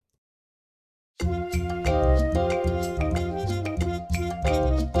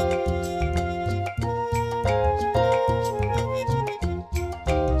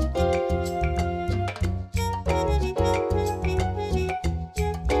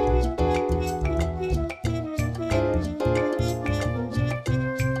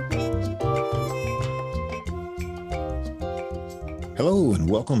Hello and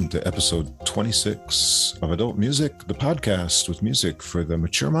welcome to episode 26 of Adult Music, the podcast with music for the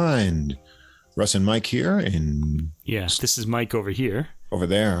mature mind. Russ and Mike here this is Mike over here. Over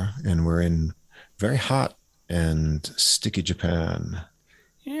there, and we're in very hot and sticky Japan.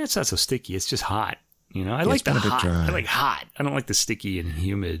 Yeah, it's not so sticky. It's just hot. You know, I like the hot. Dry. I like hot. I don't like the sticky and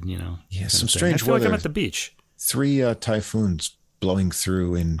humid, you know. Yeah, some strange weather. I feel like I'm at the beach. 3 typhoons blowing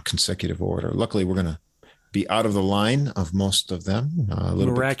through in consecutive order. Luckily, we're going to be out of the line of most of them.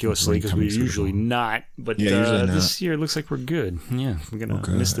 Miraculously, because we're usually not. But usually not. This year it looks like we're good. Yeah, we're going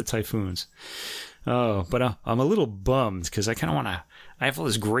to miss the typhoons. Oh, but I'm a little bummed because I kind of want to... I have all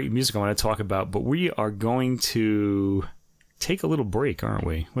this great music I want to talk about, but we are going to take a little break, aren't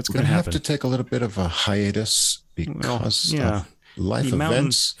we? What's going to happen? We're going to have to take a little bit of a hiatus because of life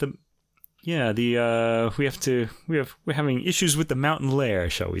events. We're having issues with the mountain lair,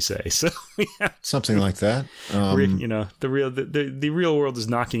 shall we say? So we have something like that. The real world is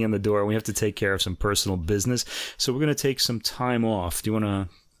knocking on the door, and we have to take care of some personal business. So we're going to take some time off. Do you want to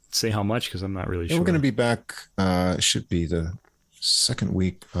say how much? Because I'm not really sure. We're going to be back. It should be the second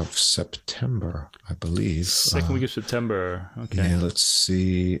week of September, I believe. Second week of September. Okay. Yeah. Let's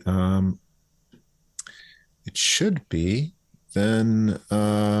see. It should be then.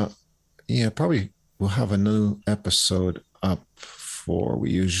 Probably we'll have a new episode up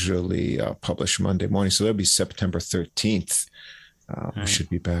we usually publish Monday morning. So that'll be September 13th. We should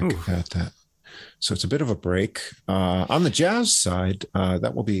be back at that. So it's a bit of a break. On the jazz side,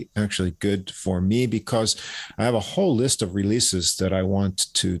 that will be actually good for me because I have a whole list of releases that I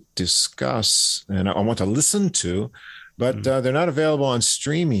want to discuss and I want to listen to, but they're not available on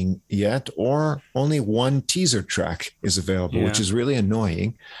streaming yet, or only one teaser track is available, which is really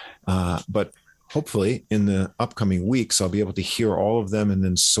annoying. But hopefully in the upcoming weeks, I'll be able to hear all of them and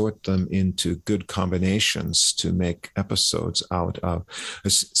then sort them into good combinations to make episodes out of.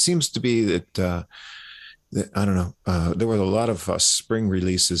 It seems to be that, I don't know, there were a lot of spring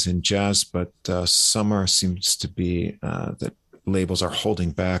releases in jazz, but summer seems to be that labels are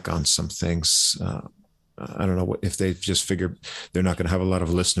holding back on some things. I don't know if they've just figured they're not going to have a lot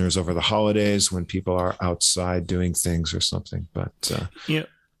of listeners over the holidays when people are outside doing things or something. But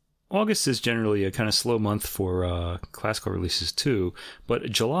August is generally a kind of slow month for classical releases too, but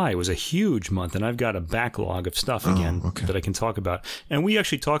July was a huge month, and I've got a backlog of stuff that I can talk about. And we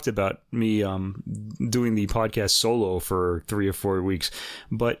actually talked about me doing the podcast solo for 3 or 4 weeks,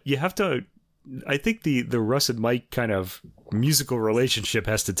 but you have to... I think the Russ and Mike kind of musical relationship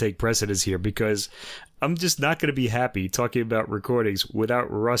has to take precedence here, because I'm just not going to be happy talking about recordings without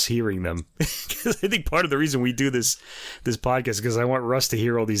Russ hearing them. Because I think part of the reason we do this podcast is because I want Russ to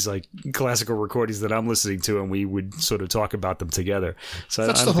hear all these like classical recordings that I'm listening to, and we would sort of talk about them together. So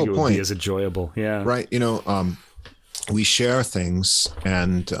that's I don't think it would be as enjoyable. Yeah, right. You know, we share things,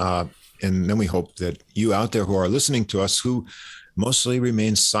 and then we hope that you out there who are listening to us, who mostly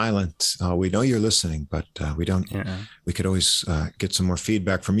remain silent. We know you're listening, but we don't. Yeah. We could always get some more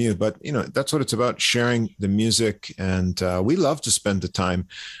feedback from you. But you know, that's what it's about: sharing the music, and we love to spend the time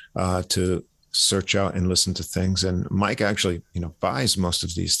to search out and listen to things. And Mike actually, buys most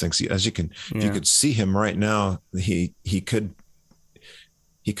of these things. As you can, if you could see him right now, he could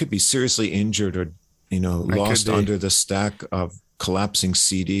be seriously injured or lost under the stack of collapsing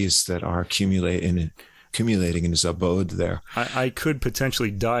CDs that are accumulating in his abode there. I could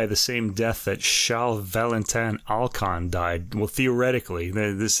potentially die the same death that Charles Valentin Alkan died. Well, theoretically,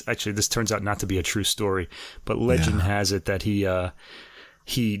 this turns out not to be a true story, but legend has it that he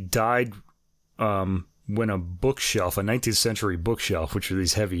died when a 19th century bookshelf, which were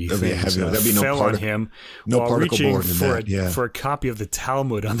these heavy things, fell on him while reaching for a copy of the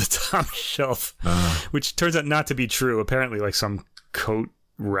Talmud on the top shelf, which turns out not to be true. Apparently, like some coat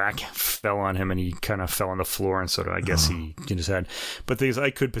rack fell on him and he kind of fell on the floor and sort of, I guess he in his head. But things, I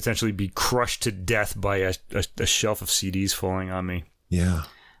could potentially be crushed to death by a shelf of CDs falling on me. Yeah.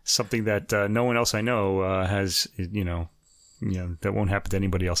 Something that no one else I know has, that won't happen to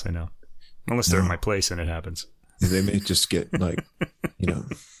anybody else I know. Unless they're in my place and it happens. They may just get like,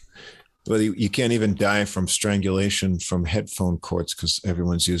 well, you can't even die from strangulation from headphone cords because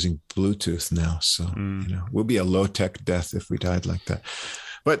everyone's using Bluetooth now. So, we'll be a low-tech death if we died like that.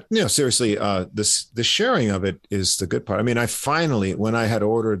 But, seriously, the sharing of it is the good part. I mean, I finally, when I had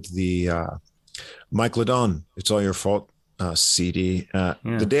ordered the Mike Ladone, It's All Your Fault CD,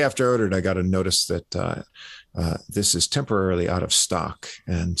 the day after I ordered, I got a notice that this is temporarily out of stock.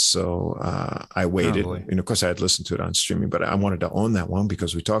 And so I waited. And of course, I had listened to it on streaming, but I wanted to own that one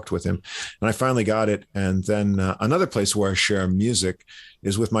because we talked with him. And I finally got it. And then another place where I share music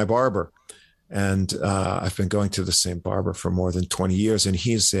is with my barber. And I've been going to the same barber for more than 20 years. And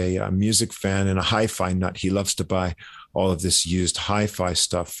he's a music fan and a hi-fi nut. He loves to buy all of this used hi-fi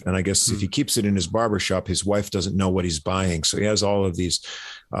stuff. And I guess if he keeps it in his barbershop, his wife doesn't know what he's buying. So he has all of these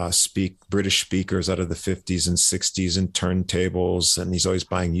British speakers out of the 50s and 60s and turntables. And he's always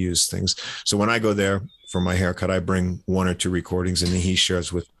buying used things. So when I go there for my haircut, I bring 1 or 2 recordings and he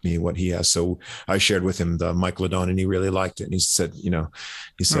shares with me what he has. So I shared with him the Mike Ladon and he really liked it. And he said,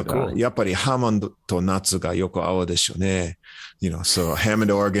 cool. やっぱりハーモンドと夏がよく合うでしょうね. So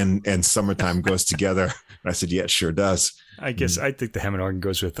Hammond organ and summertime goes together. And I said, yeah, it sure does. I guess I think the Hammond organ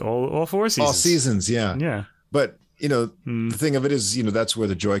goes with all 4 seasons. All seasons, yeah. Yeah. But, the thing of it is, that's where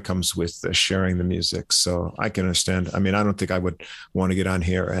the joy comes with sharing the music. So I can understand. I mean, I don't think I would want to get on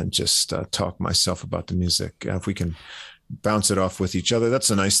here and just talk myself about the music. If we can bounce it off with each other,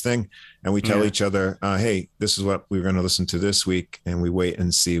 that's a nice thing. And we tell each other, hey, this is what we're going to listen to this week. And we wait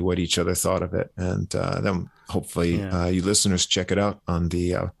and see what each other thought of it. And then hopefully you listeners check it out on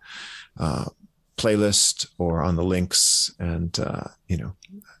the playlist or on the links and,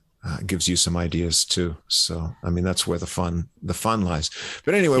 gives you some ideas too. So, I mean, that's where the fun lies.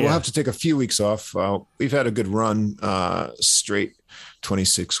 But anyway, we'll have to take a few weeks off. We've had a good run, straight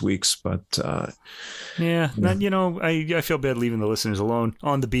 26 weeks, but I feel bad leaving the listeners alone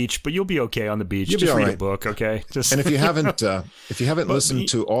on the beach, but you'll be okay on the beach. You'll just read right. a book, okay? And if you haven't listened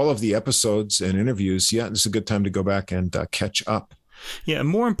to all of the episodes and interviews yet, it's a good time to go back and catch up. Yeah, and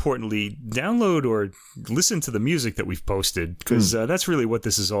more importantly, download or listen to the music that we've posted, because that's really what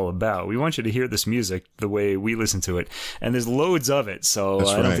this is all about. We want you to hear this music the way we listen to it, and there's loads of it, so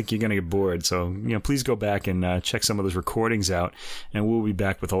I don't think you're going to get bored. So, please go back and check some of those recordings out, and we'll be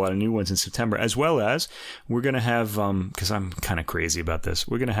back with a lot of new ones in September, as well as we're going to have, because I'm kind of crazy about this,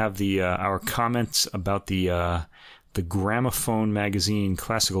 we're going to have our comments about the Gramophone Magazine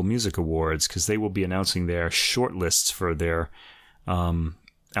Classical Music Awards, because they will be announcing their shortlists for their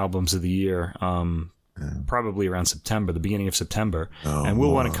albums of the year, probably around September, the beginning of September, and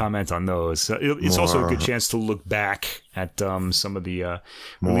we'll want to comment on those. It's also a good chance to look back at some of the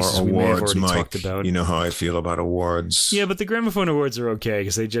releases we may have already talked about. You know how I feel about awards. Yeah, but the Gramophone Awards are okay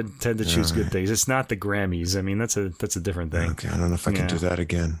because they tend to choose good things. It's not the Grammys. I mean, that's a different thing. Okay, I don't know if I can do that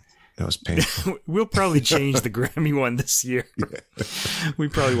again. That was painful. We'll probably change the Grammy one this year. We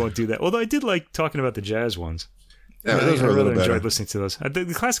probably won't do that. Although I did like talking about the jazz ones. Yeah, those are a little better. Enjoyed listening to those.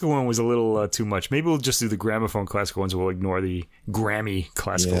 The classical one was a little too much. Maybe we'll just do the gramophone classical ones. We'll ignore the Grammy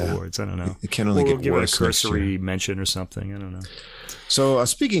classical awards. I don't know. It can only get give worse. It a cursory mention or something. I don't know. So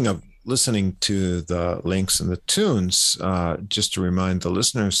speaking of listening to the links and the tunes, just to remind the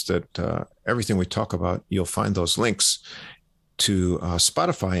listeners that everything we talk about, you'll find those links to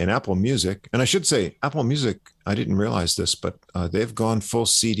Spotify and Apple Music. And I should say, Apple Music, I didn't realize this, but they've gone full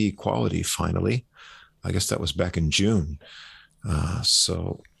CD quality finally. I guess that was back in June.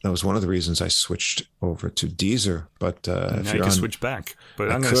 So that was one of the reasons I switched over to Deezer. But now you can switch back.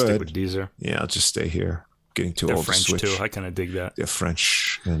 But I'm going to stick with Deezer. Yeah, I'll just stay here. Getting too They're old French to switch. too. I kind of dig that. They're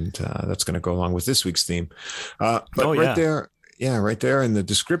French, and that's going to go along with this week's theme. But right there in the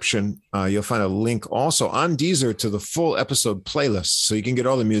description, you'll find a link also on Deezer to the full episode playlist. So you can get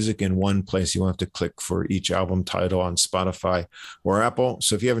all the music in one place. You won't have to click for each album title on Spotify or Apple.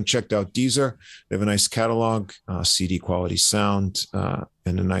 So if you haven't checked out Deezer, they have a nice catalog, CD quality sound, and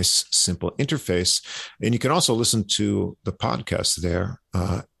a nice simple interface. And you can also listen to the podcast there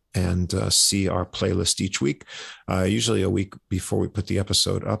and see our playlist each week. Usually a week before we put the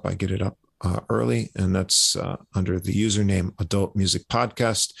episode up, I get it up early, and that's under the username Adult Music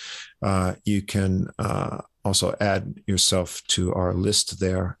Podcast. You can also add yourself to our list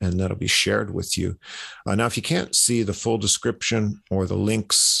there, and that'll be shared with you. Now, if you can't see the full description or the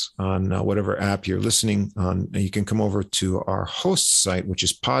links on whatever app you're listening on, you can come over to our host site, which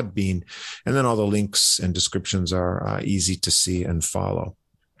is Podbean, and then all the links and descriptions are easy to see and follow.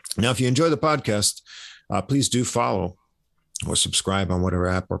 Now, if you enjoy the podcast, please do follow or subscribe on whatever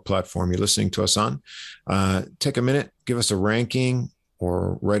app or platform you're listening to us on. Take a minute, give us a ranking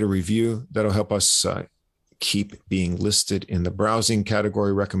or write a review. That'll help us keep being listed in the browsing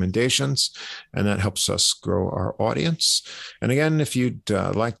category recommendations, and that helps us grow our audience. And again, if you'd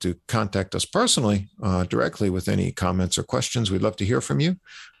like to contact us personally, directly with any comments or questions, we'd love to hear from you.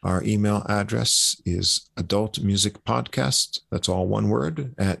 Our email address is adultmusicpodcast, that's all one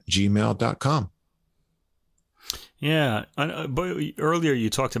word, @gmail.com. Yeah, but earlier you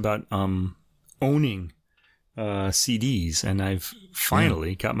talked about owning CDs, and I've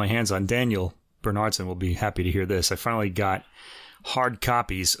finally got my hands on. Daniel Bernardson will be happy to hear this. I finally got hard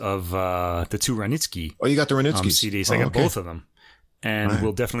copies of the two Wranitzky. Oh, you got the Wranitzky CDs. I got both of them, And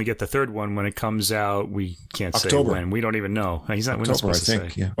we'll definitely get the third one when it comes out. We can't October. say when. We don't even know. He's not. October, we're not supposed to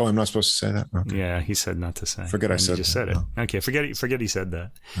say. Yeah. Oh, I'm not supposed to say that. Okay. Yeah, he said not to say. Forget I said. He just that. said it. Okay, forget he said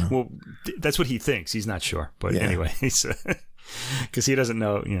that. Oh. Well, that's what he thinks. He's not sure, but anyway, because he doesn't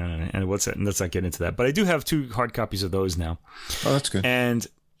know. And let's not get into that. But I do have 2 hard copies of those now. Oh, that's good. And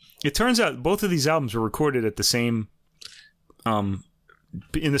it turns out both of these albums were recorded at the same, in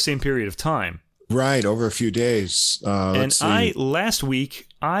the same period of time. Right, over a few days. And last week,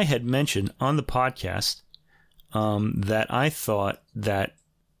 I had mentioned on the podcast that I thought that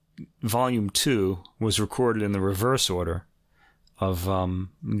Volume 2 was recorded in the reverse order of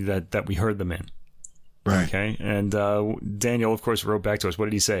that we heard them in. Right. Okay. And Daniel, of course, wrote back to us. What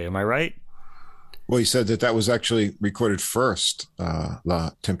did he say? Am I right? Well, he said that was actually recorded first,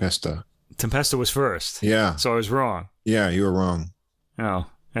 La Tempesta. Tempesta was first. Yeah. So I was wrong. Yeah, you were wrong. Oh,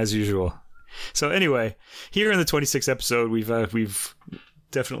 as usual. So anyway, here in the 26th episode, we've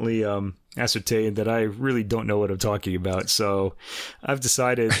definitely ascertained that I really don't know what I'm talking about. So I've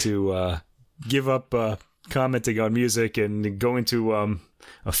decided to give up commenting on music and go into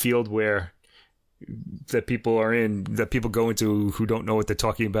a field that people go into who don't know what they're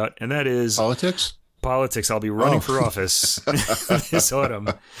talking about, and that is politics. I'll be running for office this autumn.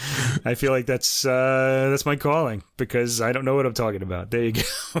 I feel like that's my calling because I don't know what I'm talking about. There you go.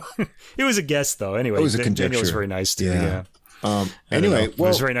 It was a guess, though. Anyway, it was a conjecture. Daniel was very nice too. Yeah. Anyway, it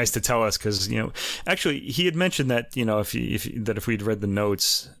was very nice to tell us because actually he had mentioned that if we'd read the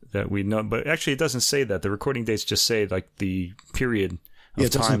notes that we'd know, but actually it doesn't say that. The recording dates just say like the period of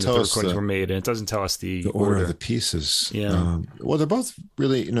time that the recordings were made, and it doesn't tell us the order of the pieces. Yeah. Well, they're both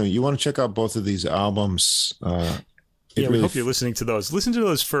really, you want to check out both of these albums. We hope you're listening to those. Listen to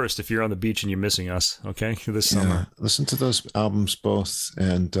those first if you're on the beach and you're missing us, okay, this summer. Listen to those albums both.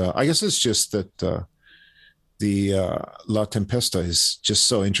 And I guess it's just that the La Tempesta is just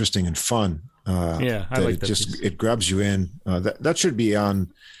so interesting and fun. I like that. It grabs you in. That should be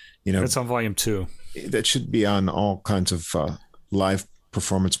on, That's on Volume 2. That should be on all kinds of live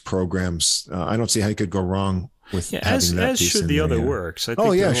performance programs. I don't see how you could go wrong with having that as piece should in the there, other works. I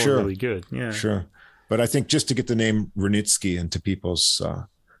think they're all really good. Yeah, sure. But I think just to get the name Wranitzky into people's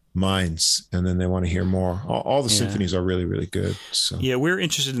minds, and then they want to hear more. All the symphonies are really, really good. So we're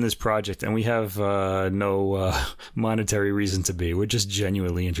interested in this project, and we have no monetary reason to be. We're just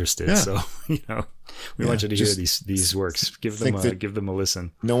genuinely interested. Yeah. So we want you to hear these works. Give them a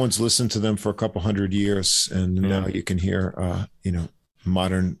listen. No one's listened to them for a couple hundred years, and now you can hear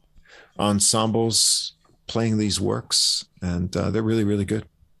modern ensembles playing these works, and they're really, really good.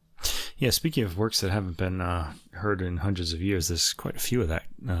 Yeah, speaking of works that haven't been heard in hundreds of years, there's quite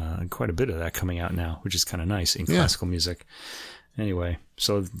a bit of that coming out now, which is kind of nice in classical music. Anyway,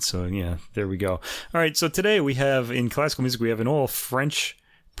 so there we go. All right, so today we have in classical music, we have an all French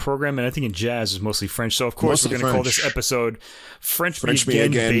program, and I think in jazz is mostly French. So of course we're going to call this episode "French Me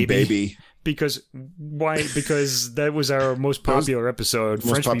Again, Baby." Because why? Because that was our most popular episode.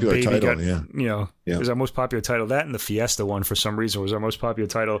 Most popular Me Baby title, it was our most popular title. That and the Fiesta one, for some reason, was our most popular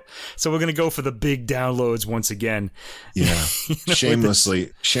title. So we're going to go for the big downloads once again. Yeah,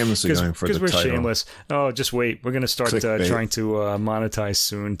 shamelessly going for the title. Because we're shameless. Oh, just wait. We're going to start trying to monetize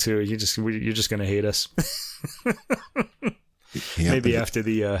soon too. You're just going to hate us. Maybe after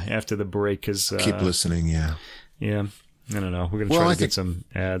the break, because keep listening. Yeah. I don't know. We're going to try to get some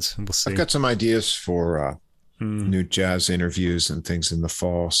ads. We'll see. I've got some ideas for new jazz interviews and things in the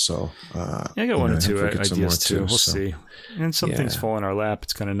fall. So I got one or two ideas too. We'll see. And some things fall in our lap.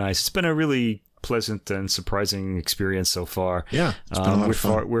 It's kind of nice. It's been a really pleasant and surprising experience so far. Yeah, it's been a lot of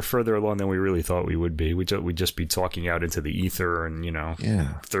fun. We're further along than we really thought we would be. We'd just be talking out into the ether, and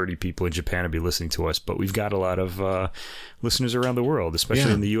 30 people in Japan would be listening to us. But we've got a lot of listeners around the world,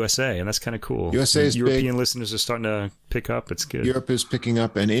 especially in the USA, and that's kind of cool. USA is European big. Listeners are starting to pick up. It's good. Europe is picking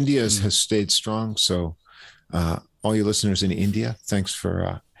up, and India has stayed strong. So all you listeners in India, thanks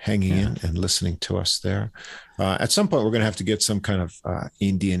for hanging in and listening to us there. At some point, we're going to have to get some kind of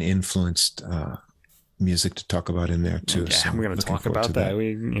Indian-influenced music to talk about in there too. Okay, so we're going to talk about that.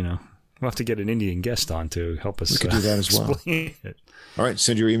 We'll have to get an Indian guest on to help us. We could do that as well. It. All right,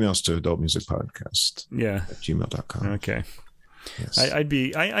 send your emails to adultmusicpodcast. at gmail.com. Okay. Yes.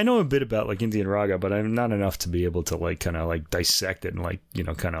 I know a bit about like Indian raga, but I'm not enough to be able to like kind of like dissect it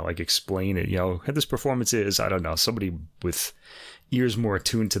and kind of like explain it. How this performance is, I don't know. Somebody with ears more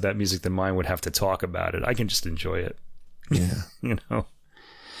attuned to that music than mine would have to talk about it. I can just enjoy it. Yeah. All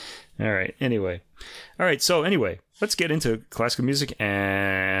right. All right. So anyway, let's get into classical music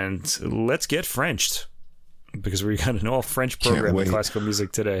and let's get Frenched, because we got an all French program in classical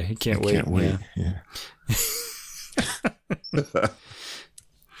music today. Can't wait. Yeah. I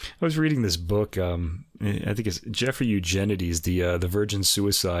was reading this book. I think it's Jeffrey Eugenides, the Virgin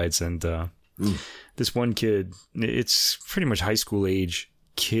Suicides, and this one kid. It's pretty much high school age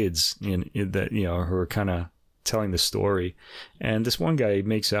kids in that who are kind of telling the story. And this one guy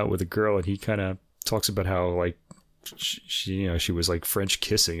makes out with a girl, and he kind of talks about how like she was like French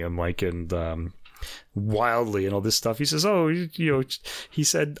kissing him, like and wildly and all this stuff. He says, he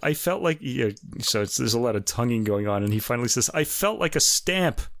said, I felt like, so there's a lot of tonguing going on, and he finally says, I felt like a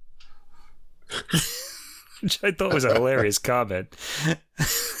stamp. Which I thought was a hilarious comment.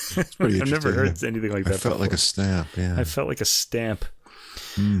 I've never heard anything like that. I felt like a stamp. Yeah, I felt like a stamp.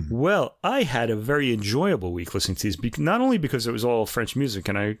 Well, I had a very enjoyable week listening to these, not only because it was all French music,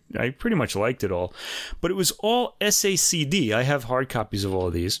 and I pretty much liked it all, but it was all SACD. I have hard copies of all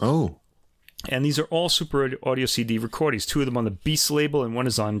of these. Oh. And these are all Super Audio CD recordings. 2 of them on the Beast label, and one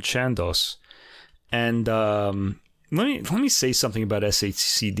is on Chandos. And let me say something about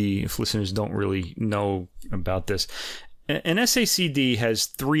SACD if listeners don't really know about this. An SACD has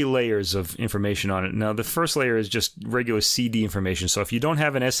 3 layers of information on it. Now, the first layer is just regular CD information. So if you don't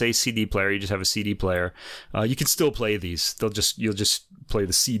have an SACD player, you just have a CD player, you can still play these. You'll just play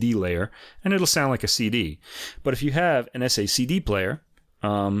the CD layer, and it'll sound like a CD. But if you have an SACD player,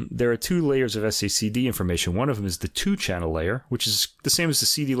 there are 2 layers of SACD information. One of them is the 2-channel layer, which is the same as the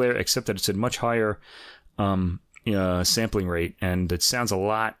CD layer, except that it's a much higher sampling rate, and it sounds a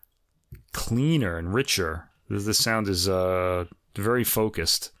lot cleaner and richer. The sound is very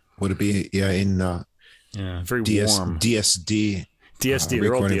focused. Would it be very warm? DSD. DSD,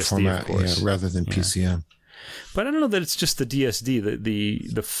 they're all DSD, format, of course. rather than PCM. But I don't know that it's just the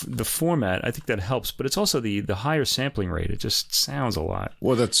DSD, the format. I think that helps, but it's also the higher sampling rate. It just sounds a lot.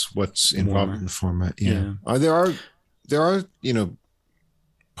 Well, that's what's involved in the format. Yeah. There are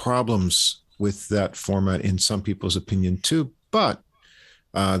problems with that format in some people's opinion too, but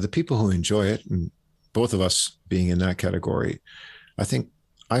the people who enjoy it, and both of us being in that category,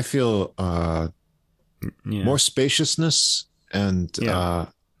 I feel more spaciousness and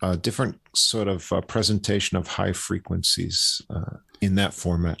a different sort of presentation of high frequencies in that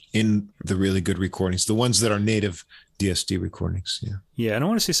format, in the really good recordings, the ones that are native DSD recordings. Yeah, and I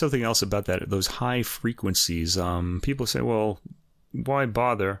want to say something else about that. Those high frequencies. People say, well, why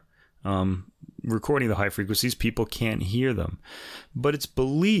bother recording the high frequencies? People can't hear them. But it's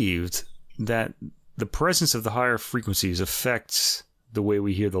believed that the presence of the higher frequencies affects the way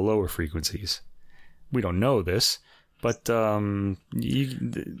we hear the lower frequencies. We don't know this, but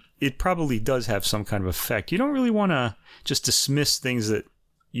it probably does have some kind of effect. You don't really want to just dismiss things that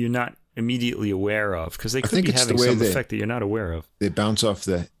you're not immediately aware of, because they could be having some effect that you're not aware of. They bounce off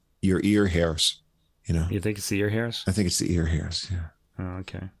your ear hairs. You think it's the ear hairs? I think it's the ear hairs, yeah. Oh,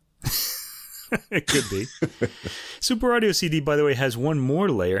 okay. It could be. Super Audio CD, by the way, has one more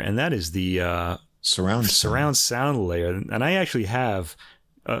layer, and that is the surround sound layer. And I actually have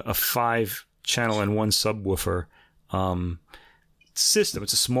a 5-channel and 1 subwoofer system.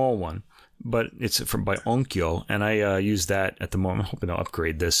 It's a small one, but it's by Onkyo, and I use that at the moment. I'm hoping to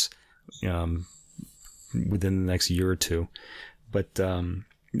upgrade this within the next year or two. But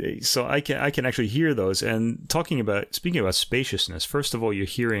so I can actually hear those. And speaking about spaciousness, first of all, you're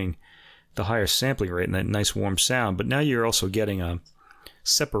hearing the higher sampling rate and that nice warm sound, but now you're also getting a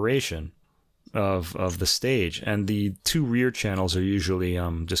separation of the stage, and the 2 rear channels are usually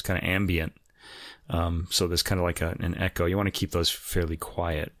just kind of ambient. So there's kind of like an echo. You want to keep those fairly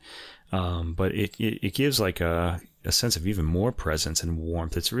quiet. But it gives like a sense of even more presence and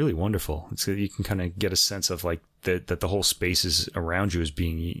warmth. It's really wonderful. You can kind of get a sense of like that the whole space is around you is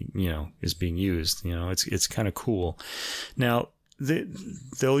being used. It's kind of cool. Now,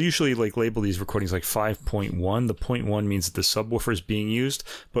 they'll usually like label these recordings like 5.1. The 0.1 means that the subwoofer is being used,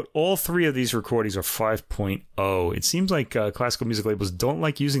 but all 3 of these recordings are 5.0. It seems like classical music labels don't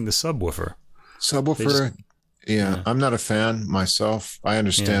like using the subwoofer. I'm not a fan myself. I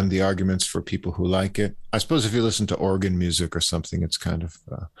understand the arguments for people who like it. I suppose if you listen to organ music or something, it's kind of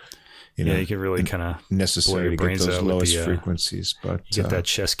you can really kind of necessary to get those lowest frequencies, but you get that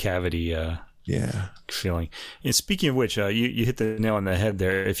chest cavity feeling. And speaking of which, you hit the nail on the head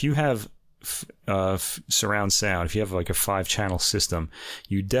there. If you have surround sound, if you have like a 5-channel system,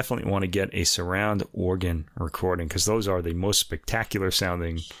 you definitely want to get a surround organ recording, because those are the most spectacular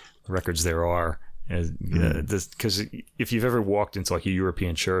sounding records there are. Because if you've ever walked into like a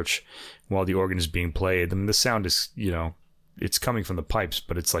European church while the organ is being played, I mean, the sound is, it's coming from the pipes,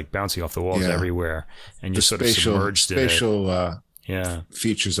 but it's like bouncing off the walls everywhere, and you're sort of submerged in it.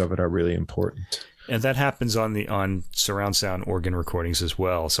 Features of it are really important. And that happens on surround sound organ recordings as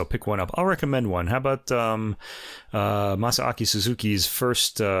well. So pick one up. I'll recommend one. How about Masaaki Suzuki's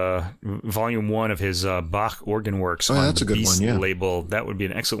first volume 1 of his Bach organ works on the Beast label? That would be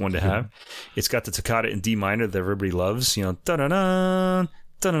an excellent one to have. It's got the toccata in D minor that everybody loves. You know, da-da-da,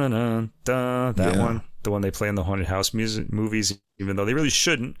 da-da-da, that one. The one they play in the haunted house movies, even though they really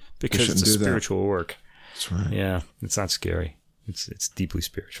shouldn't, because it's a spiritual work. That's right. Yeah, it's not scary. It's deeply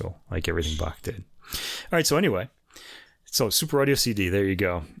spiritual, like everything Bach did. All right, so anyway, Super Audio CD, there you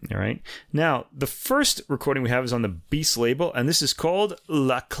go. All right. Now, the first recording we have is on the Beast label, and this is called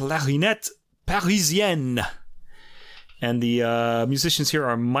La Clarinette Parisienne. And the musicians here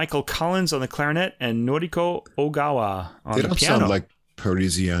are Michael Collins on the clarinet and Noriko Ogawa on the piano. They don't sound like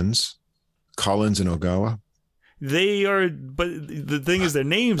Parisians, Collins and Ogawa. They are, but the thing is, their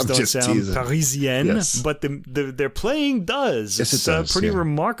names don't sound Parisienne, but their playing does. Yes, it does. Pretty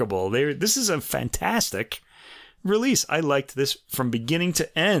remarkable. This is a fantastic release. I liked this from beginning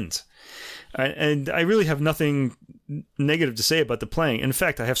to end, and I really have nothing negative to say about the playing. In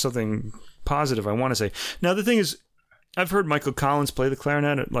fact, I have something positive I want to say. Now, the thing is, I've heard Michael Collins play the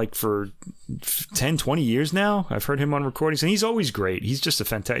clarinet like for 10, 20 years now. I've heard him on recordings, and he's always great. He's just a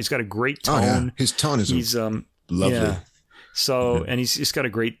fantastic. He's got a great tone. Oh, yeah. His tone is lovely. Yeah. So, and he's got a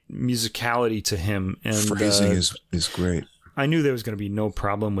great musicality to him. And phrasing is great. I knew there was going to be no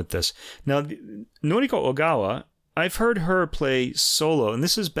problem with this. Now, Noriko Ogawa, I've heard her play solo, and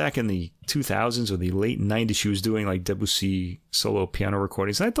this is back in the 2000s or the late 90s. She was doing like Debussy solo piano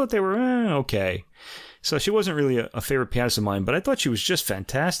recordings, and I thought they were okay. So she wasn't really a favorite pianist of mine, but I thought she was just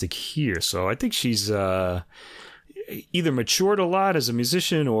fantastic here. So I think she's either matured a lot as a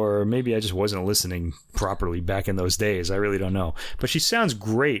musician, or maybe I just wasn't listening properly back in those days. I really don't know. But she sounds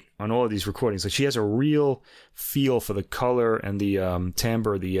great on all of these recordings. Like, she has a real feel for the color and the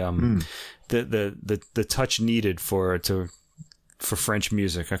timbre, the touch needed for French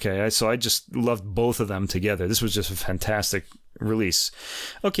music. Okay, so I just loved both of them together. This was just a fantastic release.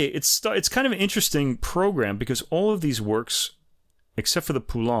 Okay, it's kind of an interesting program because all of these works, except for the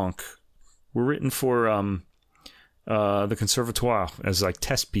Poulenc, were written for the Conservatoire as like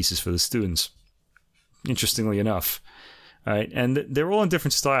test pieces for the students, interestingly enough. All right, and they're all in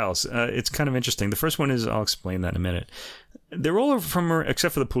different styles. It's kind of interesting. The first one is, I'll explain that in a minute. They're all from,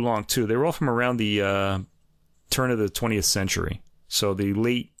 except for the Poulenc too, they're all from around the turn of the 20th century. So the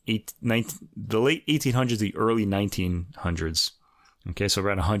late 1800s, the early 1900s. Okay, so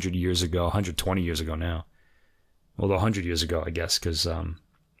around 100 years ago, 120 years ago now. Well, 100 years ago, I guess, because the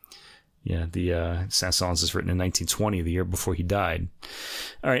Saint-Saëns is written in 1920, the year before he died.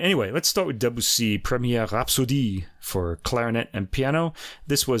 All right, anyway, let's start with Debussy, Première Rhapsodie for clarinet and piano.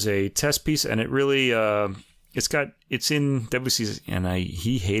 This was a test piece, and it really, it's in Debussy's, and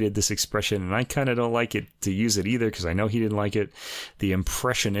he hated this expression, and I kind of don't like it to use it either, because I know he didn't like it, the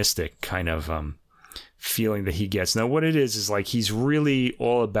impressionistic kind of feeling that he gets. Now, what it is like he's really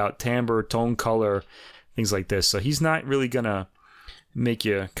all about timbre, tone, color, things like this. So he's not really going to make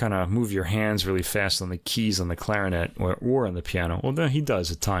you kind of move your hands really fast on the keys on the clarinet or on the piano. Well, no, he does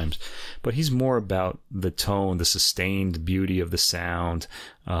at times, but he's more about the tone, the sustained beauty of the sound,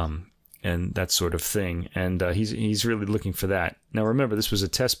 and that sort of thing. And he's really looking for that. Now, remember, this was a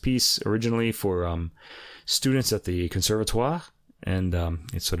test piece originally for students at the Conservatoire, and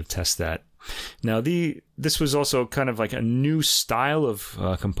it sort of tests that. Now, this was also kind of like a new style of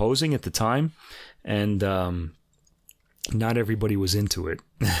composing at the time, and not everybody was into it.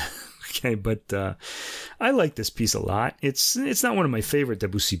 Okay, but I like this piece a lot. It's not one of my favorite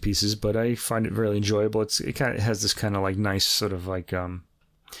Debussy pieces, but I find it very enjoyable. It kind of has this kind of like nice sort of like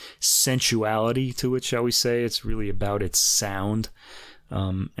sensuality to it, shall we say. It's really about its sound.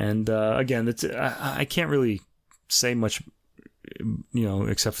 And again, I can't really say much,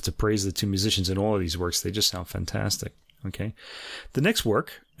 except for to praise the two musicians in all of these works. They just sound fantastic. Okay. The next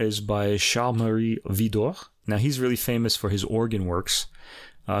work is by Charles-Marie Widor. Now, he's really famous for his organ works.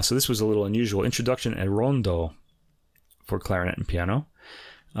 So this was a little unusual. Introduction at Rondo for clarinet and piano.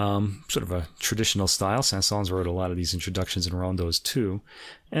 Sort of a traditional style. Saint-Saëns wrote a lot of these introductions and rondos too.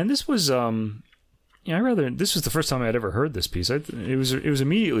 And this was, this was the first time I had ever heard this piece. It was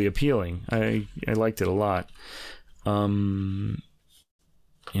immediately appealing. I liked it a lot. Oh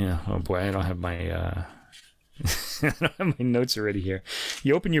boy, I don't have my I don't have my notes already here.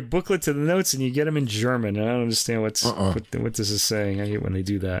 You open your booklet to the notes and you get them in German. And I don't understand what this is saying. I hate when they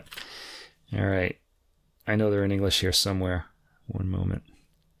do that. All right. I know they're in English here somewhere. One moment.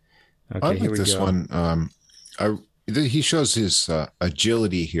 Okay, I like this one. He shows his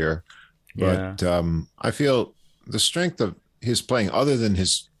agility here, but I feel the strength of his playing, other than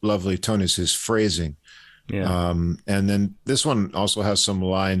his lovely tone, is his phrasing. Yeah. And then this one also has some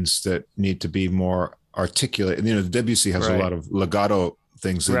lines that need to be more articulate. You know, Debussy has a lot of legato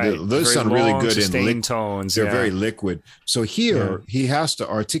things. Right. Those sound really good in tones. They're very liquid. So here he has to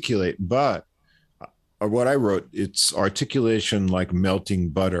articulate, but what I wrote, it's articulation like melting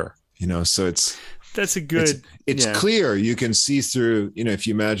butter, you know, so that's a good, it's clear. You can see through, you know, if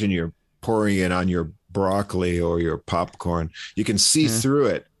you imagine you're pouring it on your broccoli or your popcorn, you can see through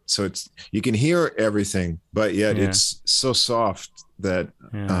it. So you can hear everything, but yet it's so soft that,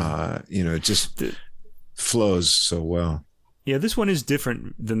 you know, it just flows so well. Yeah, this one is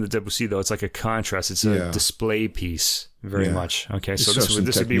different than the Debussy, though. It's like a contrast. It's a display piece, very much. Okay, so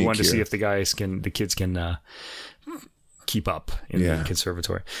this would be one to see if the kids can keep up in the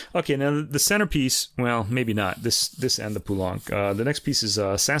conservatory. Okay, now the centerpiece, well, maybe not. This and the Poulenc. The next piece is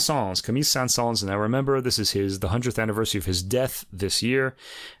Saint-Saëns, Camille Saint-Saëns. Now remember, this is the 100th anniversary of his death this year,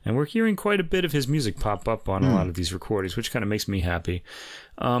 and we're hearing quite a bit of his music pop up on a lot of these recordings, which kind of makes me happy.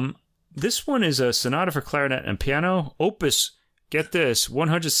 This one is a sonata for clarinet and piano, opus, get this,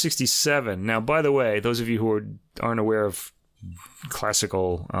 167. Now, by the way, those of you who aren't aware of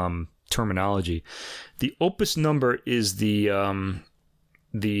classical terminology, the opus number is the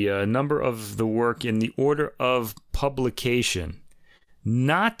number of the work in the order of publication,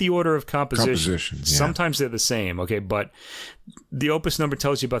 not the order of composition. Sometimes they're the same, okay, but the opus number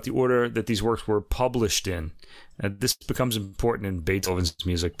tells you about the order that these works were published in. This becomes important in Beethoven's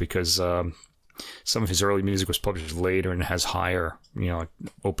music because some of his early music was published later and has higher, you know,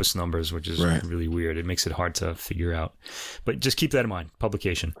 opus numbers, which is really weird. It makes it hard to figure out. But just keep that in mind,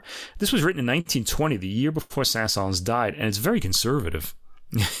 publication. This was written in 1920, the year before Saint-Saëns died, and it's very conservative.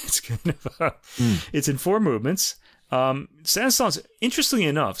 It's kind of it's in 4 movements. Saint-Saëns, interestingly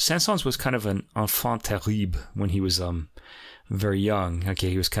enough, Saint-Saëns was kind of an enfant terrible when he was very young.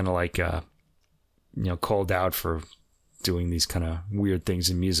 Okay, he was kind of like you know, called out for doing these kind of weird things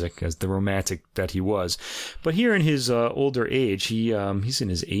in music as the romantic that he was. But here in his older age, he's in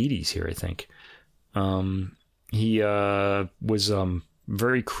his 80s here, I think. He was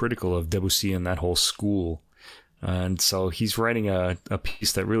very critical of Debussy and that whole school. And so he's writing a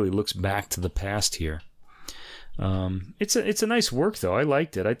piece that really looks back to the past here. It's a nice work, though. I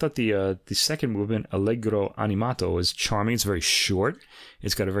liked it. I thought the second movement, Allegro animato, is charming. It's very short.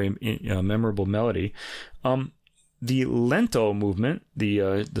 It's got a very memorable melody. The lento movement,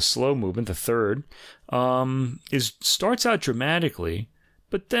 the slow movement, the third, starts out dramatically,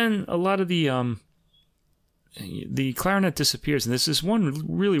 but then a lot of the clarinet disappears, and there's this one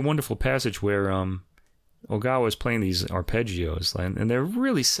really wonderful passage where Ogawa is playing these arpeggios, and they're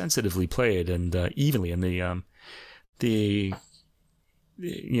really sensitively played and evenly, and the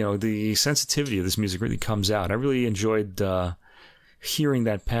sensitivity of this music really comes out. I really enjoyed hearing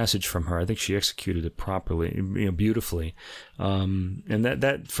that passage from her. I think she executed it properly, you know, beautifully, and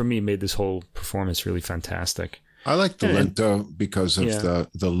that for me made this whole performance really fantastic. I like the lento because of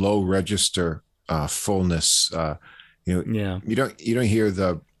the low register fullness. You don't hear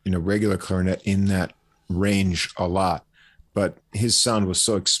the regular clarinet in that range a lot, but his sound was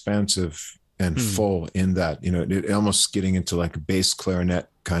so expansive and full in that, it almost getting into like a bass clarinet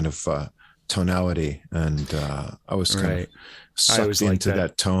kind of tonality, and I was kind of sucked into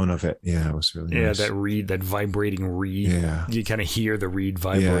that tone of it. Yeah, it was really nice. that vibrating reed. Yeah, you kind of hear the reed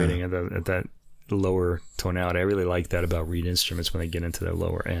vibrating at that lower tonality. I really like that about reed instruments when they get into their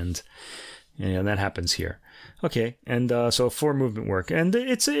lower end. And that happens here. Okay, and so 4 movement work, and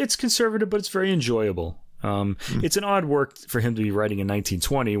it's conservative, but it's very enjoyable. It's an odd work for him to be writing in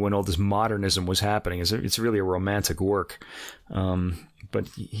 1920 when all this modernism was happening. It's really a romantic work, but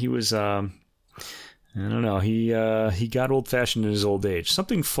he was I don't know, he got old fashioned in his old age.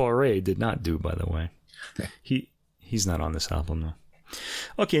 Something Fauré did not do, by the way. He's not on this album though.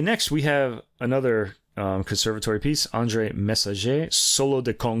 Okay, next we have another conservatory piece, André Messager, Solo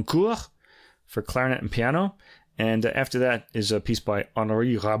de Concours for clarinet and piano. And after that is a piece by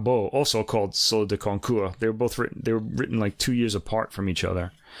Henri Rabaud, also called Solo de Concours. They were written like 2 years apart from each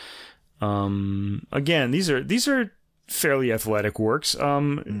other. Again, these are fairly athletic works,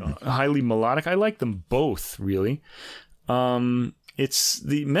 highly melodic. I like them both, really. It's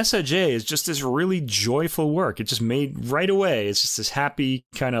the Messager is just this really joyful work. It just made right away. It's just this happy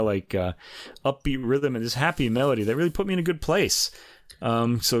kind of like upbeat rhythm and this happy melody that really put me in a good place.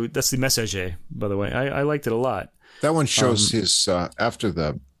 So that's the Messager, by the way. I liked it a lot. That one shows his after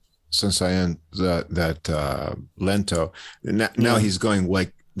the Saint-Saëns, that lento. Now he's going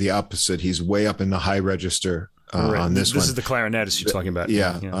like the opposite. He's way up in the high register on this one. This is the clarinetist you're talking about.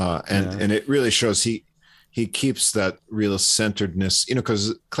 And it really shows he keeps that real centeredness,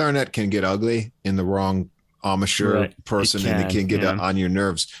 because clarinet can get ugly in the wrong embouchure person, and it can get on your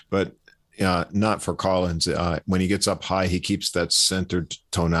nerves. But not for Collins. When he gets up high, he keeps that centered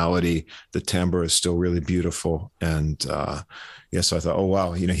tonality. The timbre is still really beautiful, and so I thought, oh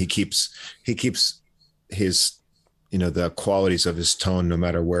wow, he keeps his the qualities of his tone no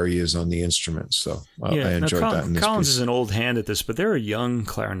matter where he is on the instrument. So I enjoyed that. In this Collins piece is an old hand at this, but there are young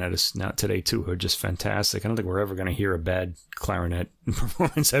clarinetists now today too who are just fantastic. I don't think we're ever going to hear a bad clarinet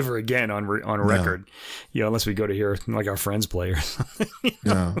performance ever again on record, unless we go to hear like our friends play or something.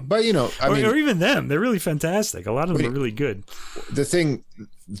 Yeah, but or even them, they're really fantastic. A lot of them are really good. The thing,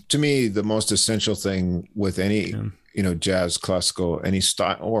 to me, the most essential thing with any jazz, classical, any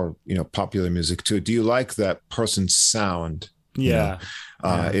style, or popular music too, do you like that person's sound?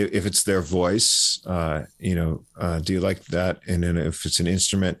 If it's their voice, do you like that? And then if it's an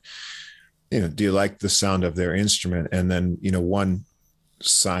instrument, do you like the sound of their instrument? And then one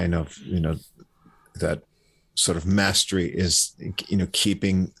sign of that sort of mastery is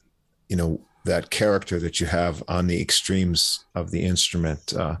keeping that character that you have on the extremes of the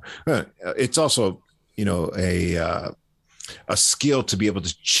instrument. It's also a skill to be able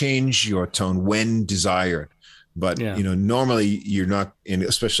to change your tone when desired. But normally you're not,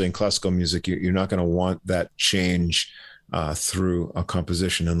 especially in classical music, you're not going to want that change through a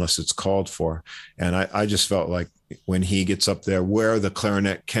composition unless it's called for. And I just felt like when he gets up there, where the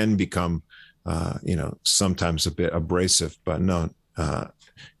clarinet can become, sometimes a bit abrasive, but no,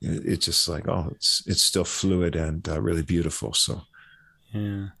 it's just like, it's still fluid and really beautiful. So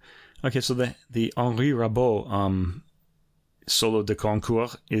yeah. Okay, so the Henri Rabaud solo de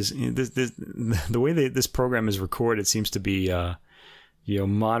concours is this the way this program is recorded seems to be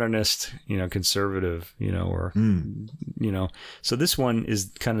modernist, conservative, So this one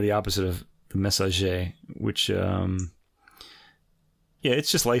is kind of the opposite of the Messager, which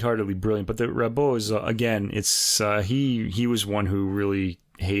it's just lightheartedly brilliant. But the Rabaud is again, it's he was one who really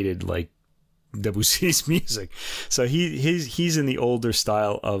hated like Debussy's music, so he's in the older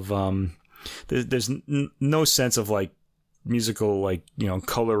style of there's no sense of like musical like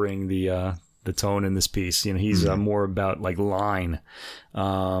coloring the tone in this piece. He's more about like line.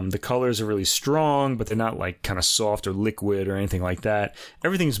 The colors are really strong, but they're not like kind of soft or liquid or anything like that.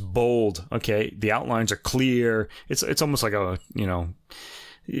 Everything's bold. Okay, the outlines are clear. It's almost like a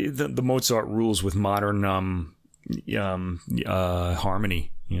the Mozart rules with modern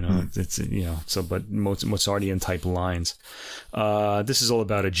harmony. It's but Mozartian type lines. This is all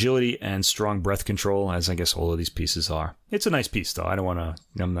about agility and strong breath control, as I guess all of these pieces are. It's a nice piece, though.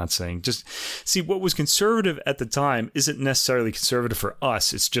 I'm not saying just see what was conservative at the time isn't necessarily conservative for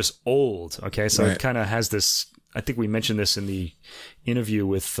us. It's just old. Okay, so It kind of has this. I think we mentioned this in the interview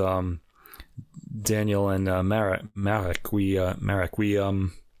with Daniel and Marek. We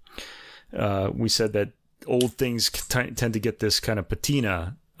said that old things tend to get this kind of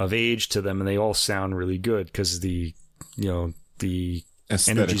patina of age to them, and they all sound really good because the energies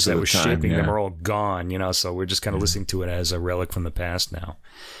that were shaping them are all gone. So we're just kind of listening to it as a relic from the past now.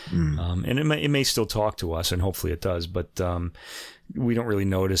 And it may still talk to us, and hopefully it does, but we don't really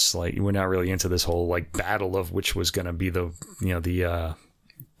notice. Like, we're not really into this whole like battle of which was going to be the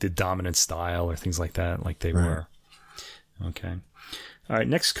dominant style or things like that, like they were. Okay. All right.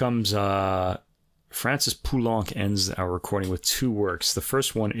 Next comes Francis Poulenc ends our recording with two works. The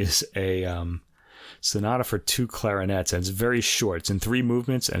first one is a sonata for two clarinets, and it's very short. It's in 3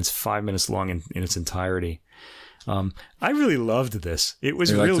 movements, and it's 5 minutes long in its entirety. I really loved this. It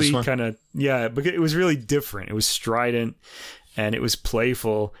was really kind of, but it was really different. It was strident, and it was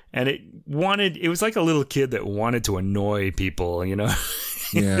playful, and it was like a little kid that wanted to annoy people, It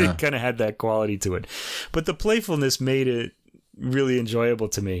kind of had that quality to it. But the playfulness made it really enjoyable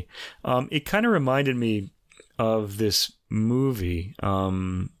to me. It kind of reminded me of this movie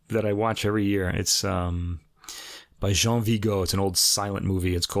that I watch every year. It's by Jean Vigo. It's an old silent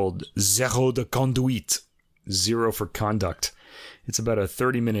movie. It's called Zéro de Conduite, 0 for conduct. It's about a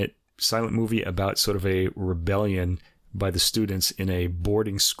 30-minute silent movie about sort of a rebellion by the students in a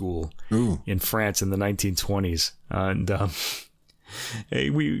boarding school in France in the 1920s. And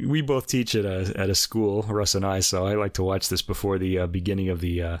we both teach at a school, Russ and I, so I like to watch this before the beginning of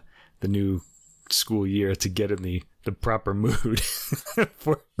the new school year to get in the proper mood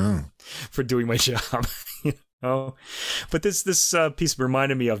for doing my job. But this piece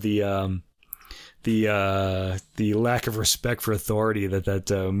reminded me of the lack of respect for authority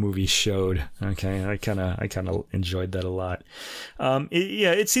that movie showed. Okay, I kind of enjoyed that a lot.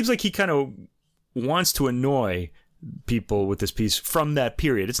 It seems like he kind of wants to annoy people with this piece from that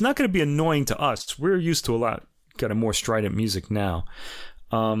period. It's not going to be annoying to us. We're used to a lot kind of more strident music now.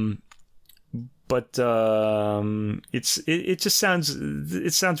 But it just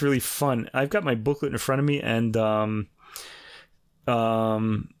sounds really fun. I've got my booklet in front of me, and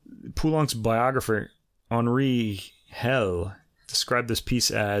Poulenc's biographer Henri Hell described this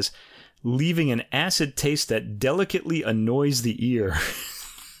piece as leaving an acid taste that delicately annoys the ear.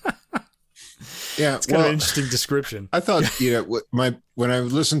 Yeah, it's kind of an interesting description. I thought, when I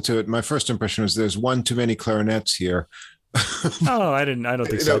listened to it, my first impression was there's one too many clarinets here. I don't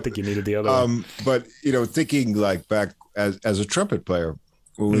think so. I think you needed the other one. But thinking like back as a trumpet player,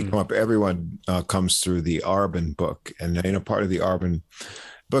 when we come up, everyone comes through the Arban book, and part of the Arban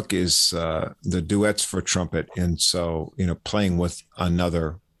book is the duets for trumpet, and so playing with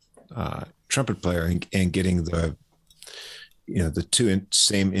another trumpet player and getting the two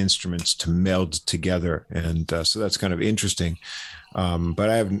same instruments to meld together, and so that's kind of interesting. But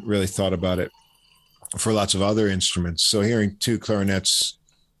I haven't really thought about it for lots of other instruments. So hearing two clarinets,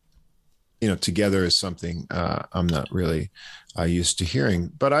 together is something I'm not really used to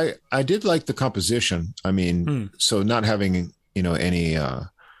hearing. But I did like the composition. I mean, so not having any.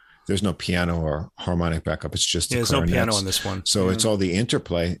 There's no piano or harmonic backup. It's just there's no piano on this one. So it's all the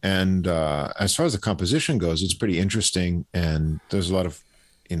interplay. And as far as the composition goes, it's pretty interesting. And there's a lot of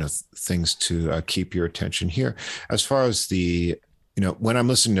things to keep your attention here. As far as the when I'm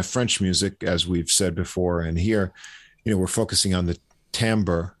listening to French music, as we've said before, and here, we're focusing on the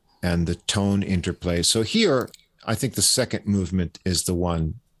timbre and the tone interplay. So here, I think the second movement is the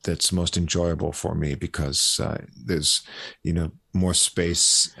one that's most enjoyable for me, because there's, more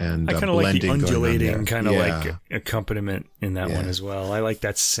space and I kind of like the undulating kind of like accompaniment in that one as well. I like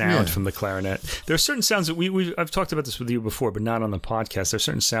that sound from the clarinet. There are certain sounds that I've talked about this with you before, but not on the podcast. There's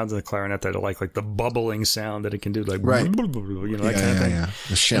certain sounds in the clarinet that I like the bubbling sound that it can do, like that kind of thing. Yeah.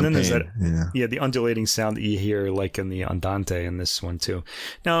 The champagne. And then there's that, the undulating sound that you hear like in the Andante in this one too.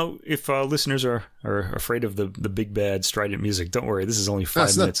 Now, if listeners are afraid of the big bad strident music, don't worry. This is only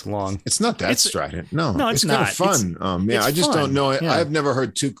 5 minutes long. It's not that strident. No, it's kind not. of fun. I just don't know. I've never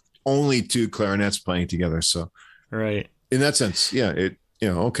heard only two clarinets playing together. So, right. In that sense,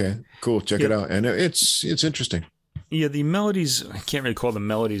 okay, cool. Check it out, and it's interesting. Yeah, the melodies, I can't really call them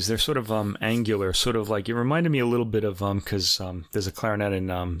melodies. They're sort of angular, sort of like, it reminded me a little bit of because there's a clarinet in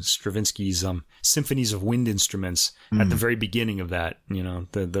Stravinsky's Symphonies of Wind Instruments at the very beginning of that.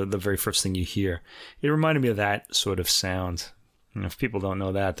 The very first thing you hear. It reminded me of that sort of sound. And if people don't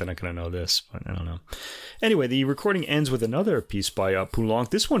know that, they're not going to know this, but I don't know. Anyway, the recording ends with another piece by Poulenc,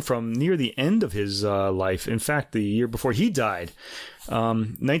 this one from near the end of his life. In fact, the year before he died,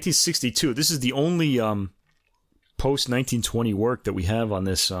 1962. This is the only post-1920 work that we have on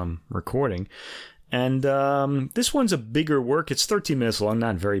this recording. And this one's a bigger work. It's 13 minutes long,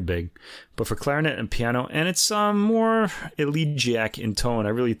 not very big, but for clarinet and piano. And it's more elegiac in tone.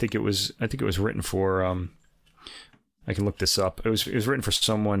 I think it was written for... I can look this up. It was written for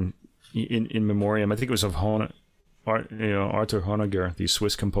someone in memoriam. I think it was of Arthur Honegger, the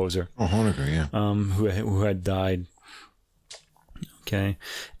Swiss composer. Oh, Honegger, yeah. Who had died. Okay,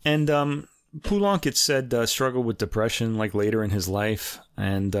 and Poulenc, it said, struggled with depression like later in his life,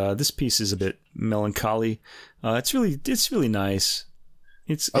 and this piece is a bit melancholy. It's really nice.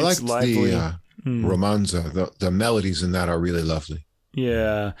 It's lively. The romanza. The melodies in that are really lovely.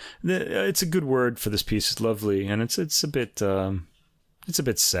 Yeah, it's a good word for this piece. It's lovely, and it's a bit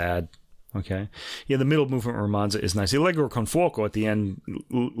sad. Okay, yeah, the middle movement romanza is nice. The Allegro con fuoco at the end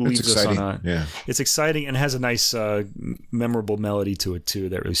leaves us on a. It's exciting and has a nice, memorable melody to it too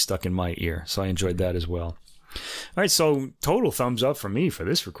that really stuck in my ear. So I enjoyed that as well. All right, so total thumbs up for me for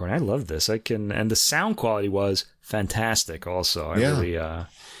this recording. I love this. And the sound quality was fantastic. Also,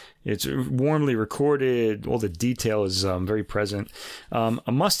 it's warmly recorded. All the detail is very present.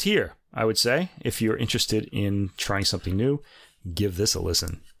 A must hear, I would say, if you're interested in trying something new. Give this a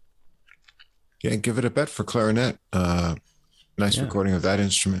listen. Yeah, give it a bet for clarinet. Nice recording of that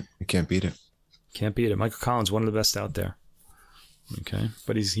instrument. You can't beat it. Can't beat it. Michael Collins, one of the best out there. Okay,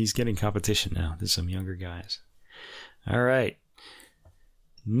 but he's getting competition now. There's some younger guys. All right.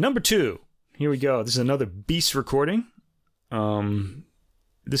 Number 2. Here we go. This is another Beast recording.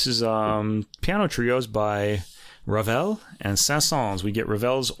 This is piano trios by Ravel and Saint-Saëns. We get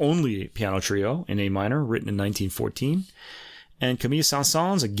Ravel's only piano trio in A minor, written in 1914. And Camille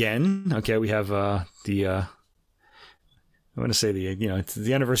Saint-Saëns again. Okay, we have the I want to say it's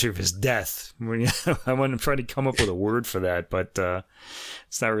the anniversary of his death. I want to try to come up with a word for that, but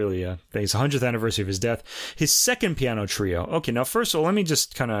it's not really a thing. It's the 100th anniversary of his death. His second piano trio. Okay, now first of all, let me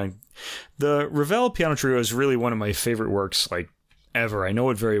just the Ravel piano trio is really one of my favorite works, like, ever. I know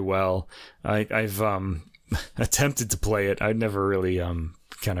it very well. I've attempted to play it. I never really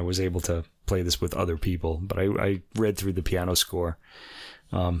was able to play this with other people, but I read through the piano score.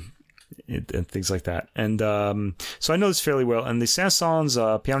 And things like that. And so I know this fairly well. And the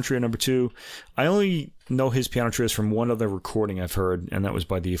Saint-Saëns piano trio number 2, I only know his piano trios from one other recording I've heard, and that was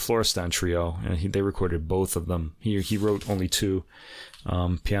by the Florestan trio. And they recorded both of them. He wrote only 2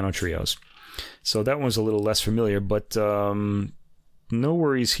 piano trios. So that one's a little less familiar, but no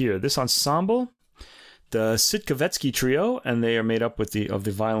worries here. This ensemble, the Sitkovetsky trio, and they are made up of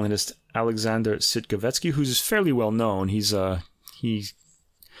the violinist Alexander Sitkovetsky, who's fairly well known. He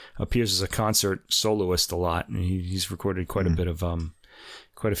appears as a concert soloist a lot, and he's recorded quite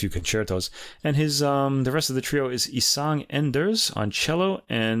a few concertos. And his the rest of the trio is Isang Enders on cello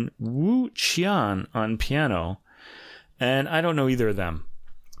and Wu Qian on piano. And I don't know either of them,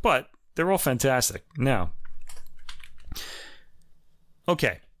 but they're all fantastic. Now,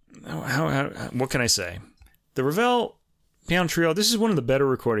 okay, what can I say? The Ravel piano trio, this is one of the better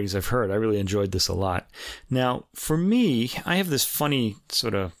recordings I've heard. I really enjoyed this a lot. Now, for me, I have this funny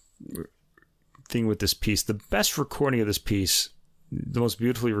sort of thing with this piece. The best recording of this piece, the most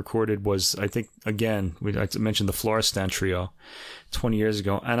beautifully recorded, was, I think, again, I mentioned the Florestan trio 20 years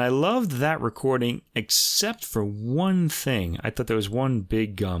ago, and I loved that recording except for one thing. I thought there was one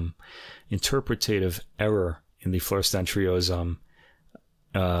big interpretative error in the Florestan trio's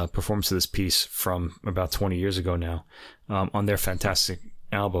performance of this piece from about 20 years ago now, on their fantastic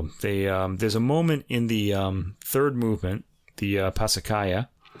album. There's a moment in the third movement, the Passacaglia,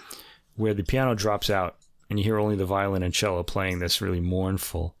 where the piano drops out and you hear only the violin and cello playing this really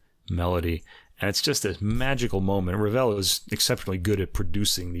mournful melody. And it's just this magical moment. Ravel is exceptionally good at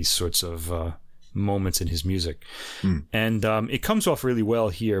producing these sorts of moments in his music. And it comes off really well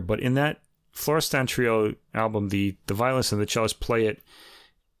here. But in that Florestan trio album, the violinists and the cellists play it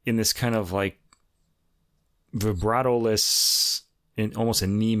in this kind of like vibrato-less, in almost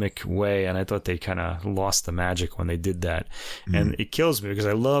anemic way, and I thought they kind of lost the magic when they did that. And it kills me because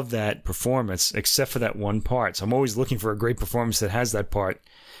I love that performance, except for that one part. So I'm always looking for a great performance that has that part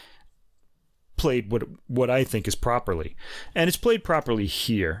played what I think is properly. And it's played properly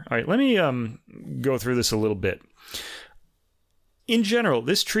here. All right, let me go through this a little bit. In general,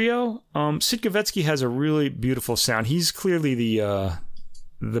 this trio, Sitkovetsky has a really beautiful sound. He's clearly the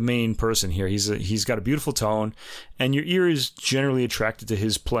main person here. He's got a beautiful tone, and your ear is generally attracted to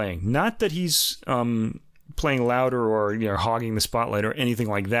his playing. Not that he's playing louder or hogging the spotlight or anything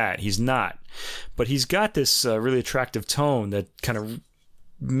like that. He's not, but he's got this really attractive tone that kind of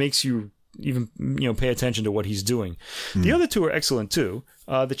makes you even pay attention to what he's doing. The other two are excellent too.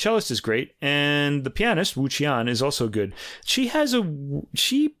 The cellist is great, and the pianist Wu Qian is also good.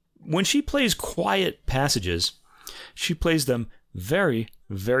 When she plays quiet passages, she plays them very,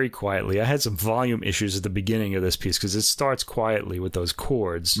 very quietly. I had some volume issues at the beginning of this piece because it starts quietly with those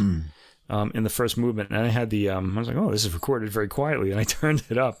chords in the first movement, and I had I was like, oh, this is recorded very quietly, and I turned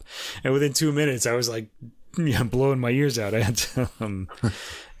it up, and within 2 minutes I was like blowing my ears out. I had to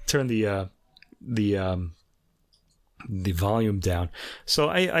turn the volume down. So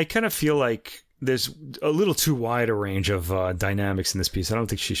I kind of feel like there's a little too wide a range of dynamics in this piece. I don't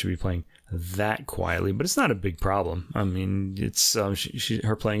think she should be playing that quietly, but it's not a big problem. I mean, it's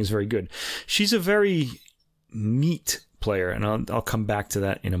her playing is very good. She's a very neat player, and I'll come back to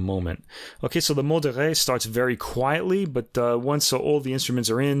that in a moment. Okay, so the Modéré starts very quietly, but once all the instruments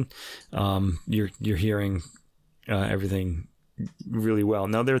are in, you're hearing everything really well.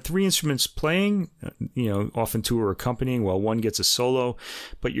 Now, there are 3 instruments playing, often 2 are accompanying while one gets a solo,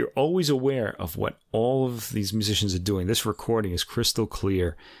 but you're always aware of what all of these musicians are doing. This recording is crystal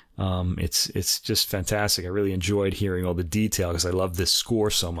clear. It's just fantastic. I really enjoyed hearing all the detail because I love this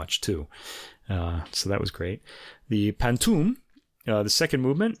score so much too. So that was great. The Pantoum, the second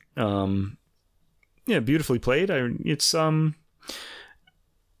movement, beautifully played. I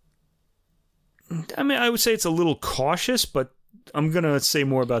would say it's a little cautious, but I'm going to say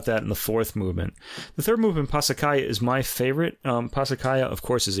more about that in the fourth movement. The third movement, Passacaglia, is my favorite. Passacaglia, of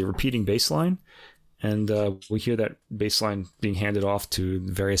course, is a repeating bass line, and we hear that bass line being handed off to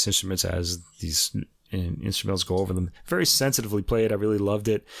various instruments as these instrumentals go over them. Very sensitively played. I really loved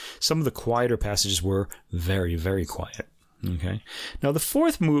it. Some of the quieter passages were very, very quiet. Okay. Now, the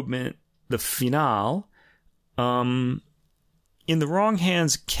fourth movement, the finale, in the wrong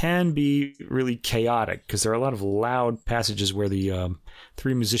hands can be really chaotic because there are a lot of loud passages where the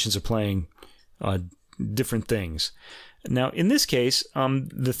three musicians are playing different things. Now, in this case,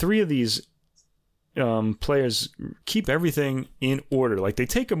 the three of these players keep everything in order. Like they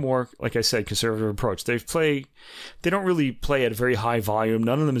take a more, like I said, conservative approach. They don't really play at a very high volume.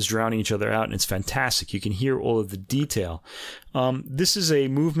 None of them is drowning each other out, and it's fantastic. You can hear all of the detail. This is a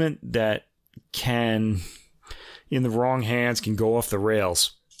movement that can, in the wrong hands, can go off the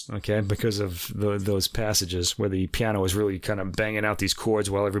rails. Okay, because of those passages where the piano is really kind of banging out these chords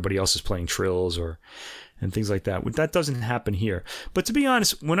while everybody else is playing trills and things like that. That doesn't happen here. But to be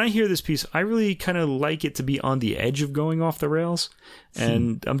honest, when I hear this piece, I really kind of like it to be on the edge of going off the rails.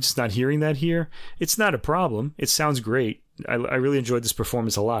 And I'm just not hearing that here. It's not a problem. It sounds great. I really enjoyed this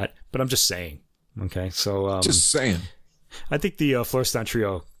performance a lot, but I'm just saying. Okay, so... just saying. I think the Florestan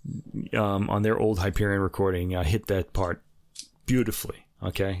Trio on their old Hyperion recording hit that part beautifully.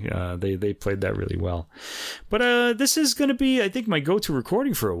 Okay, they played that really well. But this is going to be, I think, my go-to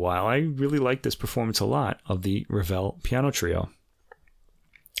recording for a while. I really like this performance a lot of the Ravel Piano Trio.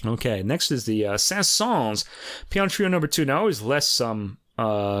 Okay, next is the Saint-Saëns Piano Trio number 2. Now, I was less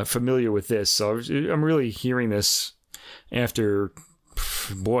familiar with this, so I'm really hearing this after,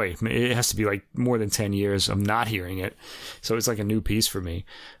 boy, it has to be like more than 10 years of not hearing it. So it's like a new piece for me.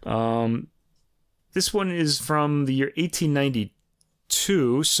 This one is from the year 1892.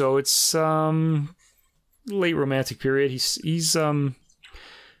 So it's late Romantic period. He's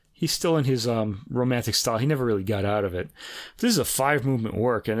still in his romantic style. He never really got out of it. This is a 5-movement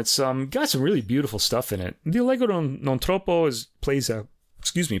work, and it's got some really beautiful stuff in it. The Allegro non troppo plays out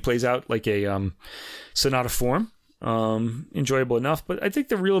like a sonata form. Enjoyable enough, but I think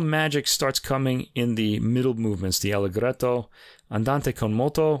the real magic starts coming in the middle movements. The Allegretto, Andante con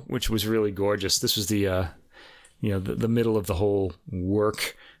moto, which was really gorgeous. This was the middle of the whole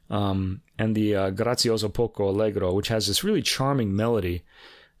work, and the Grazioso poco allegro, which has this really charming melody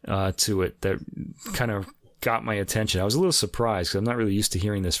to it that kind of got my attention. I was a little surprised because I'm not really used to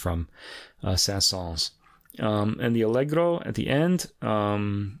hearing this from Saint-Saëns. And the allegro at the end,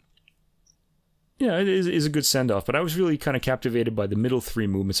 it is a good send-off, but I was really kind of captivated by the middle 3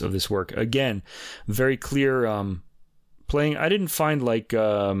 movements of this work. Again, very clear playing. I didn't find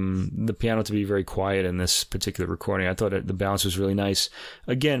the piano to be very quiet in this particular recording. I thought the balance was really nice.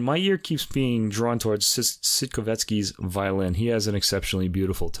 Again, my ear keeps being drawn towards Sitkovetsky's violin. He has an exceptionally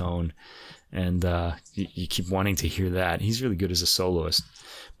beautiful tone, and you keep wanting to hear that. He's really good as a soloist,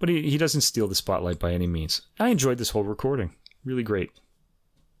 but he doesn't steal the spotlight by any means. I enjoyed this whole recording. Really great.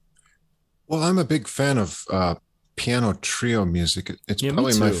 Well, I'm a big fan of piano trio music. It's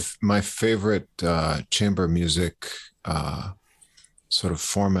probably my favorite chamber music sort of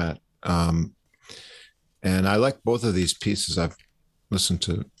format. And I like both of these pieces. I've listened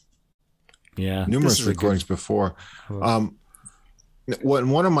to numerous recordings before. One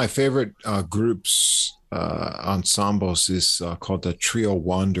of my favorite groups, ensembles, is called the Trio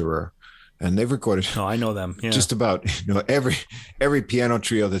Wanderer. And they've recorded. Oh, I know them. Yeah. Just about every piano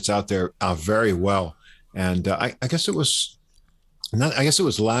trio that's out there very well. And I guess it was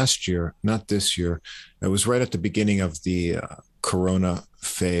last year, not this year. It was right at the beginning of the Corona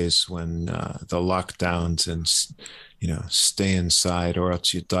phase when the lockdowns and stay inside or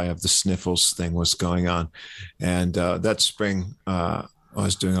else you die of the sniffles thing was going on. And that spring, I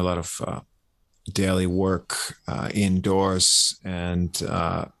was doing a lot of daily work indoors, and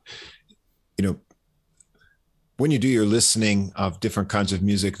when you do your listening of different kinds of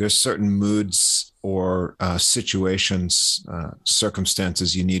music, there's certain moods or situations,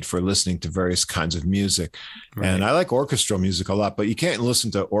 circumstances you need for listening to various kinds of music. Right. And I like orchestral music a lot, but you can't listen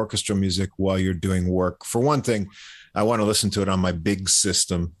to orchestral music while you're doing work. For one thing, I want to listen to it on my big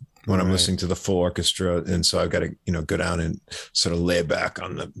system when I'm listening to the full orchestra. And so I've got to, go down and sort of lay back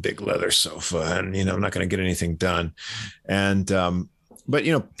on the big leather sofa, and, I'm not going to get anything done. And, but,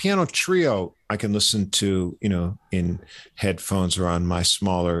 piano trio, I can listen to, in headphones or on my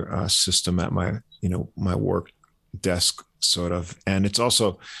smaller system at my, my work desk sort of. And it's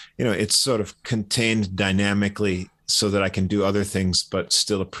also, it's sort of contained dynamically so that I can do other things, but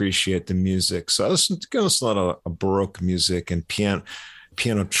still appreciate the music. So I listen to a lot of Baroque music and piano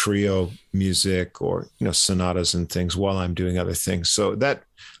trio music, or, sonatas and things while I'm doing other things. So that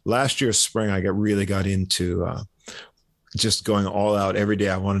last year's spring, I really got into, just going all out every day.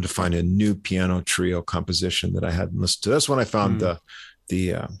 I wanted to find a new piano trio composition that I hadn't listened to. That's when I found the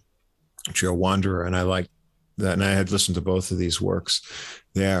Trio Wanderer, and I liked that. And I had listened to both of these works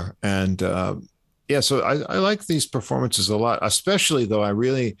there. And so I like these performances a lot, especially though I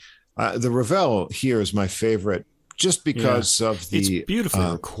really, the Ravel here is my favorite just because of the it's beautifully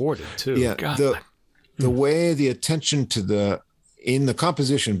recorded too. Yeah, God. the way the attention to in the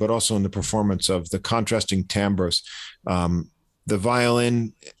composition, but also in the performance of the contrasting timbres, the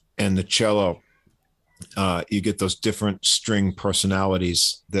violin and the cello, you get those different string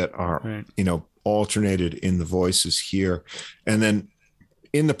personalities that are, alternated in the voices here. And then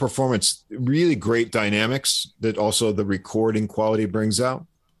in the performance, really great dynamics that also the recording quality brings out.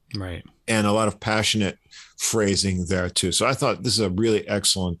 Right. And a lot of passionate phrasing there too. So I thought this is a really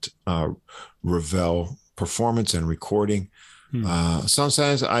excellent Ravel performance and recording.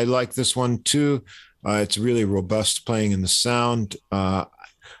 Sometimes I like this one too. It's really robust playing in the sound.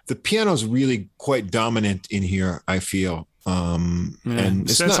 The piano is really quite dominant in here, I feel. And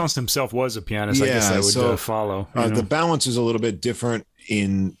Saint-Saëns himself was a pianist. I guess I would follow. The balance is a little bit different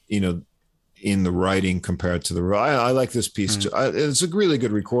in the writing compared to the Ravel. I like this piece too. It's a really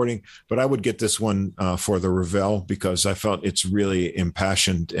good recording, but I would get this one for the Ravel because I felt it's really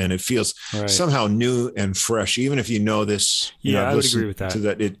impassioned and it feels somehow new and fresh. Even if you know this, I would agree with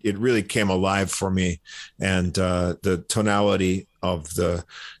that. It really came alive for me, and the tonality of the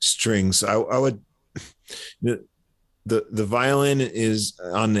strings. I would. The violin is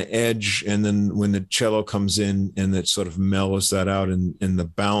on the edge, and then when the cello comes in and it sort of mellows that out, and the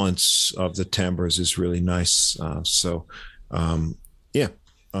balance of the timbres is really nice. I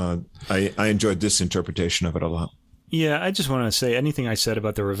enjoyed this interpretation of it a lot. Yeah, I just want to say anything I said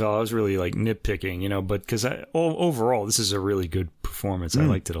about the Ravel, I was really like nitpicking, but because overall this is a really good performance. I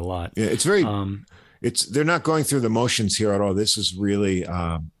liked it a lot. Yeah, it's very. They're not going through the motions here at all. This is really,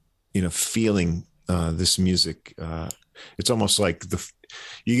 feeling. This music, it's almost like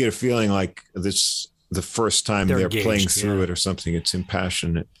you get a feeling like this the first time they're playing through it or something. It's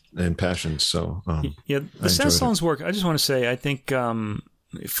impassioned. So the Saint-Saëns work. I just want to say, I think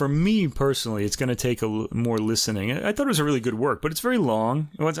for me personally, it's going to take more listening. I thought it was a really good work, but it's very long.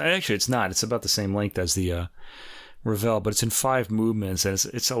 Well, actually, it's not. It's about the same length as the Ravel, but it's in 5 movements, and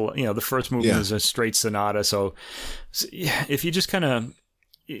it's the first movement is a straight sonata. So if you just kind of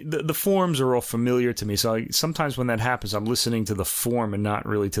the forms are all familiar to me. So sometimes when that happens, I'm listening to the form and not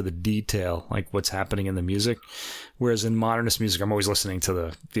really to the detail, like what's happening in the music. Whereas in modernist music, I'm always listening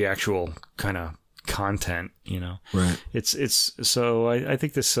to the actual kind of content, Right. So I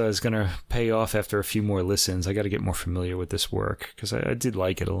think this is going to pay off after a few more listens. I got to get more familiar with this work because I did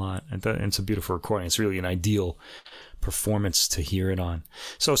like it a lot. And it's a beautiful recording. It's really an ideal performance to hear it on.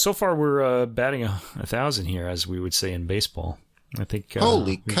 So far we're batting 1,000 here, as we would say in baseball. I think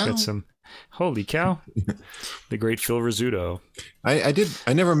holy cow! Got some holy cow! The great Phil Rizzuto.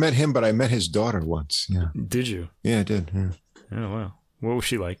 I never met him, but I met his daughter once. Yeah. Did you? Yeah, I did. Yeah. Oh wow! What was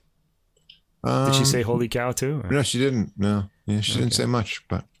she like? Did she say "holy cow" too? Or? No, she didn't. No, she didn't say much.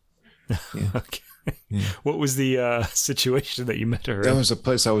 But yeah. Okay. Yeah. What was the situation that you met her? That was a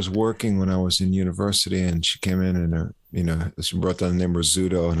place I was working when I was in university, and she came in and she brought down the name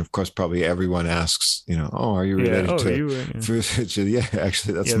Rizzuto, and of course, probably everyone asks, oh, are you related to? Yeah,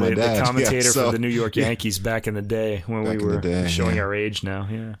 actually, that's my dad. The commentator for the New York Yankees back in the day when we were showing our age now.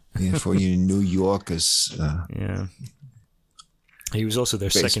 Yeah, for you New Yorkers. Yeah. He was also their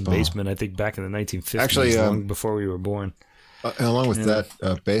second baseman, I think, back in the 1950s, actually, long before we were born. Along with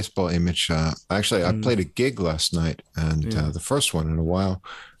that baseball image, I played a gig last night, and the first one in a while,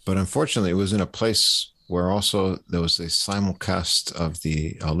 but unfortunately it was in a place where also there was a simulcast of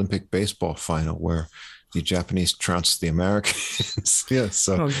the Olympic baseball final where the Japanese trounced the Americans.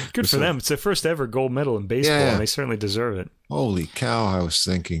 So good for them. It's their first ever gold medal in baseball, and they certainly deserve it. Holy cow, I was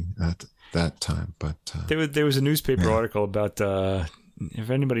thinking at that time. But there was a newspaper article about...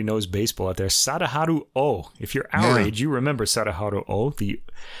 if anybody knows baseball out there, Sadaharu Oh. If you're our age, you remember Sadaharu Oh,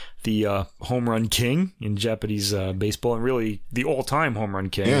 the home run king in Japanese baseball, and really the all-time home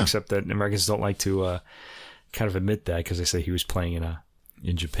run king, except that Americans don't like to kind of admit that because they say he was playing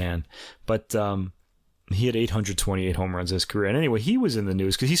in Japan. But he had 828 home runs in his career. And anyway, he was in the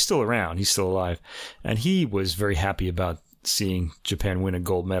news because he's still around. He's still alive. And he was very happy about seeing Japan win a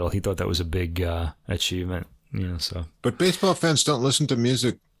gold medal. He thought that was a big achievement. So. But baseball fans don't listen to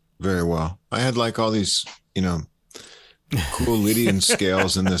music very well. I had like all these, cool Lydian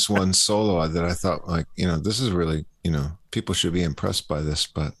scales in this one solo that I thought this is really, people should be impressed by this.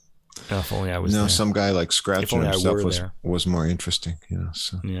 But if only I was there. Some guy like scratching himself was more interesting,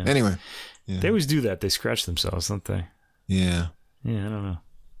 So anyway, they always do that. They scratch themselves, don't they? Yeah. Yeah, I don't know.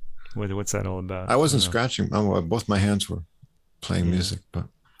 What's that all about? I wasn't scratching. Both my hands were playing music, but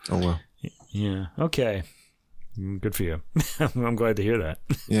oh well. Yeah. Okay. Good for you. I'm glad to hear that.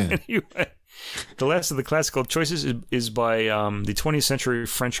 Yeah. Anyway, the last of the classical choices is by the 20th century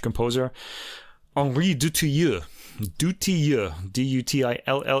French composer Henri Dutilleux. Dutilleux,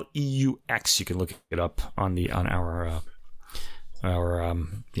 Dutilleux. You can look it up on our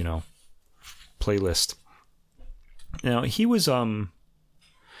playlist. Now he was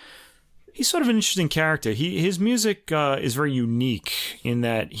he's sort of an interesting character. His music is very unique in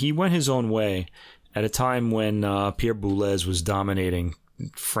that he went his own way at a time when Pierre Boulez was dominating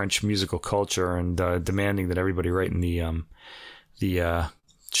French musical culture and demanding that everybody write in the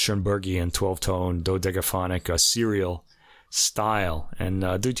Schoenbergian 12-tone dodecaphonic serial style. And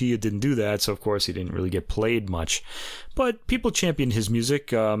Dutilleux didn't do that, so of course he didn't really get played much. But people championed his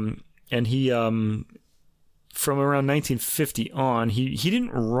music, and he, from around 1950 on, he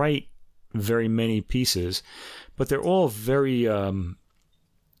didn't write very many pieces, but they're all very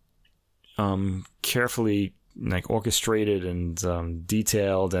carefully orchestrated and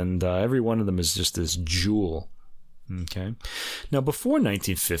detailed, and every one of them is just this jewel. Okay. Now, before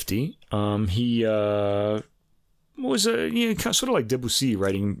 1950, he was sort of like Debussy,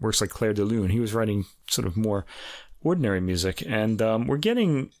 writing works like Clair de Lune. He was writing sort of more ordinary music, and we're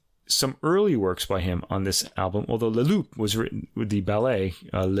getting some early works by him on this album, although Le Loup was written with the ballet,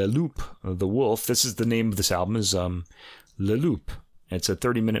 Le Loup, the Wolf. This is the name of this album, is Le Loup. It's a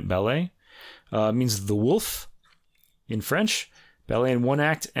 30-minute ballet. It means the wolf in French. Ballet in 1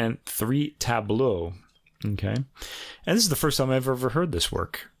 act and 3 tableaux. Okay. And this is the first time I've ever heard this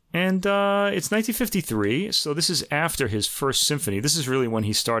work. And it's 1953, so this is after his first symphony. This is really when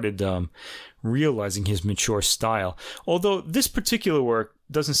he started realizing his mature style. Although this particular work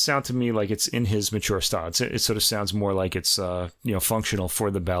doesn't sound to me like it's in his mature style. It sort of sounds more like it's functional for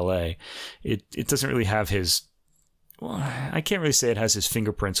the ballet. It doesn't really have his... Well, I can't really say it has his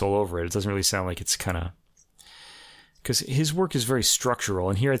fingerprints all over it. It doesn't really sound like it's kind of... Because his work is very structural,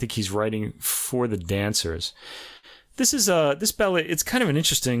 and here I think he's writing for the dancers. This is this ballet. It's kind of an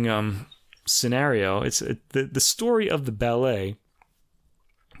interesting scenario. It's the story of the ballet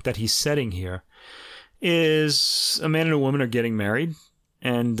that he's setting here is a man and a woman are getting married,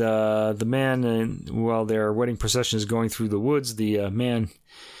 and the man, while their wedding procession is going through the woods, the man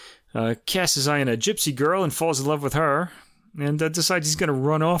casts his eye on a gypsy girl and falls in love with her. And decides he's going to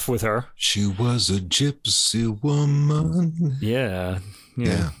run off with her. She was a gypsy woman. Yeah.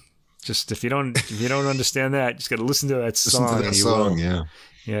 Just if you don't understand that, you just got to listen to that song. Listen to that song, yeah.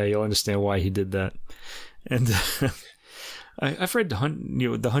 Yeah, you'll understand why he did that. And I've read the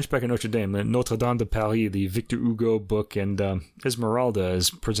Hunchback of Notre Dame, the Notre Dame de Paris, the Victor Hugo book, and Esmeralda is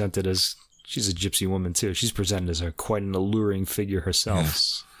presented as she's a gypsy woman too. She's presented as quite an alluring figure herself.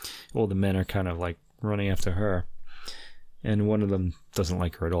 Yes. All the men are kind of like running after her. And one of them doesn't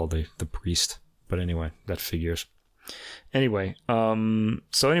like her at all, the priest. But anyway, that figures. Anyway,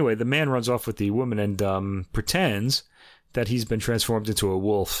 the man runs off with the woman and pretends that he's been transformed into a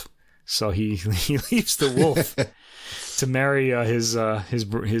wolf. So he leaves the wolf to marry his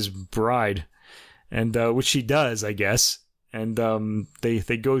bride, and which she does, I guess. And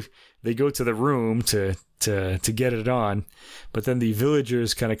they go to the room to get it on, but then the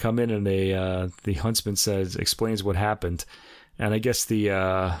villagers kind of come in, and the huntsman explains what happened, and I guess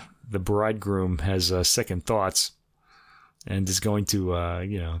the bridegroom has second thoughts, and is going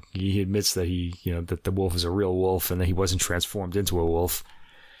to he admits that that the wolf is a real wolf and that he wasn't transformed into a wolf.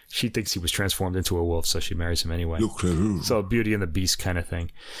 She thinks he was transformed into a wolf, so she marries him anyway. So Beauty and the Beast kind of thing.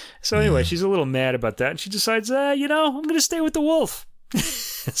 So anyway, she's a little mad about that, and she decides, I'm going to stay with the wolf.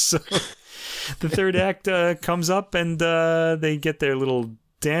 So the third act comes up, and they get their little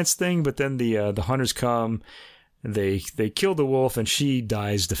dance thing, but then the hunters come, and they kill the wolf, and she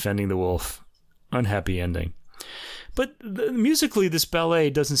dies defending the wolf. Unhappy ending. But musically, this ballet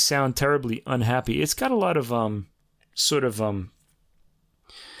doesn't sound terribly unhappy. It's got a lot of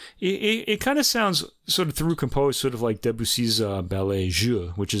It kind of sounds sort of through composed, sort of like Debussy's ballet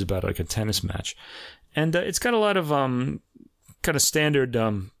Jeu, which is about like a tennis match, and it's got a lot of kind of standard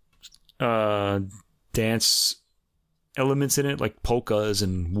dance elements in it, like polkas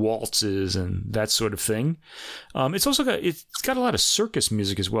and waltzes and that sort of thing. It's also got a lot of circus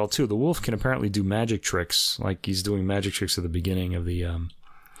music as well too. The wolf can apparently do magic tricks, like he's doing magic tricks at the beginning of the.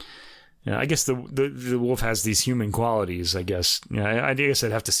 I guess the wolf has these human qualities, I guess. I guess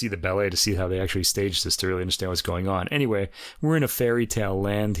I'd have to see the ballet to see how they actually staged this to really understand what's going on. Anyway, we're in a fairy tale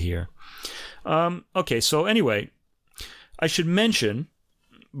land here. Okay, so anyway, I should mention,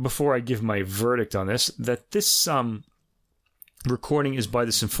 before I give my verdict on this, that this recording is by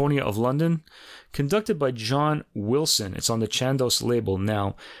the Symphonia of London, conducted by John Wilson. It's on the Chandos label.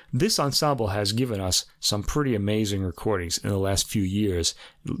 Now, this ensemble has given us some pretty amazing recordings in the last few years,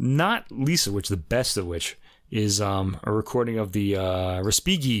 not least of which, the best of which, is a recording of the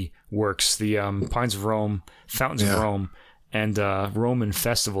Respighi works, the Pines of Rome, Fountains of Rome, and Roman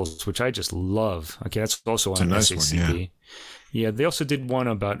festivals, which I just love. Okay, that's also on nice SACB. one, Yeah, they also did one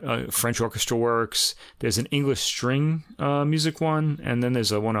about French orchestra works. There's an English string music one, and then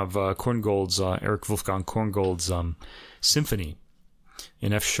there's one of Korngold's, Eric Wolfgang Korngold's symphony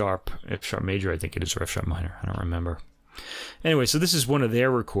in F sharp major, I think it is, or F sharp minor. I don't remember. Anyway, so this is one of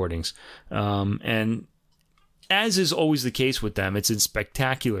their recordings. And as is always the case with them, it's in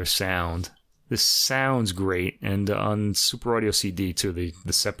spectacular sound. This sounds great. And on Super Audio CD, too, the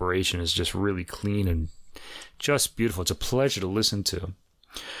separation is just really clean and just beautiful. It's a pleasure to listen to. All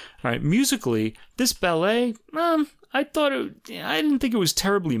right, musically, this ballet, I didn't think it was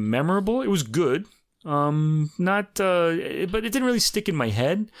terribly memorable. It was good. But it didn't really stick in my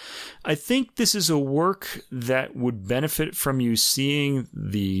head. I think this is a work that would benefit from you seeing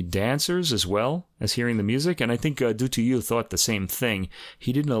the dancers as well as hearing the music. And I think Dutilleux thought the same thing.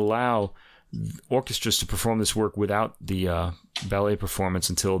 He didn't allow orchestras to perform this work without the ballet performance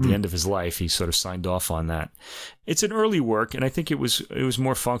until the end of his life. He sort of signed off on that. It's an early work, and I think it was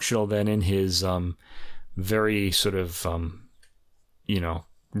more functional than in his very sort of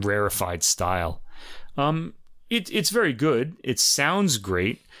rarefied style. It's very good. It sounds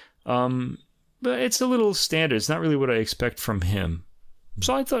great, but it's a little standard. It's not really what I expect from him.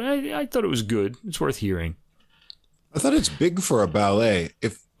 So I thought it was good. It's worth hearing. I thought it's big for a ballet.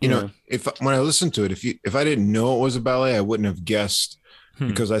 If when I listened to it, if I didn't know it was a ballet, I wouldn't have guessed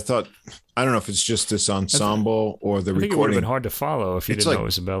because I thought, I don't know if it's just this ensemble or the recording. I think it would have been hard to follow if you didn't know it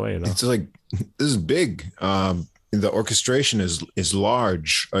was a ballet, though. It's like, this is big. The orchestration is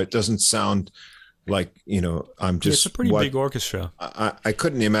large. It doesn't sound like, I'm just... It's a pretty big orchestra. I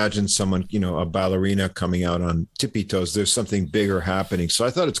couldn't imagine someone, a ballerina coming out on tippy toes. There's something bigger happening. So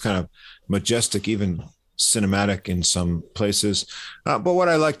I thought it's kind of majestic, even cinematic in some places. But what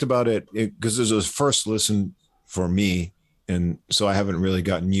I liked about it, because this was first listen for me, and so I haven't really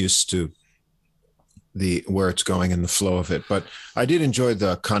gotten used to where it's going and the flow of it. But I did enjoy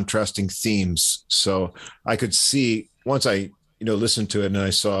the contrasting themes. So I could see, once I, listened to it and I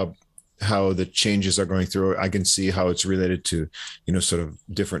saw how the changes are going through, I can see how it's related to, sort of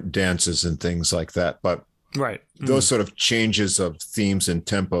different dances and things like that. But right, those sort of changes of themes and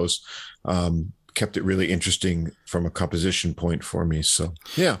tempos kept it really interesting from a composition point for me. So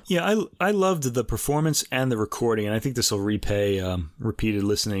yeah, I loved the performance and the recording, and I think this will repay repeated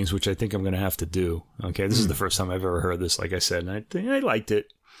listenings, which I think I'm going to have to do. Okay, this is the first time I've ever heard this, like I said, and I liked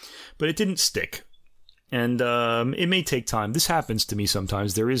it, but it didn't stick. And it may take time. This happens to me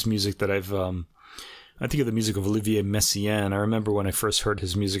sometimes. There is music that I think of the music of Olivier Messiaen. I remember when I first heard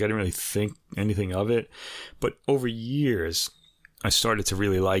his music, I didn't really think anything of it. But over years, I started to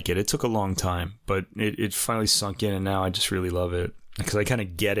really like it. It took a long time, but it finally sunk in, and now I just really love it because I kind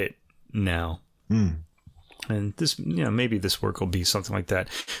of get it now. And this, maybe this work will be something like that.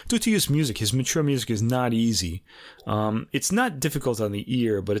 Dutilleux's music, his mature music, is not easy. It's not difficult on the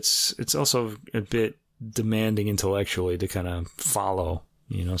ear, but it's also a bit demanding intellectually to kind of follow,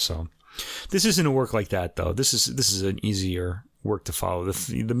 so this isn't a work like that, though. This is an easier work to follow.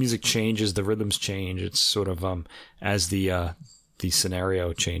 The music changes, the rhythms change. It's sort of as the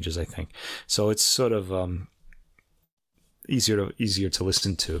scenario changes, I think. So it's sort of easier to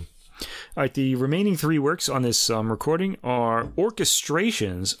listen to. All right, the remaining three works on this recording are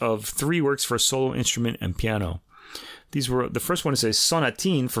orchestrations of three works for solo instrument and piano. The first one is a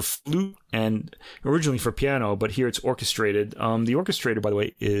sonatine for flute and originally for piano, but here it's orchestrated. The orchestrator, by the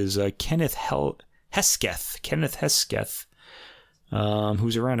way, is Kenneth Hesketh,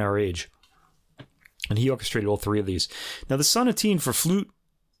 who's around our age. And he orchestrated all three of these. Now, the sonatine for flute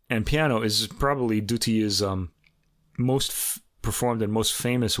and piano is probably Dutilleux's most performed and most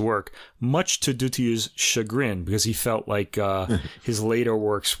famous work, much to Dutilleux's chagrin, because he felt like his later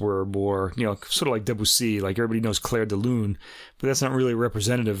works were more, sort of like Debussy. Like, everybody knows Clair de Lune, but that's not really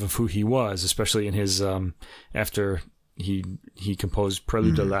representative of who he was, especially in his after he composed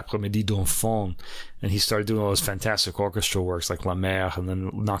Prélude de l'Après-midi d'Enfant, and he started doing all those fantastic orchestral works like La Mer and then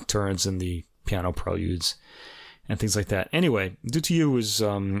Nocturnes and the piano preludes and things like that. Anyway, Dutilleux was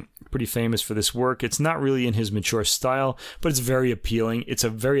pretty famous for this work. It's not really in his mature style, but it's very appealing. It's a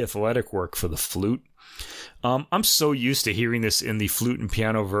very athletic work for the flute. I'm so used to hearing this in the flute and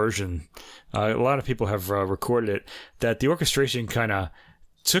piano version. A lot of people have recorded it, that the orchestration kind of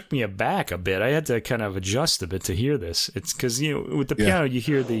took me aback a bit. I had to kind of adjust a bit to hear this. It's because, with the piano, you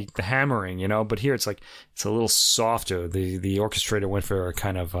hear the hammering, but here it's like, it's a little softer. The orchestrator went for a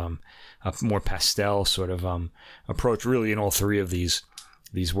kind of a more pastel sort of approach, really, in all three of these.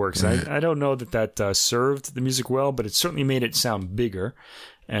 these works. Right. I don't know that served the music well, but it certainly made it sound bigger.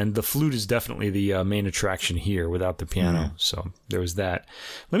 And the flute is definitely the main attraction here without the piano. So there was that.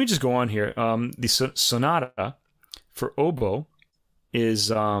 Let me just go on here. The sonata for oboe is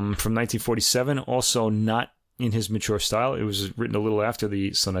from 1947, also not in his mature style. It was written a little after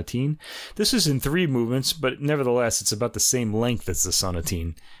the sonatine. This is in 3 movements, but nevertheless, it's about the same length as the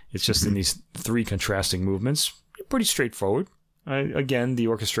sonatine. It's just in these 3 contrasting movements. Pretty straightforward. Again, the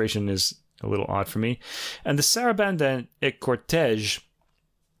orchestration is a little odd for me. And the Sarabande et Cortège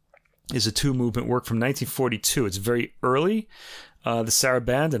is a 2-movement work from 1942. It's very early. The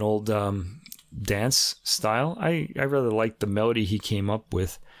Sarabande, an old dance style. I really liked the melody he came up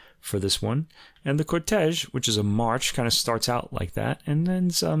with for this one. And the Cortège, which is a march, kind of starts out like that, and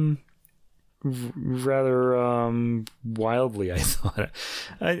then rather wildly, I thought.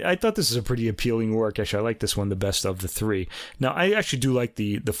 I thought this is a pretty appealing work. Actually, I like this one the best of the 3. Now, I actually do like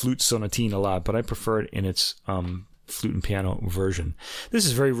the flute sonatine a lot, but I prefer it in its flute and piano version. This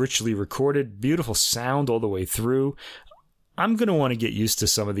is very richly recorded, beautiful sound all the way through. I'm going to want to get used to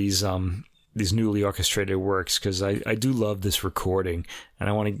some of these newly orchestrated works, because I do love this recording, and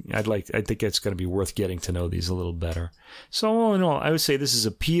I think it's going to be worth getting to know these a little better. So all in all, I would say this is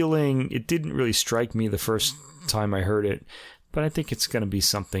appealing. It didn't really strike me the first time I heard it, but I think it's going to be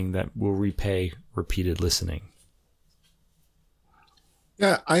something that will repay repeated listening.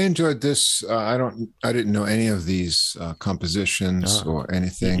 Yeah, I enjoyed this. I didn't know any of these compositions or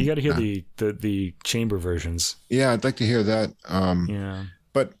anything. You got to hear the chamber versions. Yeah, I'd like to hear that. Yeah.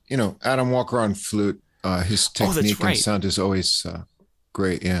 But, Adam Walker on flute, his technique and sound is always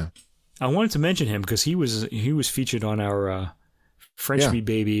great. Yeah. I wanted to mention him because he was featured on our French Me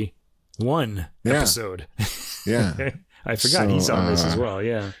Baby 1 episode. Yeah. I forgot he's on this as well.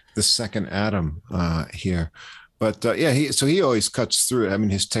 Yeah. The second Adam here. But he always cuts through it. I mean,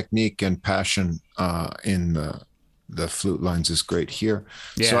 his technique and passion in the flute lines is great here.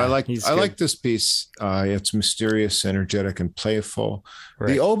 Yeah, so I like this piece. It's mysterious, energetic, and playful.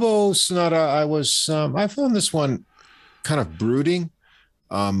 Right. The oboe sonata, I found this one kind of brooding.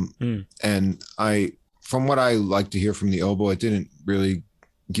 And from what I like to hear from the oboe, it didn't really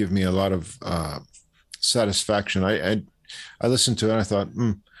give me a lot of satisfaction. I listened to it and I thought,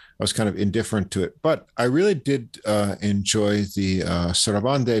 I was kind of indifferent to it, but I really did enjoy the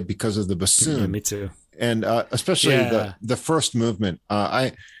Sarabande because of the bassoon. Yeah, me too. And especially the first movement.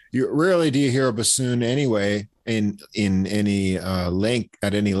 You rarely do you hear a bassoon anyway in any length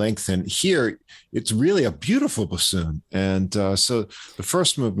at any length, and here it's really a beautiful bassoon. And so the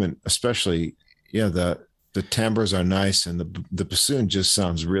first movement, especially, the timbres are nice, and the bassoon just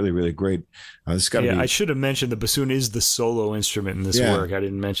sounds really, really great. This got to be. I should have mentioned the bassoon is the solo instrument in this work. I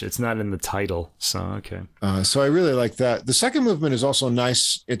didn't mention it's not in the title, so okay. So I really like that. The second movement is also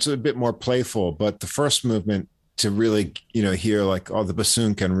nice. It's a bit more playful, but the first movement to really, hear like, the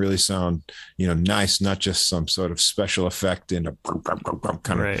bassoon can really sound, nice, not just some sort of special effect in a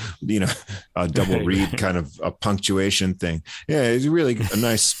kind of, a double reed kind of a punctuation thing. Yeah, it's really a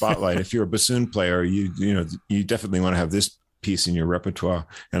nice spotlight. If you're a bassoon player, you definitely want to have this piece in your repertoire,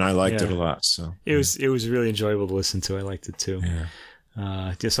 and I liked it a lot. So it was really enjoyable to listen to. I liked it too. Yeah.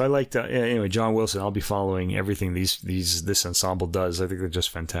 So I liked anyway. John Wilson. I'll be following everything this ensemble does. I think they're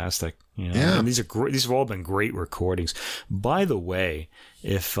just fantastic. And these are great. These have all been great recordings. By the way,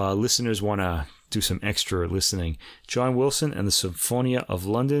 if listeners want to do some extra listening, John Wilson and the Symphonia of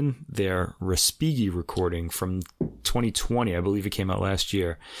London, their Respighi recording from 2020, I believe it came out last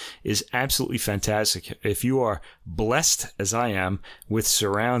year, is absolutely fantastic. If you are blessed, as I am, with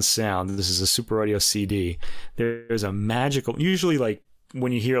surround sound, this is a Super Audio CD, there's a magical, usually like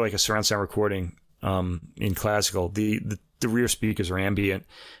when you hear like a surround sound recording in classical, the rear speakers are ambient,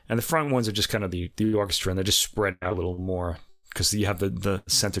 and the front ones are just kind of the orchestra, and they're just spread out a little more, because you have the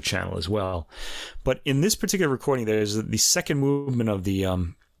center channel as well. But in this particular recording, there's the second movement of the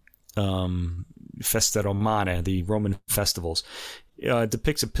Feste Romane, the Roman festivals,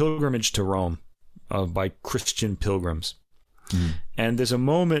 depicts a pilgrimage to Rome by Christian pilgrims. And there's a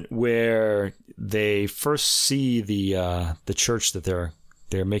moment where they first see the church that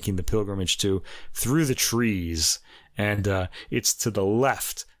they're making the pilgrimage to through the trees, and it's to the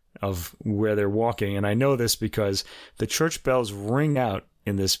left of where they're walking. And I know this because the church bells ring out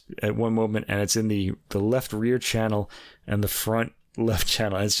in this at one moment, and it's in the left rear channel and the front left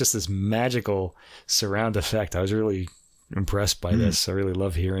channel. And it's just this magical surround effect. I was really impressed by this. I really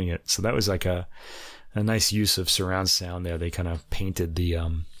love hearing it. So that was like a nice use of surround sound there. They kind of painted the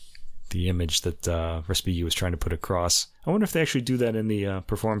image that Respighi was trying to put across. I wonder if they actually do that in the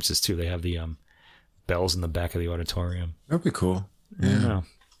performances too. They have the bells in the back of the auditorium. That'd be cool. I don't know.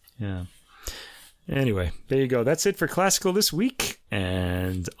 Yeah. Anyway, there you go. That's it for classical this week.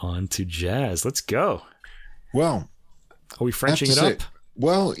 And on to jazz. Let's go. Well, are we Frenching it up?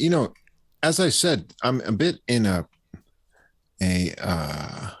 Well, as I said, I'm a bit in a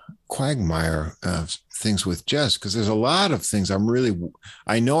quagmire of things with jazz, because there's a lot of things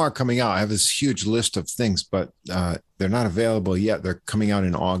I know are coming out. I have this huge list of things, but they're not available yet. They're coming out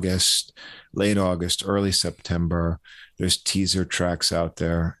in August, late August, early September. There's teaser tracks out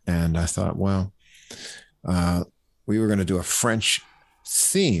there. And I thought, well, we were going to do a French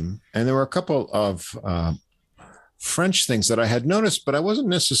theme. And there were a couple of French things that I had noticed, but I wasn't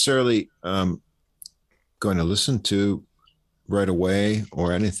necessarily going to listen to right away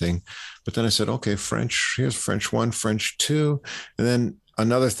or anything. But then I said, okay, French, here's French 1, French 2. And then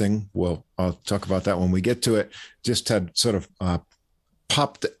another thing, well, I'll talk about that when we get to it, just had sort of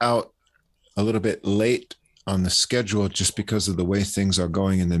popped out a little bit late on the schedule just because of the way things are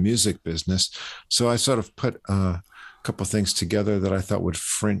going in the music business. So I sort of put a couple things together that I thought would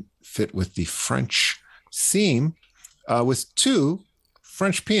fit with the French theme, with two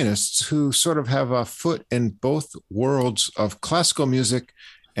French pianists who sort of have a foot in both worlds of classical music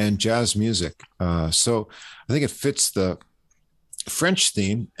and jazz music. So I think it fits the French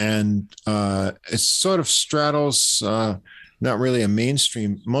theme, and it sort of straddles not really a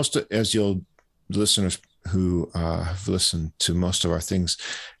mainstream. Listeners who have listened to most of our things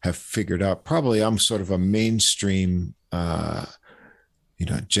have figured out, probably I'm sort of a mainstream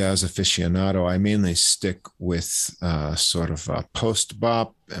jazz aficionado. I mainly stick with sort of post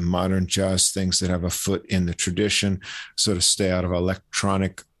bop and modern jazz things that have a foot in the tradition, sort of stay out of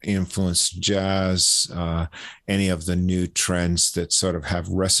electronic influenced jazz, any of the new trends that sort of have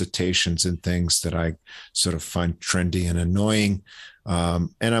recitations and things that I sort of find trendy and annoying. And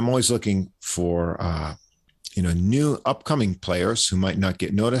I'm always looking for, new upcoming players who might not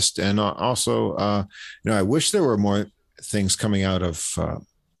get noticed. And also, I wish there were more things coming out of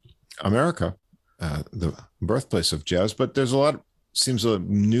America, the birthplace of jazz, but there's seems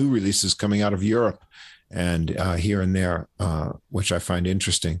new releases coming out of Europe and here and there, which I find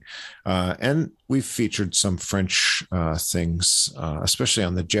interesting. And we've featured some French things, especially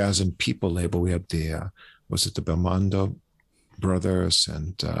on the Jazz and People label. We had the Belmondo brothers,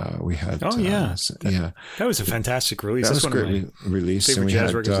 and we had that was a fantastic release. That's one great release. Favorite and we jazz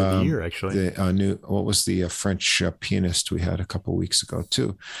had records of the year, actually. The French pianist we had a couple of weeks ago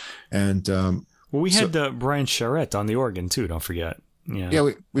too, and we had Brian Charette on the organ too. Don't forget.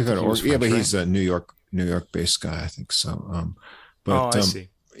 We've had organ. Yeah, but he's a New York based guy, I think so. I see.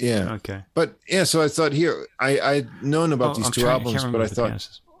 Yeah. Okay. But yeah, so I thought here I'd known about these two albums, but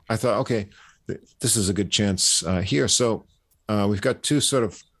I thought okay, this is a good chance here. So. We've got two sort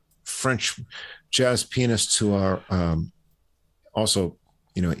of French jazz pianists who are also,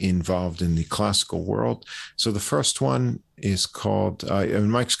 involved in the classical world. So the first one is called, and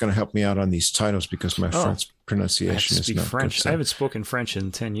Mike's going to help me out on these titles because my French pronunciation is not French. good. So. I haven't spoken French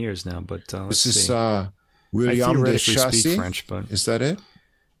in 10 years now, but this is William de Chassis. French, but is that it?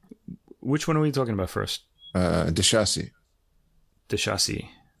 Which one are we talking about first? De Chassis. De Chassis.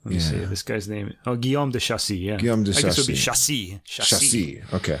 Let me see this guy's name. Oh, Guillaume de Chassis. Yeah, Guillaume de Chassis. I guess it would be Chassis. Chassis.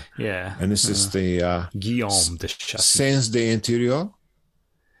 Okay. Yeah. And this is the Guillaume de Chassis. Scènes d'intérieur.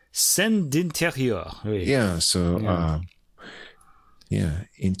 Scènes d'intérieur. Oui. Yeah. So,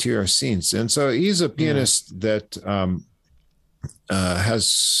 interior scenes, and so he's a pianist that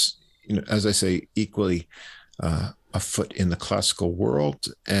has, as I say, equally. A foot in the classical world,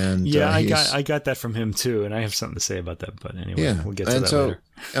 and I got that from him too, and I have something to say about that. But anyway, we'll get to that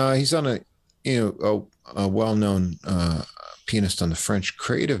later. He's on a well-known pianist on the French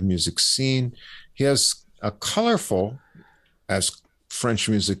creative music scene. He has a colorful, as French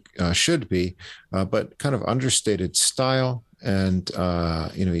music should be, but kind of understated style, and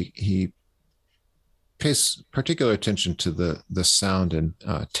he pays particular attention to the sound and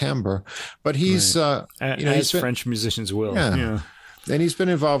timbre, but he's as French musicians will. Yeah. And he's been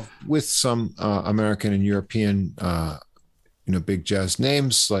involved with some American and European big jazz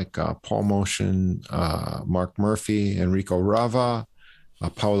names like Paul Motian, Mark Murphy, Enrico Rava,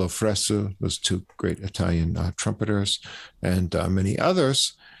 Paolo Fresu, those two great Italian trumpeters, and many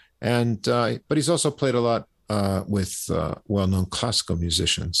others. And but he's also played a lot with well-known classical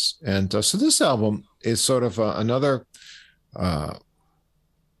musicians. And so this album is sort of another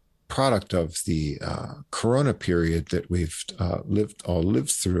product of the Corona period that we've lived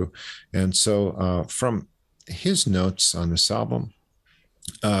through. And so from his notes on this album,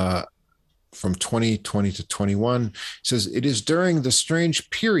 from 2020 to 21. He says, it is during the strange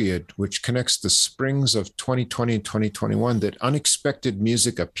period which connects the springs of 2020 and 2021 that unexpected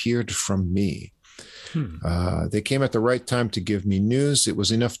music appeared from me. They came at the right time to give me news. It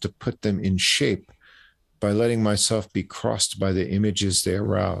was enough to put them in shape by letting myself be crossed by the images they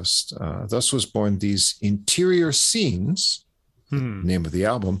aroused. Thus was born these interior scenes, name of the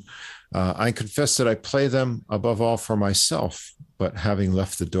album. I confess that I play them above all for myself, but having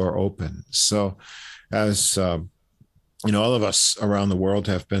left the door open. So as all of us around the world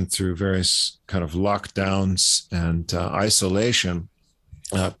have been through various kind of lockdowns and isolation,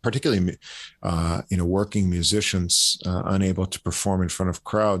 particularly, working musicians unable to perform in front of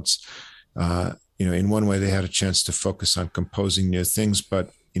crowds. In one way, they had a chance to focus on composing new things,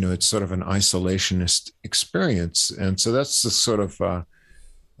 but, it's sort of an isolationist experience. And so that's the sort of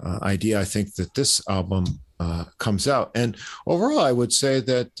idea, I think, that this album comes out. And overall, I would say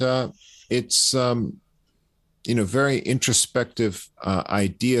that it's, very introspective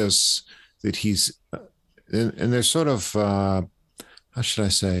ideas that he's, and they're sort of, how should I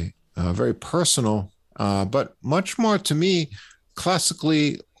say, very personal, but much more, to me,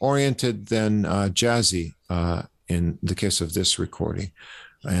 classically oriented than jazzy in the case of this recording.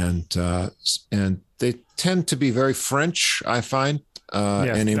 And they tend to be very French, I find,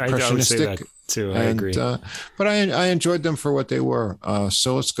 and impressionistic. I would say that too. I agree. But I enjoyed them for what they were.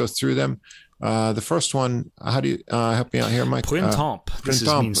 So let's go through them. The first one, how do you help me out here, Mike? Printemps. This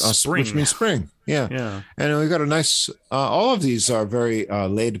means spring. Which means spring. Yeah. And we've got a nice, all of these are very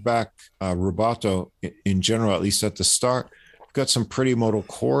laid back rubato in general, at least at the start. We've got some pretty modal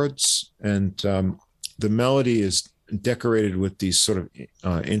chords, and the melody is decorated with these sort of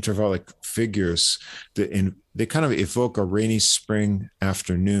intervallic figures that they kind of evoke a rainy spring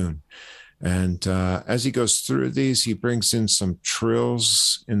afternoon. And as he goes through these, he brings in some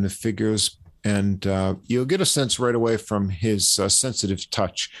trills in the figures, and you'll get a sense right away from his sensitive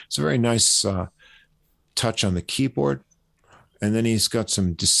touch. It's a very nice touch on the keyboard. And then he's got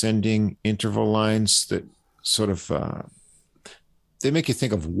some descending interval lines that sort of, they make you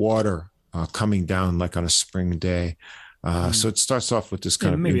think of water coming down like on a spring day. So it starts off with this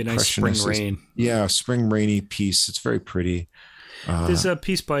kind of maybe a nice spring rain. Yeah, spring rainy piece. It's very pretty. There's a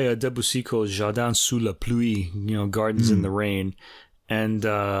piece by Debussy called Jardin sous la pluie, Gardens in the Rain. And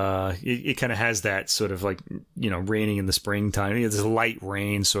it kind of has that sort of like, raining in the springtime. There's a light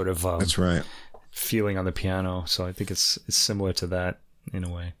rain sort of that's right. feeling on the piano. So I think it's similar to that in a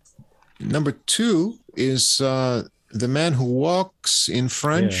way. Number 2 is The Man Who Walks in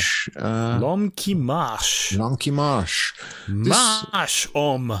French. L'homme qui marche. L'homme qui marche. Marche,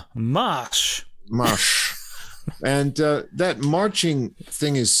 homme, marche. Marche. And that marching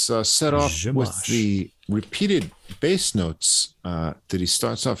thing is set off with the repeated bass notes that he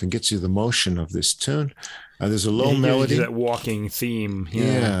starts off and gets you the motion of this tune. There's a low melody. That walking theme.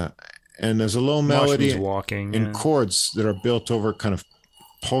 Yeah. And there's a low melody walking, and chords that are built over kind of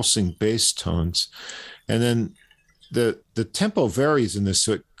pulsing bass tones. And then the tempo varies in this,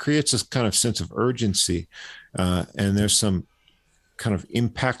 so it creates this kind of sense of urgency. And there's some kind of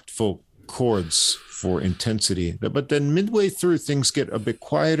impactful chords for intensity. But then midway through, things get a bit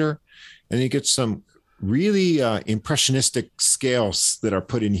quieter, and you get some really impressionistic scales that are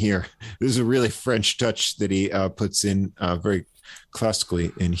put in here. This is a really French touch that he puts in very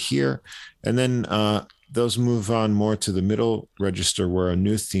classically in here. And then those move on more to the middle register where a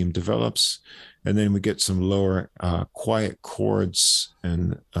new theme develops. And then we get some lower quiet chords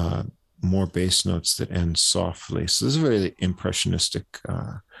and more bass notes that end softly. So this is a really impressionistic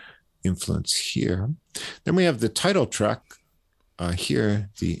influence here. Then we have the title track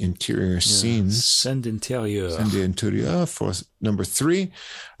here, the interior scenes. Scène d'intérieur. Scène d'intérieur for number 3.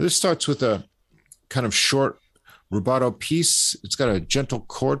 This starts with a kind of short rubato piece. It's got a gentle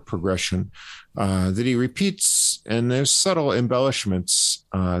chord progression that he repeats, and there's subtle embellishments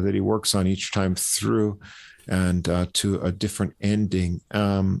that he works on each time through, and to a different ending.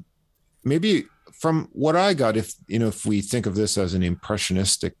 Maybe from what I got, if we think of this as an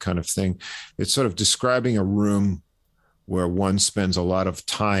impressionistic kind of thing, it's sort of describing a room where one spends a lot of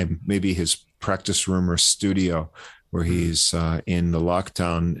time, maybe his practice room or studio, where he's in the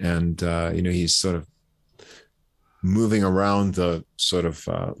lockdown, and he's sort of moving around the sort of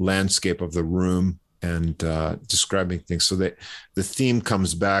landscape of the room and describing things. So that the theme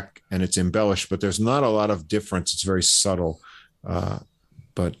comes back and it's embellished, but there's not a lot of difference. It's very subtle.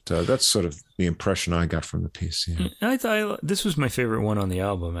 But that's sort of the impression I got from the piece. Yeah. I thought this was my favorite one on the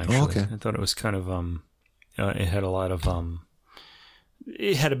album, actually. Oh, okay. I thought it was kind of, it had a lot of,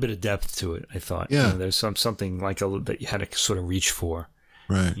 it had a bit of depth to it, I thought. Yeah. There's something like that you had to sort of reach for.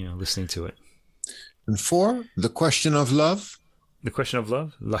 Right. listening to it. And 4, The Question of Love. The Question of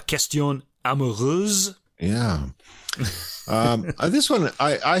Love, La Question Amoureuse. Yeah. This one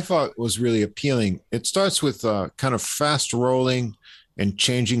I thought was really appealing. It starts with kind of fast rolling and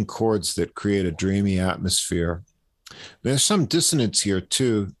changing chords that create a dreamy atmosphere. There's some dissonance here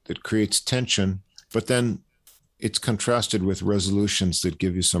too that creates tension, but then it's contrasted with resolutions that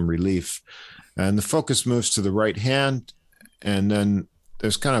give you some relief. And the focus moves to the right hand, and then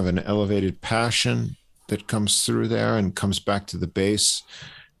there's kind of an elevated passion that comes through there and comes back to the bass.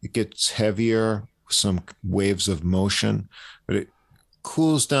 It gets heavier, some waves of motion, but it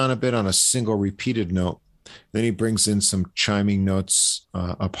cools down a bit on a single repeated note. Then he brings in some chiming notes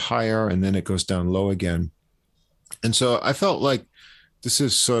up higher, and then it goes down low again. And so I felt like this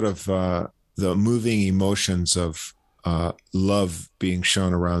is sort of the moving emotions of love being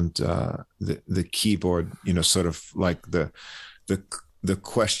shown around the keyboard, sort of like the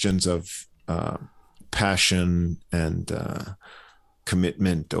questions of passion and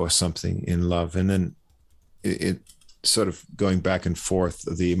commitment or something in love. And then it sort of going back and forth,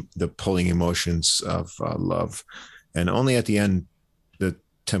 the pulling emotions of love. And only at the end, the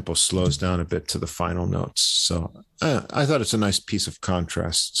tempo slows down a bit to the final notes. So I thought it's a nice piece of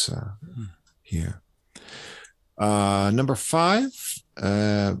contrast here. Number 5,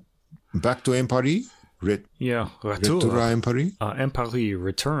 Back to Paris. Retour in Paris. Paris,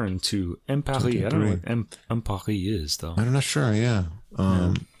 return to Paris. I don't know what Paris is, though. I'm not sure, yeah.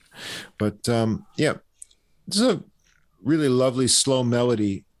 But this is a really lovely slow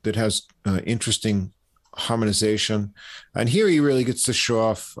melody that has interesting harmonization. And here he really gets to show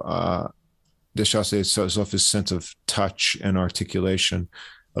off, Deschasses shows off his sense of touch and articulation,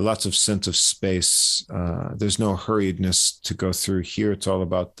 lots of sense of space. There's no hurriedness to go through here. It's all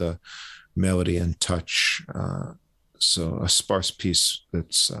about the melody and touch. So a sparse piece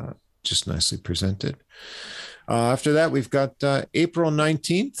that's just nicely presented. After that, we've got April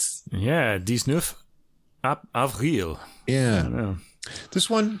 19th. Yeah, 19 avril. Yeah. This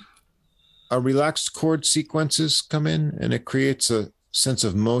one, relaxed chord sequences come in, and it creates a sense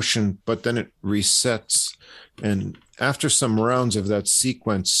of motion, but then it resets. And after some rounds of that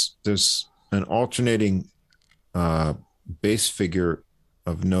sequence, there's an alternating bass figure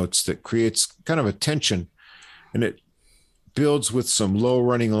of notes that creates kind of a tension, and it builds with some low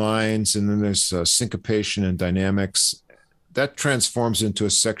running lines, and then there's syncopation and dynamics that transforms into a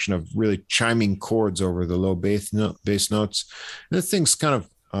section of really chiming chords over the low bass notes. And the things kind of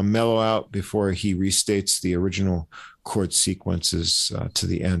mellow out before he restates the original chord sequences to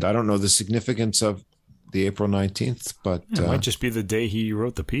the end. I don't know the significance of the April 19th, but it might just be the day he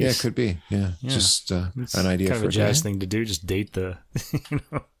wrote the piece. Yeah, it could be. Yeah. Just an idea kind for of a jazz thing to do. Just date the,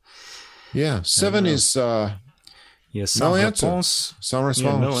 Yeah. 7 is no answer. Sans réponse.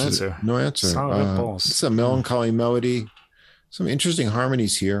 Yeah, no answer. No answer. Sans réponse. It's a melancholy melody. Some interesting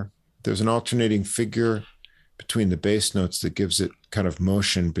harmonies here. There's an alternating figure between the bass notes that gives it kind of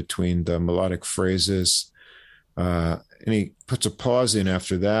motion between the melodic phrases. And he puts a pause in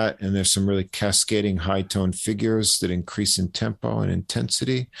after that, and there's some really cascading high tone figures that increase in tempo and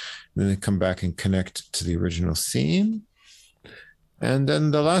intensity. And then they come back and connect to the original theme. And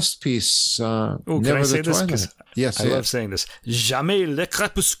then the last piece, can I say this? Yes, I love saying this. Jamais le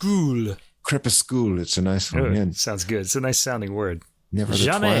crépuscule. Crépuscule. It's a nice one. Yeah. Sounds good. It's a nice sounding word. Never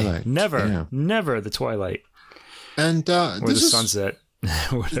Jamais. The twilight. Never the twilight. And or the sunset.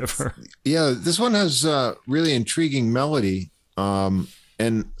 Whatever. Yeah, this one has really intriguing melody. And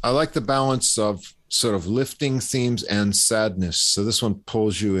I like the balance of sort of lifting themes and sadness. So this one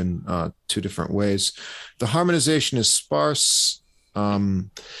pulls you in 2 different ways. The harmonization is sparse.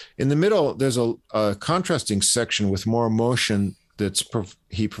 In the middle, there's a contrasting section with more motion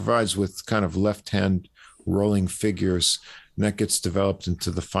he provides with kind of left-hand rolling figures, and that gets developed into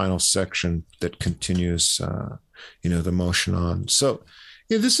the final section that continues, the motion on. So,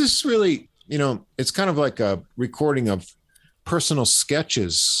 this is really, it's kind of like a recording of personal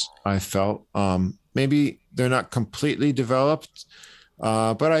sketches, I felt. Maybe they're not completely developed,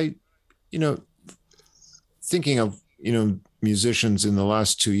 but I, thinking of, musicians in the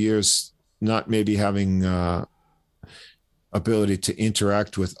last 2 years not maybe having ability to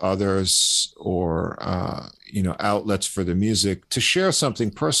interact with others or outlets for the music, to share something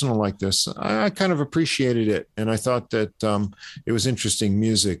personal like this, I kind of appreciated it, and I thought that it was interesting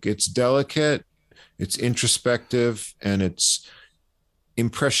music. It's delicate, it's introspective, and it's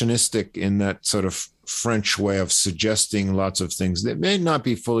impressionistic in that sort of French way of suggesting lots of things that may not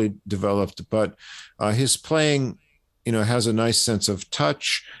be fully developed, but his playing has a nice sense of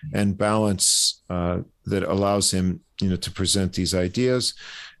touch and balance that allows him to present these ideas,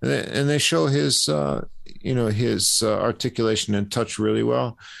 and they show his his articulation and touch really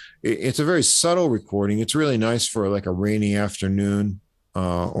well. It's a very subtle recording. It's really nice for like a rainy afternoon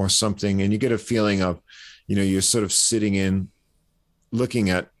or something, and you get a feeling of, you're sort of sitting in, looking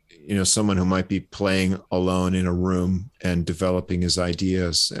at, someone who might be playing alone in a room and developing his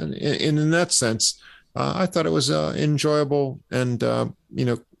ideas. And in that sense, I thought it was enjoyable and,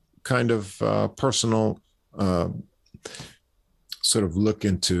 kind of personal sort of look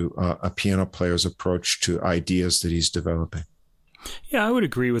into a piano player's approach to ideas that he's developing. Yeah, I would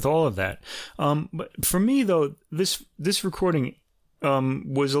agree with all of that. But for me, though, this recording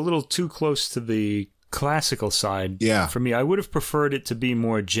was a little too close to the classical side. Yeah. For me, I would have preferred it to be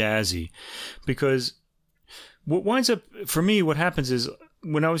more jazzy, because what winds up, for me, what happens is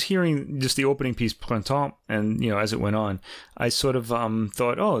when I was hearing just the opening piece, Printemps, and as it went on, I sort of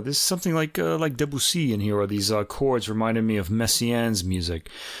thought, oh, this is something like Debussy in here, or these chords reminded me of Messiaen's music.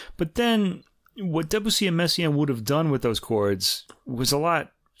 But then what Debussy and Messiaen would have done with those chords was a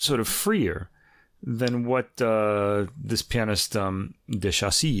lot sort of freer than what this pianist de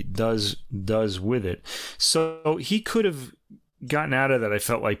Chassis does with it. So he could have gotten out of that, I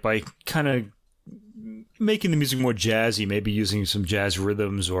felt like, by kind of making the music more jazzy, maybe using some jazz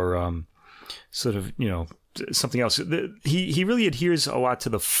rhythms or sort of, something else. He really adheres a lot to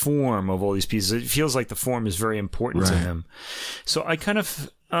the form of all these pieces. It feels like the form is very important to him. So I kind of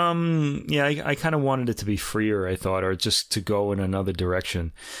I kind of wanted it to be freer, I thought, or just to go in another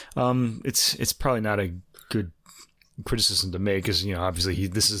direction. It's probably not a good criticism to make, because obviously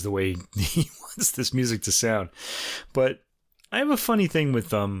this is the way he wants this music to sound. But I have a funny thing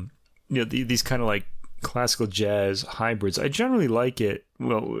with these kind of like classical jazz hybrids. I generally like it.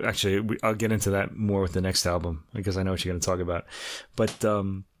 Well, actually, I'll get into that more with the next album, because I know what you're going to talk about. But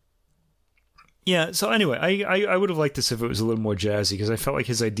yeah, so anyway, I would have liked this if it was a little more jazzy, because I felt like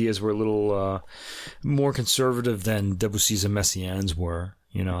his ideas were a little more conservative than Debussy's and Messiaen's were,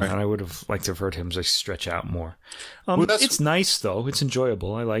 and I would have liked to have heard him like stretch out more. It's nice, though. It's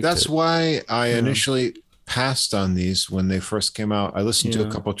enjoyable. I liked it. That's why I initially passed on these when they first came out. I listened to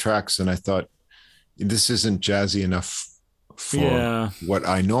a couple tracks and I thought, this isn't jazzy enough for what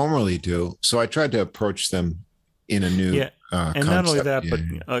I normally do. So I tried to approach them in a new and concept. not only that, but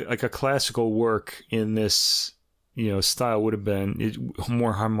like a classical work in this style would have been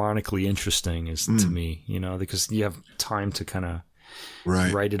more harmonically interesting to me, because you have time to kind of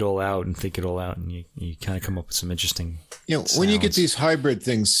write it all out and think it all out, and you kind of come up with some interesting sounds. When you get these hybrid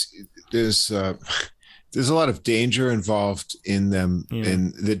things, there's a lot of danger involved in them,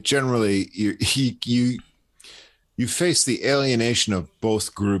 and that generally you face the alienation of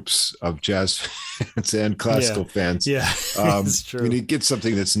both groups of jazz fans and classical fans. Yeah, that's true. When you get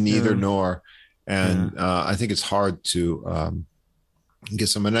something that's neither nor, and I think it's hard to get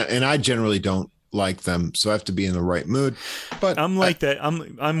some. And I generally don't like them, so I have to be in the right mood. But I'm like that.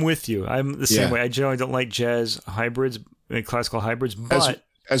 I'm with you. I'm the same way. I generally don't like jazz hybrids, classical hybrids, but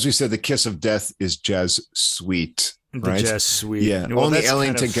as we said, the kiss of death is jazz sweet. The jazz suite. Yeah, well, only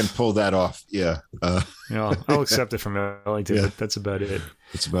Ellington can pull that off. Yeah. I'll accept it from Ellington, but that's about it.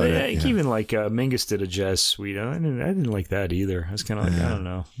 That's about it. I think even like Mingus did a jazz suite. I didn't like that either. I was kind of like, I don't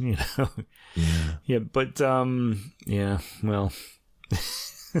know. Yeah, but well.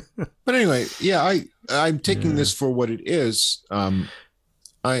 But anyway, I'm taking this for what it is. But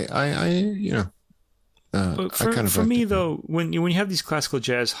for me, though, when you have these classical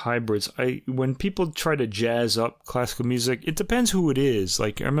jazz hybrids, when people try to jazz up classical music, it depends who it is.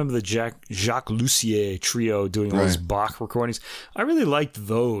 Like I remember the Jacques Lussier trio doing all these Bach recordings. I really liked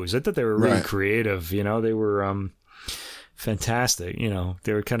those. I thought they were really creative. They were fantastic.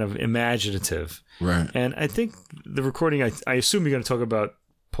 They were kind of imaginative. Right. And I think the recording. I assume you're going to talk about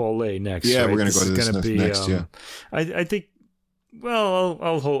Paul Lay next. Yeah, right? we're going to go to this next. I think. Well,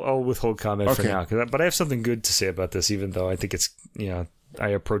 I'll withhold comment for now, but I have something good to say about this, even though I think it's I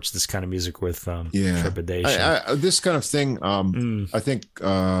approach this kind of music with trepidation. This kind of thing, I think.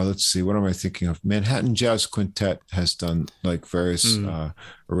 Let's see, what am I thinking of? Manhattan Jazz Quintet has done like various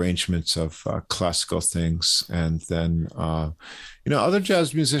arrangements of classical things, and then other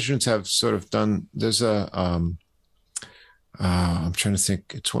jazz musicians have sort of done. There's a I'm trying to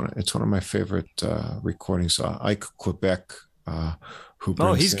think. It's one of my favorite recordings. Ike Quebec.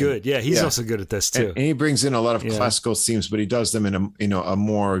 He's good. Yeah, he's also good at this too. And he brings in a lot of classical themes, but he does them in a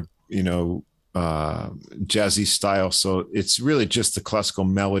more jazzy style. So it's really just the classical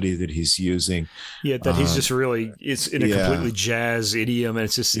melody that he's using. Yeah, that he's just really it's in a completely jazz idiom, and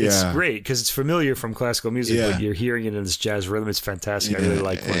it's great because it's familiar from classical music, but you're hearing it in this jazz rhythm. It's fantastic. I really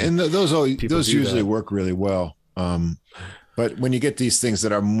like when those usually work really well. But when you get these things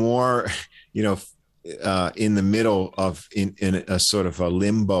that are more, you know, in the middle of in a sort of a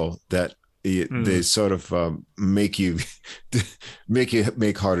limbo that they sort of make you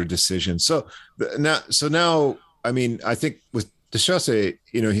make harder decisions. So now, I mean, I think with Deschasses,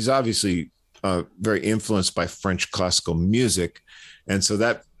 you know, he's obviously very influenced by French classical music, and so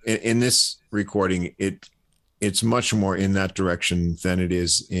that in this recording, it's much more in that direction than it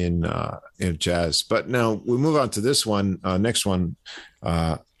is in jazz. But now we move on to this one, next one,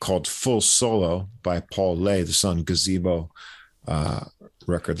 called Full Solo by Paul Lay, the Sun Gazebo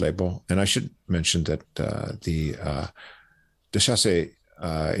record label. And I should mention that the Deschasses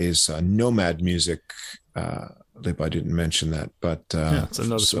is Nomad Music label. I didn't mention that, but it's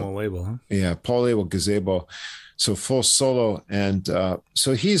another small label. Huh? Yeah, Paul Lay Gazebo. So Full Solo. And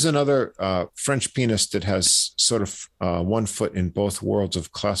so he's another French pianist that has sort of one foot in both worlds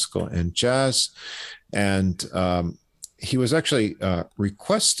of classical and jazz. And he was actually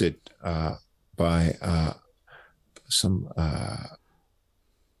requested by some,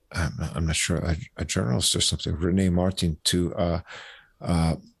 I'm not sure, a journalist or something, Rene Martin, to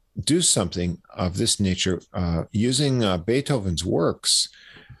do something of this nature using Beethoven's works.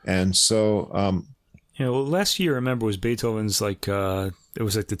 And so... last year, I remember, was Beethoven's it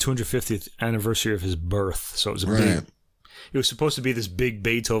was like the 250th anniversary of his birth. So it was it was supposed to be this big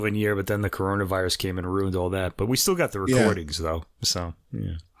Beethoven year, but then the coronavirus came and ruined all that. But we still got the recordings though. So,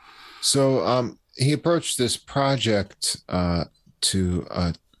 yeah. So he approached this project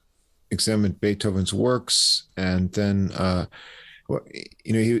to examine Beethoven's works, and then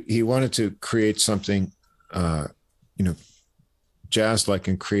he wanted to create something jazz-like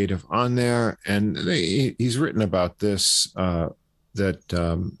and creative on there. And he's written about this,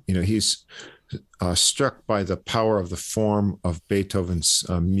 that he's struck by the power of the form of Beethoven's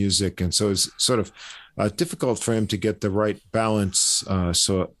music. And so it's sort of difficult for him to get the right balance,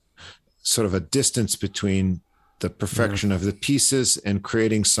 so sort of a distance between the perfection of the pieces and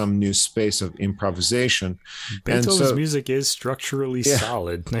creating some new space of improvisation. Beethoven's music is structurally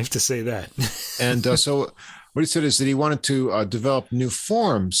solid. I have to say that. And so what he said is that he wanted to develop new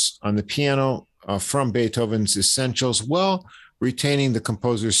forms on the piano from Beethoven's essentials, while retaining the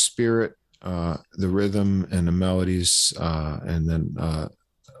composer's spirit, the rhythm and the melodies, and then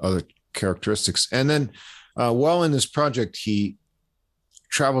other characteristics. And then while in this project, he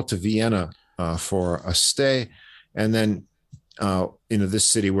traveled to Vienna for a stay. And then, this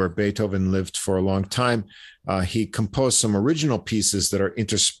city where Beethoven lived for a long time, he composed some original pieces that are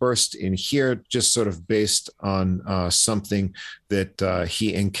interspersed in here, just sort of based on something that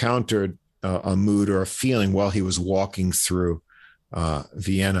he encountered, a mood or a feeling while he was walking through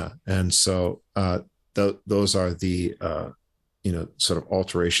Vienna. And so those are the, sort of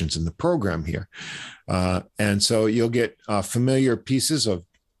alterations in the program here. And so you'll get familiar pieces of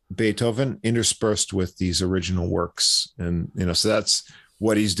Beethoven interspersed with these original works. And, so that's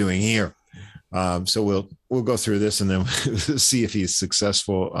what he's doing here. So we'll go through this and then see if he's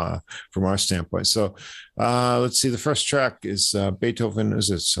successful from our standpoint. So let's see. The first track is Beethoven. Is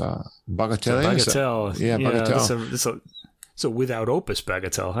it Bagatelle? Bagatelle. Yeah, Bagatelle. It's a without opus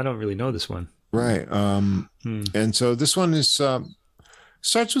Bagatelle. I don't really know this one. Right. And so this one is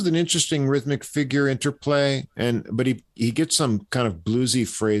starts with an interesting rhythmic figure interplay, but he gets some kind of bluesy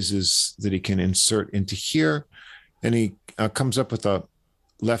phrases that he can insert into here, and he comes up with a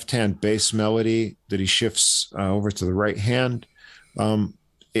left-hand bass melody that he shifts over to the right hand.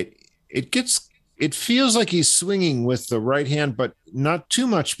 It feels like he's swinging with the right hand, but not too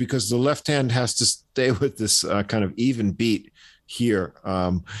much, because the left hand has to stay with this kind of even beat here.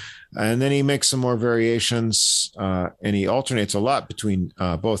 And then he makes some more variations, and he alternates a lot between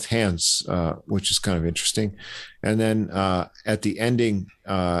both hands, which is kind of interesting. And then at the ending,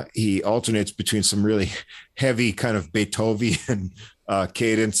 he alternates between some really heavy kind of Beethoven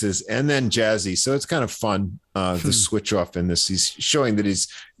cadences and then jazzy. So it's kind of fun, the switch off in this. He's showing that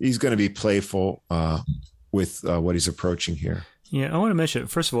he's going to be playful with what he's approaching here. Yeah, I want to mention,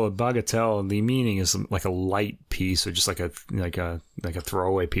 first of all, Bagatelle, the meaning is like a light piece, or just like a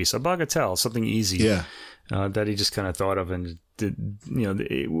throwaway piece. A bagatelle, something easy, that he just kind of thought of and did.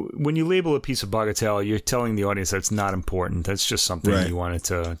 When you label a piece of bagatelle, you're telling the audience that it's not important. That's just something you wanted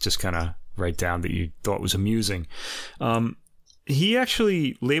to just kind of write down that you thought was amusing. He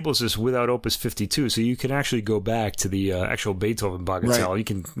actually labels this without Opus 52, so you can actually go back to the actual Beethoven Bagatelle. Right. You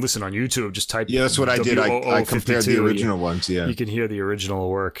can listen on YouTube, just type. Yeah, that's what I did. I compared the original ones. Yeah, you can hear the original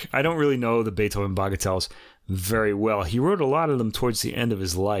work. I don't really know the Beethoven Bagatelles very well. He wrote a lot of them towards the end of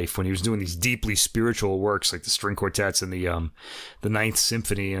his life when he was doing these deeply spiritual works, like the string quartets and the Ninth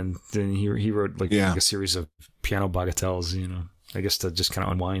Symphony, and then he wrote like a series of piano bagatelles, I guess to just kind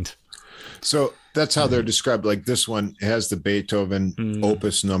of unwind. So that's how they're described. Like this one has the Beethoven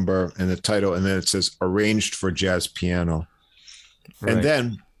opus number and the title, and then it says arranged for jazz piano. Right.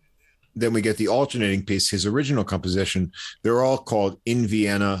 And then we get the alternating piece, his original composition. They're all called In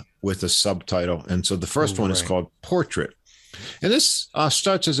Vienna with a subtitle. And so the first one is called Portrait. And this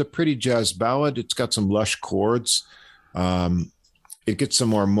starts as a pretty jazz ballad. It's got some lush chords. It gets some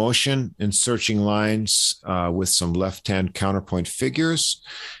more motion in searching lines with some left-hand counterpoint figures.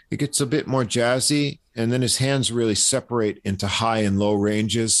 It gets a bit more jazzy, and then his hands really separate into high and low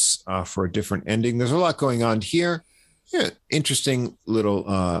ranges for a different ending. There's a lot going on here. Yeah, interesting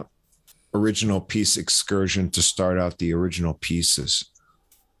little original piece excursion to start out the original pieces.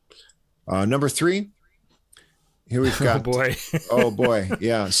 Number 3. Here we've got, oh boy,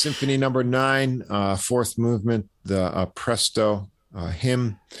 yeah, Symphony Number 9, fourth movement, the Presto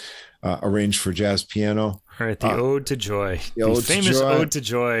hymn, arranged for jazz piano. All right, the Ode to Joy, the famous Ode to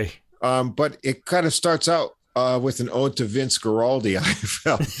Joy. But it kind of starts out with an ode to Vince Guaraldi. I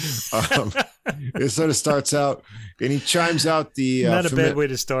felt it sort of starts out, and he chimes out the not a bad way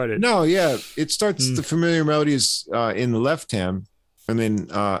to start it. No, yeah, it starts the familiar melodies in the left hand. And then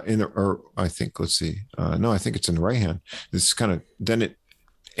I think, let's see. No, I think it's in the right hand. This kind of, then it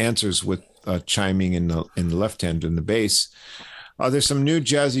answers with chiming in the left hand in the bass. There's some new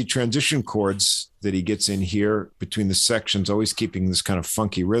jazzy transition chords that he gets in here between the sections, always keeping this kind of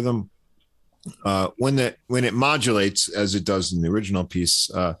funky rhythm. When it modulates, as it does in the original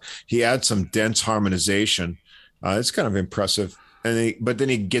piece, he adds some dense harmonization. It's kind of impressive. But then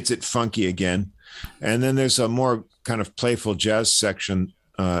he gets it funky again. And then there's a more kind of playful jazz section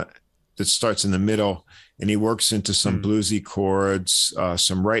that starts in the middle, and he works into some bluesy chords,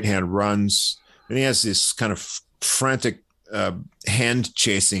 some right hand runs, and he has this kind of frantic hand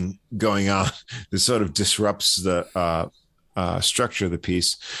chasing going on that sort of disrupts the structure of the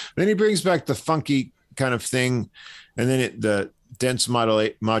piece. Then he brings back the funky kind of thing, and then the dense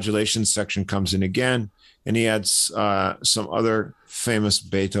modulation section comes in again, and he adds some other famous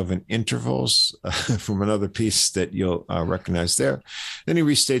Beethoven intervals from another piece that you'll recognize there. Then he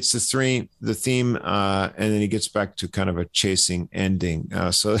restates the theme, and then he gets back to kind of a chasing ending.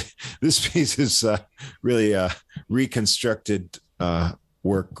 So this piece is really a reconstructed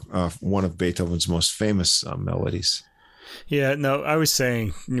work of one of Beethoven's most famous melodies. Yeah, no, I was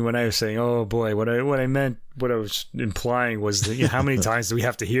saying, when I was saying, oh boy, what I was implying was that, how many times do we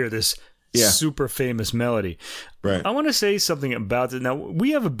have to hear this super famous melody? Right. I want to say something about it. Now,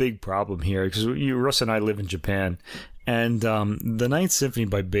 we have a big problem here because Russ and I live in Japan, and the Ninth Symphony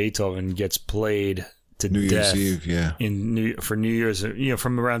by Beethoven gets played to New death Year's Eve, for New Year's,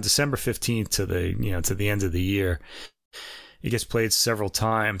 from around December 15th to the end of the year. It gets played several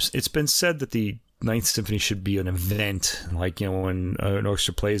times. It's been said that the Ninth Symphony should be an event, like, when an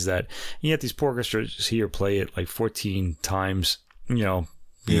orchestra plays that. And yet these poor orchestras here play it like 14 times,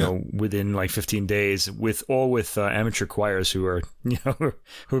 within like 15 days, with amateur choirs who are,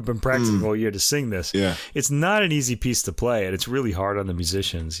 who have been practicing all year to sing this. Yeah. It's not an easy piece to play, and it's really hard on the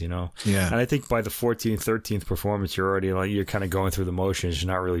musicians, Yeah. And I think by the 14th, 13th performance, you're already you're kind of going through the motions.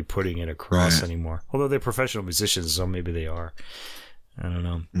 You're not really putting it across anymore. Although they're professional musicians, so maybe they are. I don't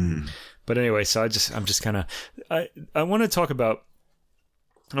know. But anyway, so I'm just kind of, I want to talk about,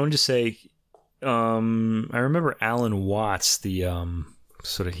 I want to just say, I remember Alan Watts, the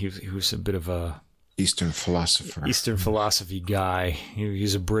he was a bit of a Eastern philosophy guy.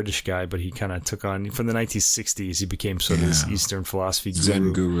 He's a British guy, but he kind of took on, from the 1960s, he became sort of this Eastern philosophy guru.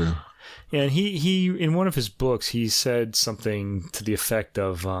 Zen guru. And he in one of his books, he said something to the effect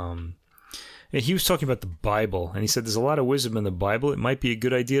of, he was talking about the Bible, and he said there's a lot of wisdom in the Bible. It might be a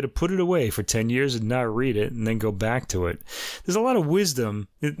good idea to put it away for 10 years and not read it and then go back to it. There's a lot of wisdom.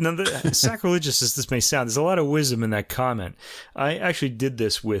 Now, sacrilegious as this may sound, there's a lot of wisdom in that comment. I actually did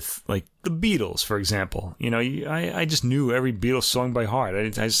this with, like, the Beatles, for example. I just knew every Beatles song by heart.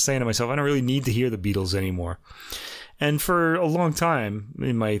 I was saying to myself, I don't really need to hear the Beatles anymore. And for a long time,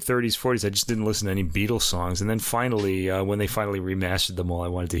 in my 30s, 40s, I just didn't listen to any Beatles songs. And then finally, when they finally remastered them all, I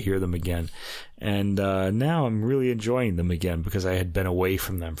wanted to hear them again. And now I'm really enjoying them again because I had been away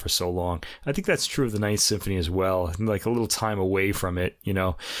from them for so long. I think that's true of the Ninth Symphony as well. Like a little time away from it, Yeah.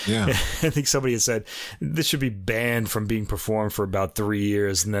 I think somebody had said this should be banned from being performed for about 3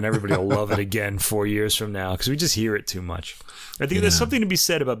 years, and then everybody will love it again 4 years from now because we just hear it too much. I think there's something to be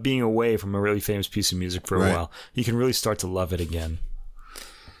said about being away from a really famous piece of music for a while. You can really start to love it again.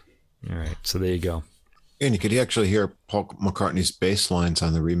 All right, so there you go. And you could actually hear Paul McCartney's bass lines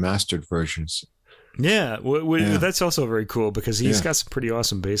on the remastered versions. Yeah, that's also very cool because he's got some pretty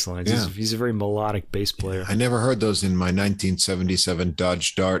awesome bass lines. Yeah. He's a very melodic bass player. I never heard those in my 1977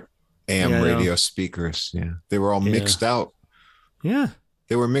 Dodge Dart AM radio speakers. Yeah, they were all mixed out. Yeah,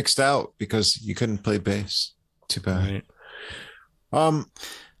 they were mixed out because you couldn't play bass. Too bad. Right. I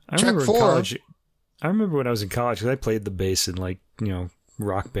remember in college. I remember when I was in college because I played the bass in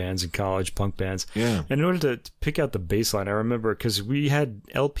rock bands in college, punk bands. Yeah. And in order to pick out the bass line, I remember because we had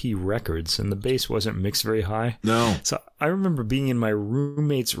LP records and the bass wasn't mixed very high. No. So I remember being in my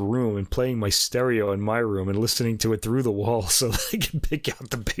roommate's room and playing my stereo in my room and listening to it through the wall so that I could pick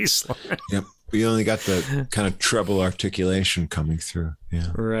out the bass line. Yep. We only got the kind of treble articulation coming through. Yeah.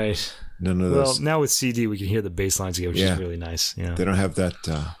 Right. None of those. Well, now with CD, we can hear the bass lines again, which is really nice. Yeah. They don't have that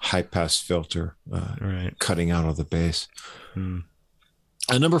high pass filter cutting out all the bass.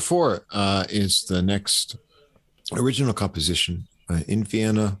 Number 4 is the next original composition, In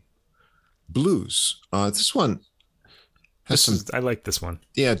Vienna Blues. This one has I like this one.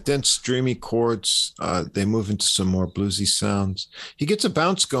 Yeah, dense, dreamy chords. They move into some more bluesy sounds. He gets a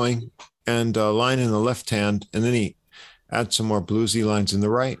bounce going and a line in the left hand, and then he adds some more bluesy lines in the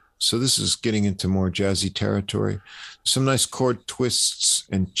right. So this is getting into more jazzy territory. Some nice chord twists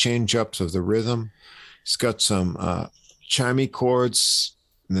and change-ups of the rhythm. He's got some chimey chords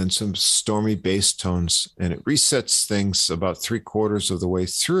and then some stormy bass tones, and it resets things about 3/4 of the way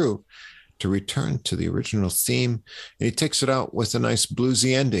through to return to the original theme. And he takes it out with a nice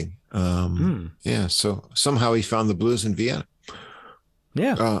bluesy ending. Yeah, so somehow he found the blues in Vienna.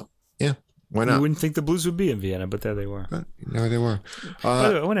 Yeah. Yeah, why not? You wouldn't think the blues would be in Vienna, but there they were. But there they were. By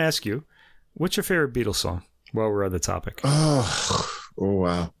the way, I want to ask you, what's your favorite Beatles song while we're on the topic? Oh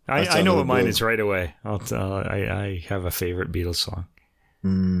wow. I know what mine is right away. I have a favorite Beatles song.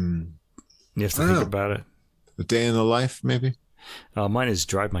 You have to think about it. A Day in the Life, maybe? Mine is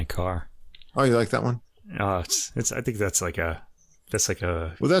Drive My Car. Oh, you like that one? It's. I think that's like a.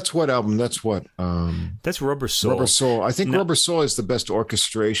 Well, that's what album? That's what? That's Rubber Soul. Rubber Soul. I think Rubber Soul is the best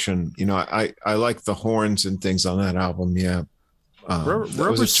orchestration. I like the horns and things on that album. Yeah. That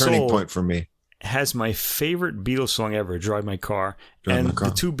was a turning point for me. Has my favorite Beatles song ever, Drive My Car.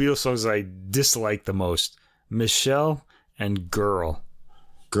 The two Beatles songs I dislike the most, Michelle and Girl.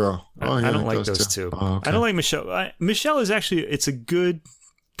 Oh, yeah, I don't like those two. Oh, okay. I don't like Michelle. Michelle is actually, it's a good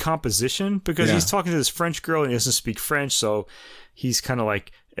composition because he's talking to this French girl and he doesn't speak French, so he's kind of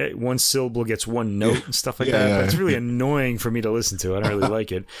like one syllable gets one note and stuff like that. But it's really annoying for me to listen to. I don't really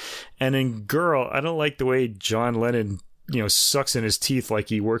like it. And in Girl, I don't like the way John Lennon sucks in his teeth like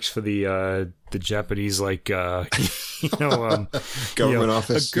he works for the Japanese government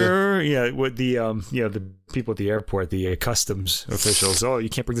office. With the people at the airport, the customs officials. Oh, you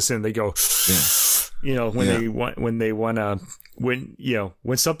can't bring this in. They go,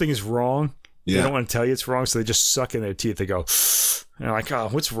 when something is wrong, they don't want to tell you it's wrong, so they just suck in their teeth. They go, and they're like, oh,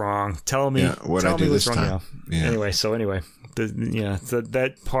 what's wrong? Tell me what's wrong now. Yeah. Anyway,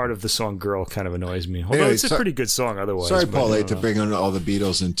 that part of the song "Girl" kind of annoys me. Although it's a pretty good song otherwise. Sorry, Paul, to bring on all the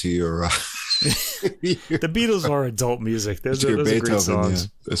Beatles into your. The Beatles are adult music. Those are great songs. Yeah.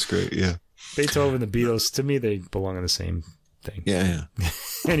 That's great. Yeah. Beethoven, the Beatles, to me, they belong in the same thing. Yeah.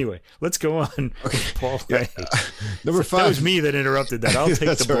 Anyway, let's go on. Okay, Paul. Yeah. Number 5. That was me that interrupted that. I'll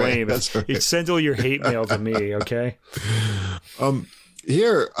take the blame. That's right. You send all your hate mail to me, okay?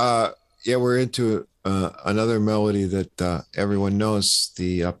 Here, we're into another melody that everyone knows,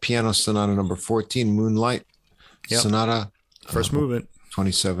 the piano sonata number 14, Moonlight Sonata. First movement.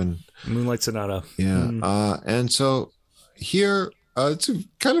 27. Moonlight Sonata. Yeah. And so here, it's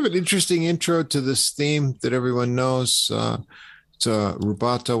kind of an interesting intro to this theme that everyone knows. It's a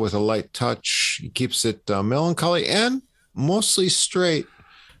rubato with a light touch. He keeps it melancholy and mostly straight.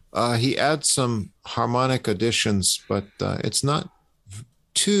 He adds some harmonic additions, but it's not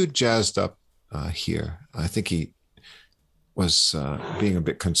too jazzed up here. I think he was being a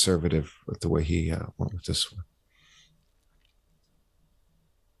bit conservative with the way he went with this one.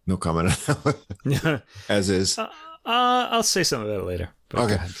 No comment on that one. As is. I'll say something about it later.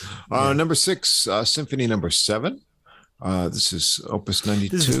 Okay. Number 6, Symphony number 7. This is Opus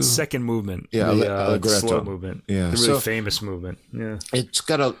 92. This is the second movement. Yeah, the slow movement. Yeah, the really famous movement. Yeah, it's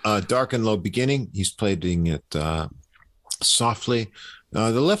got a dark and low beginning. He's playing it softly. The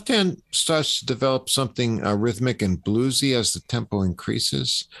left hand starts to develop something rhythmic and bluesy as the tempo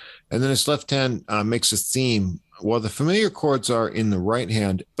increases, and then his left hand makes a theme. Well, the familiar chords are in the right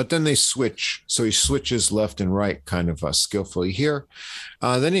hand, but then they switch. So he switches left and right kind of skillfully here.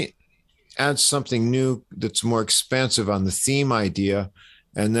 Then he adds something new that's more expansive on the theme idea.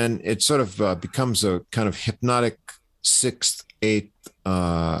 And then it sort of becomes a kind of hypnotic 6/8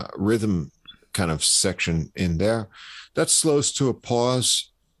 rhythm kind of section in there. That slows to a pause.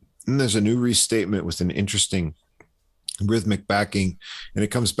 And there's a new restatement with an interesting rhythmic backing, and it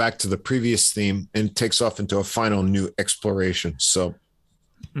comes back to the previous theme and takes off into a final new exploration. So,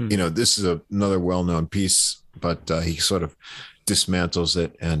 this is another well-known piece, but he sort of dismantles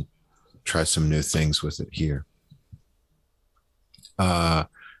it and tries some new things with it here.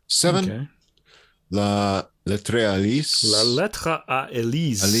 7. Okay. La lettre à Elise. La lettre à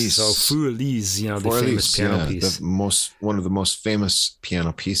Elise. So Für Elise, the famous piano piece. One of the most famous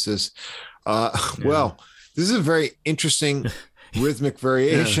piano pieces. Well, this is a very interesting rhythmic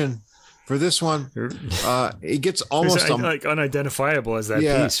variation for this one. It gets almost like unidentifiable as that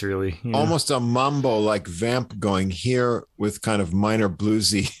piece, really. Almost a mambo-like vamp going here with kind of minor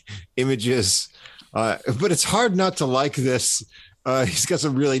bluesy images. But it's hard not to like this. He's got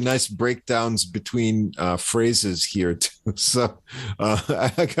some really nice breakdowns between phrases here too. So I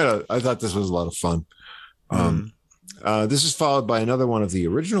thought this was a lot of fun. This is followed by another one of the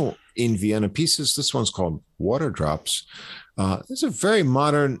original In Vienna pieces. This one's called Water Drops. There's a very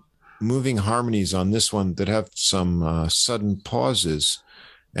modern moving harmonies on this one that have some sudden pauses.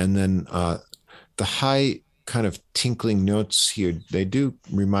 And then the high kind of tinkling notes here, they do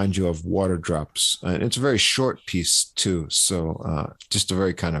remind you of water drops. And it's a very short piece too. So just a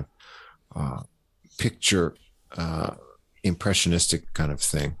very kind of picture impressionistic kind of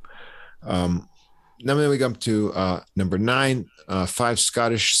thing. Then we come to number 9, 5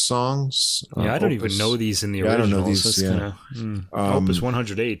 Scottish songs. I don't even know these in the original. I don't know these. Opus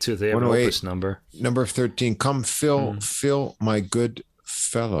 108 too. They have an opus number. Number 13, Come Phil, My Good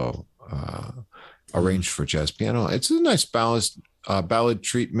Fellow, arranged for jazz piano. It's a nice ballad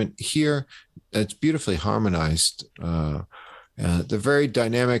treatment here. It's beautifully harmonized. The very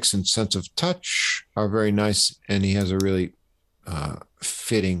dynamics and sense of touch are very nice, and he has a really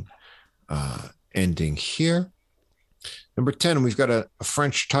fitting ending here. Number 10, we've got a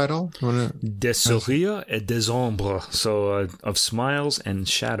French title. Des sourires et des ombres. So of smiles and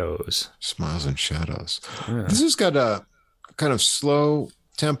shadows. Smiles and shadows. Yeah. This has got a kind of slow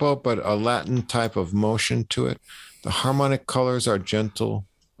tempo, but a Latin type of motion to it. The harmonic colors are gentle,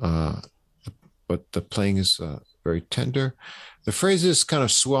 but the playing is very tender. The phrases kind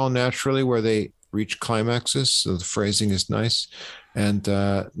of swell naturally where they reach climaxes, so the phrasing is nice. And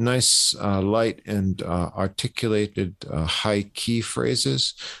nice, light and articulated high key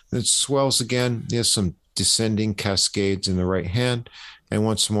phrases. It swells again. There's some descending cascades in the right hand. And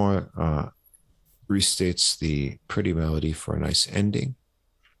once more, restates the pretty melody for a nice ending.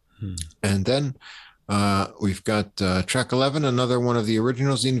 And then we've got track 11, another one of the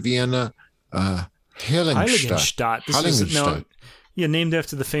originals in Vienna, Heiligenstadt. Heiligenstadt. Named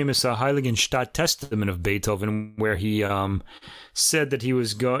after the famous Heiligenstadt Testament of Beethoven, where he said that he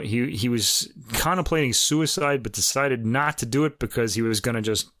was he was contemplating suicide, but decided not to do it because he was going to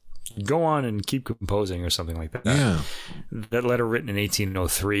just go on and keep composing or something like that. Yeah, that letter written in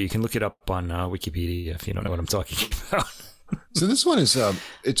 1803. You can look it up on Wikipedia if you don't know what I'm talking about. So this one is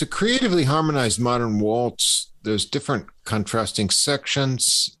it's a creatively harmonized modern waltz. There's different contrasting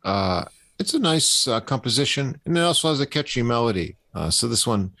sections. It's a nice composition, and it also has a catchy melody. So this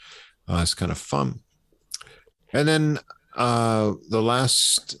one is kind of fun. And then the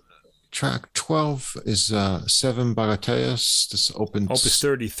last track, 12, is 7 Bagatelles. This Opus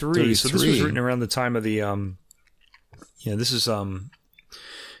 33. So this was written around the time of the this is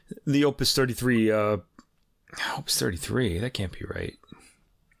the Opus 33. Opus 33. That can't be right.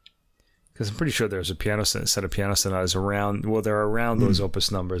 Because I'm pretty sure there's a set of piano sonatas around. Well, they're around those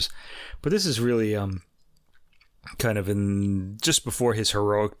opus numbers, but this is really kind of in just before his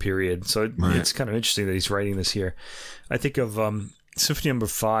heroic period. So it's kind of interesting that he's writing this here. I think of Symphony Number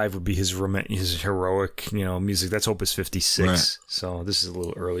 5 would be his heroic, music. That's Opus 56. Right. So this is a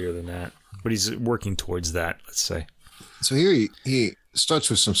little earlier than that, but he's working towards that. Let's say. So here he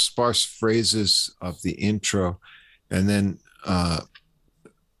starts with some sparse phrases of the intro, and then.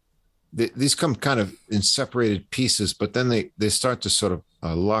 These come kind of in separated pieces, but then they start to sort of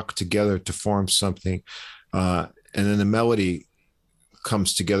lock together to form something. And then the melody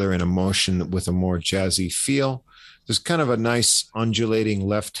comes together in a motion with a more jazzy feel. There's kind of a nice undulating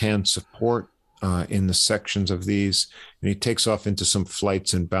left-hand support in the sections of these. And he takes off into some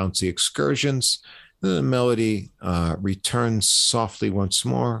flights and bouncy excursions. Then the melody returns softly once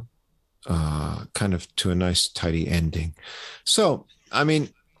more, kind of to a nice tidy ending. So, I mean,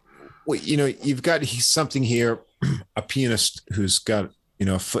 you've got something here, a pianist who's got,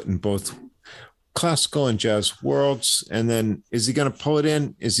 a foot in both classical and jazz worlds. And then is he going to pull it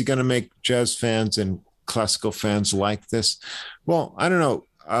in? Is he going to make jazz fans and classical fans like this? Well, I don't know.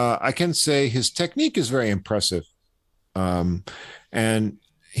 I can say his technique is very impressive. And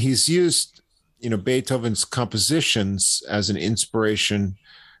he's used, Beethoven's compositions as an inspiration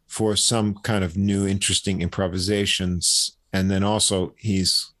for some kind of new, interesting improvisations. And then also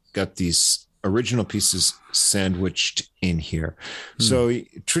he's got these original pieces sandwiched in here. So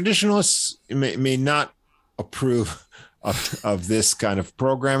traditionalists may not approve of this kind of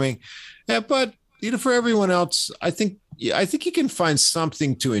programming, but for everyone else, I think you can find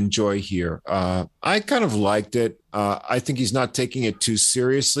something to enjoy here. I kind of liked it. I think he's not taking it too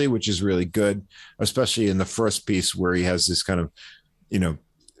seriously, which is really good, especially in the first piece where he has this kind of,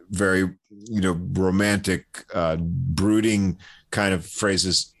 very, romantic, brooding kind of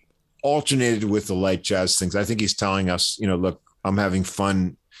phrases alternated with the light jazz things. I think he's telling us, look, I'm having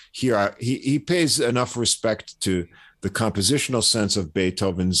fun here. He pays enough respect to the compositional sense of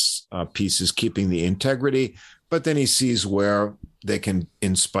Beethoven's pieces, keeping the integrity, but then he sees where they can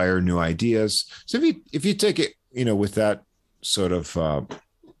inspire new ideas. So if you take it, with that sort of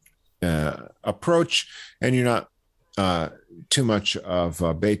approach, and you're not too much of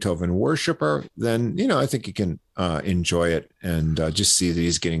a Beethoven worshiper, then I think you can enjoy it and just see that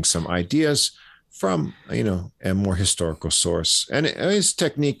he's getting some ideas from a more historical source, and his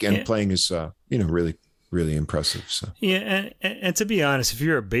technique and playing is really impressive. So and to be honest, if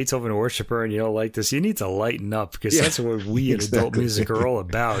you're a Beethoven worshiper and you don't like this, you need to lighten up, because that's what we in adult music are all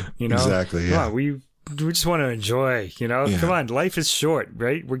about. Exactly. Yeah. We just want to enjoy. Come on, life is short,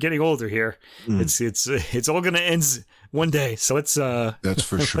 right? We're getting older here. It's all going to end one day. So let's that's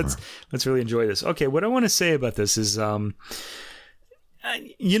for sure. Let's really enjoy this. Okay, what I want to say about this is,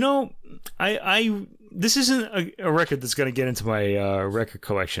 this isn't a record that's going to get into my record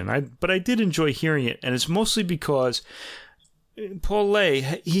collection. But I did enjoy hearing it, and it's mostly because Paul Lay,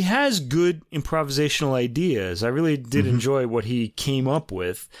 he has good improvisational ideas. I really did enjoy what he came up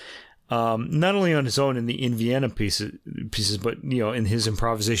with, not only on his own in Vienna pieces, but in his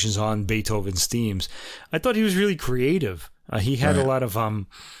improvisations on Beethoven's themes. I thought he was really creative. He had a lot of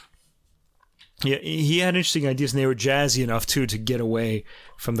he had interesting ideas, and they were jazzy enough too to get away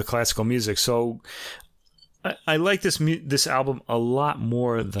from the classical music. So I like this album a lot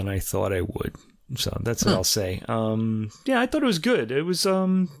more than I thought I would. So that's what I'll say. I thought it was good. It was.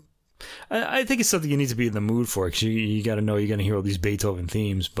 I think it's something you need to be in the mood for, because you got to know you're going to hear all these Beethoven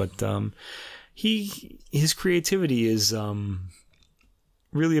themes. But his creativity is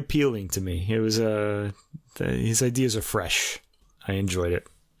really appealing to me. It was his ideas are fresh. I enjoyed it.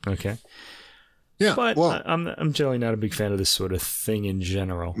 Okay. Yeah, but I'm generally not a big fan of this sort of thing in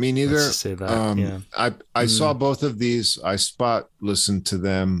general. Me neither. Let's say that. I saw both of these. I listened to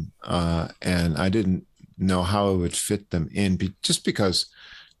them, and I didn't know how I would fit them in, just because,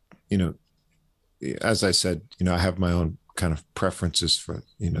 as I said, I have my own kind of preferences for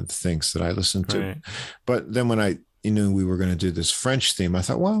the things that I listen to. Right. But then when I knew we were going to do this French theme, I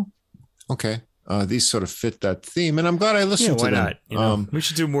thought, well, okay. These sort of fit that theme, and I'm glad I listened to them. Why not? We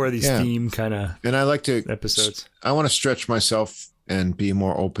should do more of these theme kind of and I like to episodes. I want to stretch myself and be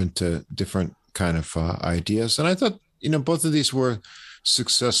more open to different kind of ideas. And I thought, both of these were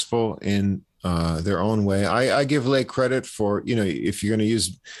successful in their own way. I give Lay credit for, if you're going to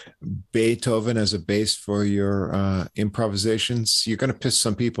use Beethoven as a base for your improvisations, you're going to piss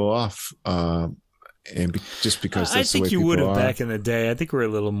some people off. And just because that's the way people are. I think you would have back in the day. I think we're a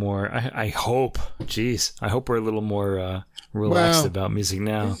little more. I hope. Geez, I hope we're a little more relaxed about music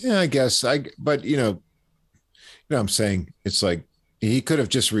now. Yeah, I guess. But I'm saying, it's like he could have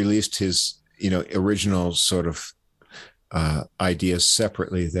just released his original sort of ideas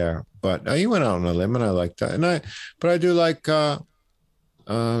separately there. But he went out on a limb, and I like that. But I do like the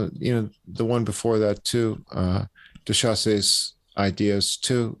one before that too, Dechasse's ideas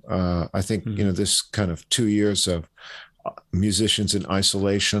too. I think this kind of 2 years of musicians in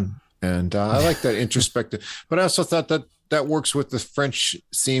isolation, and I like that introspective. But I also thought that works with the French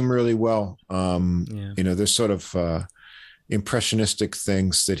theme really well. There's sort of impressionistic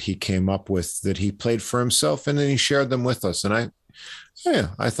things that he came up with that he played for himself, and then he shared them with us. And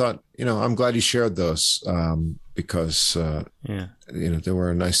I thought, I'm glad he shared those, because they were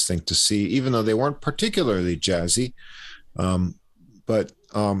a nice thing to see, even though they weren't particularly jazzy. But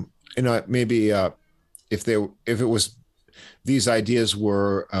maybe if it was, these ideas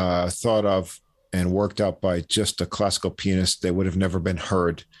were thought of and worked out by just a classical pianist, they would have never been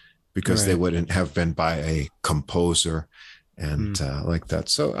heard, because they wouldn't have been by a composer and like that.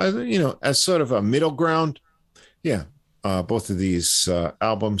 So as sort of a middle ground, both of these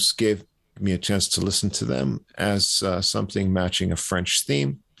albums gave me a chance to listen to them as something matching a French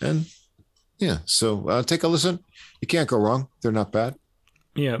theme, and so take a listen. You can't go wrong. They're not bad.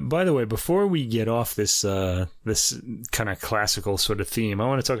 Yeah. By the way, before we get off this kind of classical sort of theme, I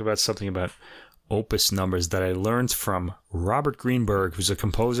want to talk about something about opus numbers that I learned from Robert Greenberg, who's a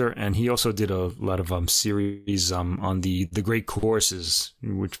composer, and he also did a lot of series on the great courses,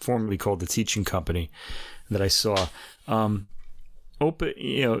 which formerly called the Teaching Company, that I saw.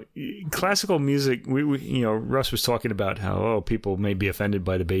 Classical music. We Russ was talking about how people may be offended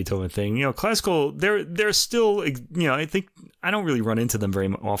by the Beethoven thing. Classical. They're still. I think I don't really run into them very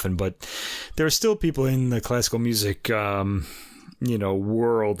often, but there are still people in the classical music.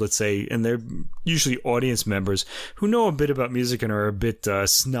 World, let's say, and they're usually audience members who know a bit about music and are a bit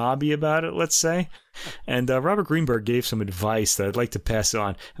snobby about it, let's say. And Robert Greenberg gave some advice that I'd like to pass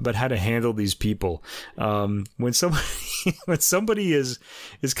on about how to handle these people. When somebody is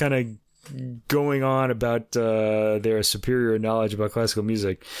kind of going on about their superior knowledge about classical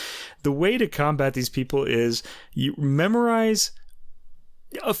music, the way to combat these people is you memorize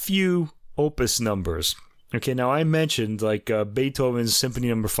a few opus numbers. Okay, now I mentioned Beethoven's Symphony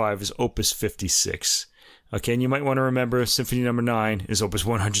Number 5 is Opus 56. Okay, and you might want to remember Symphony Number 9 is Opus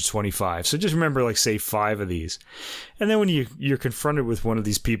 125. So just remember, say 5 of these. And then when you're confronted with one of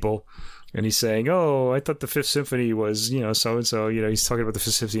these people, and he's saying, "Oh, I thought the Fifth Symphony was, so and so." He's talking about the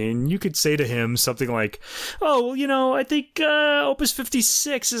Fifth Symphony, and you could say to him something like, "Oh, well, I think Opus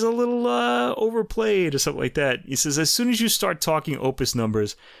 56 is a little overplayed," or something like that. He says, as soon as you start talking opus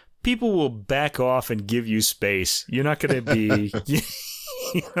numbers, people will back off and give you space. You're not going to be,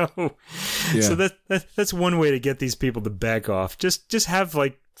 Yeah. So that's one way to get these people to back off. Just have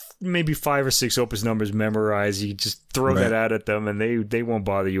maybe 5 or 6 opus numbers memorized. You just throw that out at them, and they won't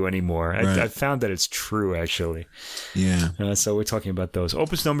bother you anymore. Right. I found that it's true, actually. Yeah. So we're talking about those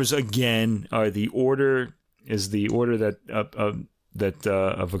opus numbers again. Are the order that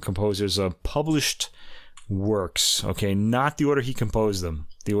of a composer's published works. Okay, not the order he composed them,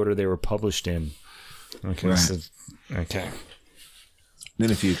 the order they were published in. Okay. Right. Okay. Then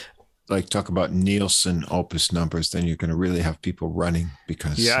if you talk about Nielsen opus numbers, then you're going to really have people running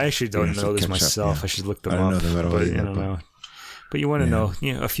because I actually don't know this myself. I should look them up. I don't know them at all. But, I don't know. But you want to know,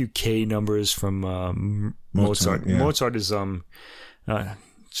 a few K numbers from Mozart. Yeah. Mozart is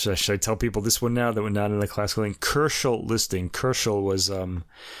should I tell people this one now that we're not in the classical thing? Kürschel listing. Kürschel was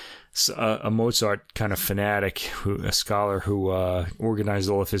a Mozart kind of fanatic, a scholar who organized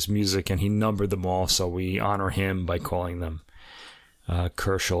all of his music, and he numbered them all. So we honor him by calling them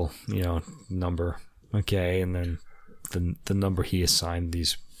Kürschel, number. Okay, and then the number he assigned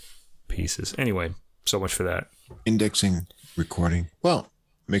these pieces. Anyway, so much for that. Indexing, recording. Well,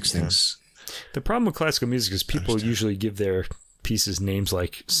 makes things. The problem with classical music is people usually give their pieces names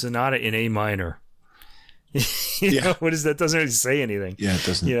like Sonata in A minor. What is that? Doesn't really say anything. Yeah, it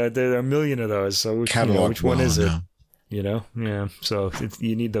doesn't. There are a million of those. So which one is it? Yeah. So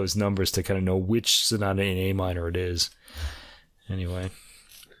you need those numbers to kind of know which sonata in A minor it is. Anyway.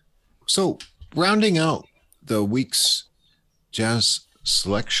 So rounding out the week's jazz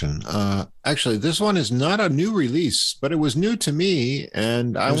selection. Actually, this one is not a new release, but it was new to me,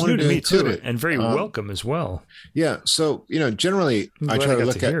 and I wanted to include it. And very welcome as well. Yeah. So generally I try to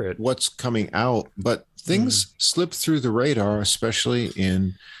look at what's coming out, but things slip through the radar, especially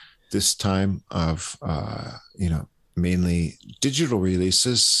in this time of, mainly digital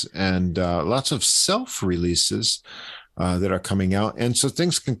releases and lots of self-releases that are coming out. And so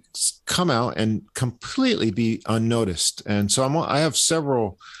things can come out and completely be unnoticed. And so I have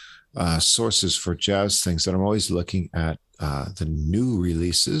several sources for jazz things that I'm always looking at the new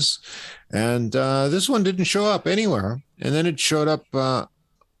releases. And this one didn't show up anywhere. And then it showed up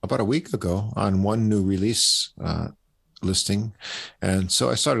about a week ago on one new release listing. And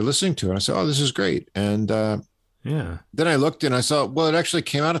so I started listening to it. I said, oh, this is great. And then I looked and I saw, well, it actually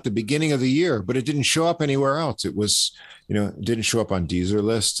came out at the beginning of the year, but it didn't show up anywhere else. It was, it didn't show up on Deezer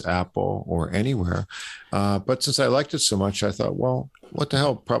lists, Apple, or anywhere. But since I liked it so much, I thought, well, what the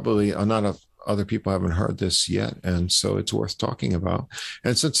hell? Probably a lot of other people haven't heard this yet. And so it's worth talking about.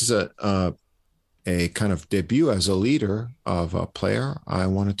 And since it's a kind of debut as a leader of a player, I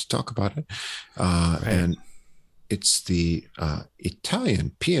wanted to talk about it. And it's the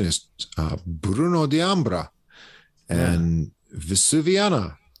Italian pianist Bruno Diambra and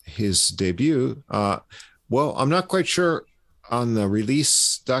Vesuviana, his debut. Well, I'm not quite sure on the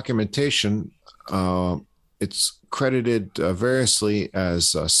release documentation. It's credited variously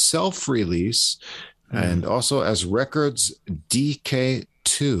as a self-release and also as Records DK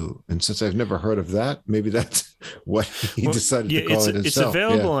 2. And since I've never heard of that, maybe that's what he decided to call it himself. It's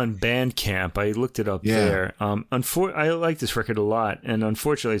available on Bandcamp. I looked it up there. I like this record a lot, and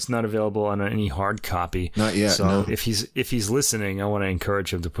unfortunately, it's not available on any hard copy. Not yet. So no. if he's listening, I want to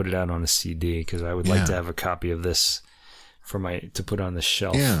encourage him to put it out on a CD, because I would like to have a copy of this to put on the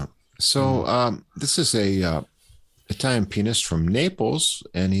shelf. Yeah. So this is a Italian pianist from Naples,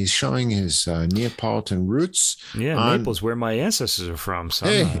 and he's showing his Neapolitan roots. Yeah, Naples, where my ancestors are from. So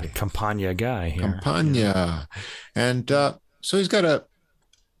I'm a Campania guy here. Campania. And so he's got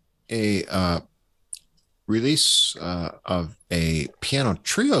a release of a piano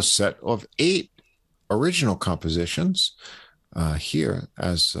trio set of 8 original compositions here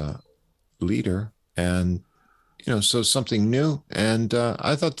as leader. And, so something new. And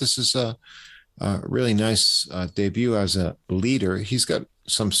I thought this is a really nice debut as a leader. He's got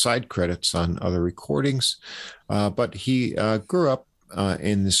some side credits on other recordings, but he grew up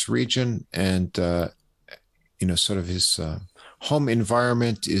in this region, and sort of his home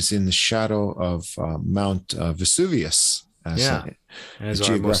environment is in the shadow of Mount Vesuvius as a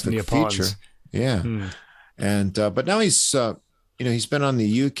geographic feature. Yeah, and but now he's he's been on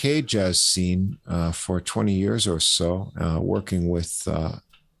the UK jazz scene for 20 years or so, working with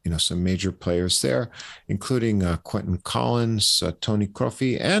some major players there, including Quentin Collins, Tony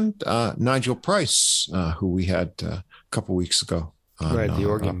Crofty, and Nigel Price, who we had a couple weeks ago on the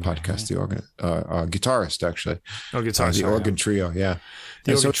organ podcast. The organ guitarist, actually. Oh, guitarist. The organ trio, yeah.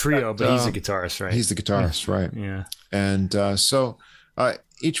 The organ trio, but he's the guitarist, right? He's the guitarist, right? Yeah. And so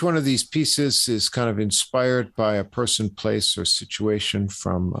each one of these pieces is kind of inspired by a person, place, or situation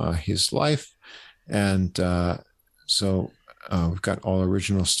from his life, and so. We've got all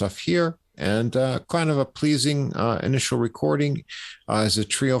original stuff here, and kind of a pleasing initial recording as a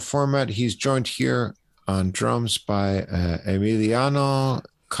trio format. He's joined here on drums by Emiliano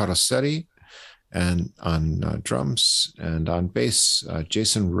Carossetti, and on drums, and on bass,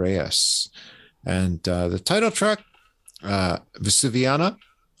 Jason Reyes. And the title track, Vesuviana,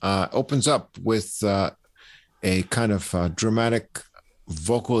 opens up with a kind of dramatic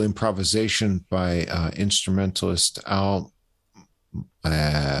vocal improvisation by instrumentalist Al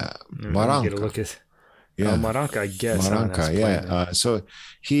Maranca. Get a look at Maranca, I guess. Maranca, yeah. So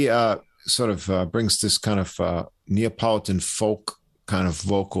he sort of brings this kind of Neapolitan folk kind of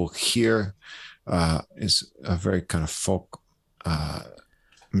vocal here. Is a very kind of folk,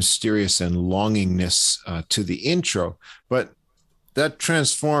 mysterious and longingness to the intro, but that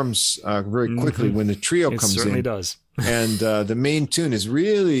transforms very quickly when the trio comes in. It certainly does. And the main tune is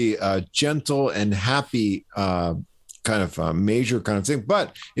really gentle and happy, kind of major kind of thing,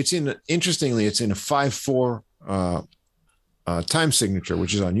 but interestingly, it's in a 5/4 time signature,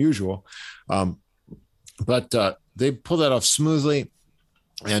 which is unusual. But they pull that off smoothly,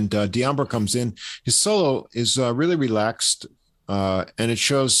 and Diambra comes in. His solo is really relaxed, and it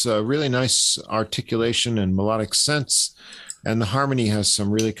shows really nice articulation and melodic sense. And the harmony has some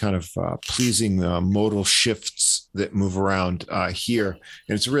really kind of pleasing modal shifts that move around here.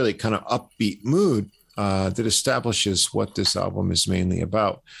 And it's a really kind of upbeat mood that establishes what this album is mainly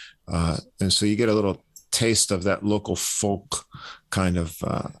about. And so you get a little taste of that local folk kind of,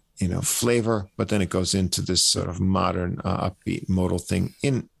 flavor, but then it goes into this sort of modern upbeat modal thing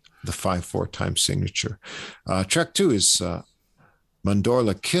in the 5/4 time signature. Track 2 is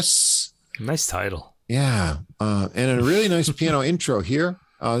Mandorla Kiss. Nice title. Yeah. And a really nice piano intro here.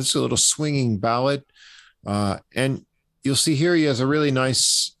 This is a little swinging ballad. And you'll see here he has a really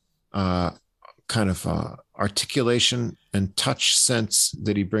nice kind of articulation and touch sense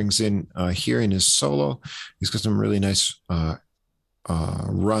that he brings in here in his solo. He's got some really nice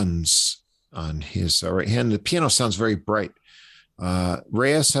runs on his right hand. The piano sounds very bright.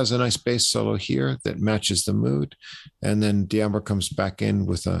 Reyes has a nice bass solo here that matches the mood. And then Diambra comes back in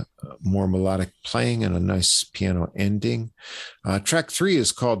with a more melodic playing and a nice piano ending. Track 3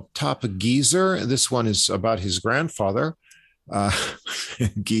 is called Top Geezer. This one is about his grandfather.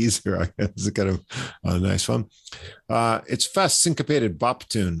 Geezer, I guess, is kind of a nice one. It's fast syncopated bop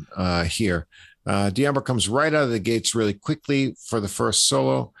tune here. Diambra comes right out of the gates really quickly for the first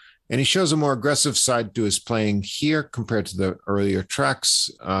solo. And he shows a more aggressive side to his playing here compared to the earlier tracks.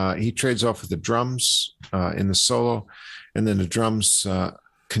 He trades off with the drums in the solo, and then the drums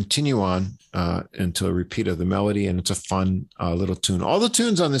continue on until a repeat of the melody, and it's a fun little tune. All the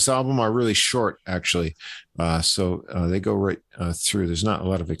tunes on this album are really short, actually, so they go right through. There's not a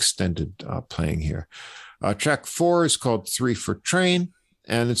lot of extended playing here. Track 4 is called 3 for Train,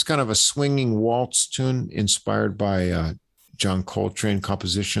 and it's kind of a swinging waltz tune inspired by John Coltrane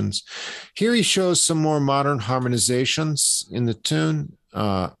compositions. Here he shows some more modern harmonizations in the tune.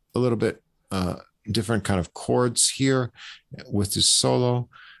 a little bit different kind of chords here with his solo.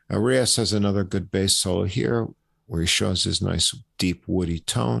 Reyes has another good bass solo here where he shows his nice deep woody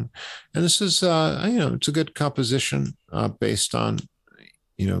tone. And this is, it's a good composition based on,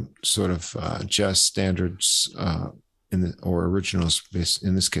 sort of jazz standards or originals based,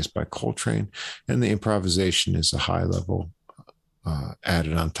 in this case, by Coltrane. And the improvisation is a high level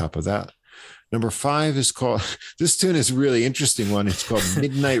added on top of that. Number 5 is called, this tune is a really interesting one. It's called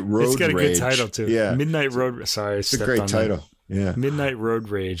Midnight Road Rage. It's got a good title too. Yeah. Midnight Road. Sorry. It's a great title. Yeah. Midnight Road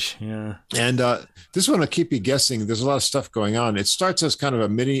Rage. Yeah. And this one will keep you guessing. There's a lot of stuff going on. It starts as kind of a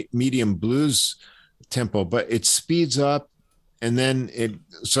medium blues tempo, but it speeds up and then it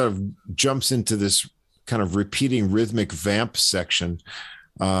sort of jumps into this kind of repeating rhythmic vamp section.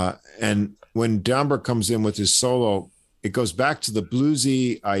 And when D'Ambra comes in with his solo, it goes back to the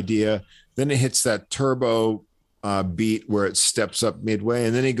bluesy idea. Then it hits that turbo beat where it steps up midway,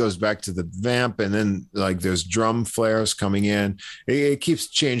 and then he goes back to the vamp, and then like there's drum flares coming in. It keeps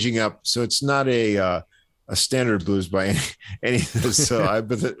changing up, so it's not a standard blues by any of this. So,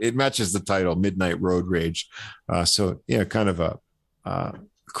 but it matches the title, Midnight Road Rage. So yeah, kind of a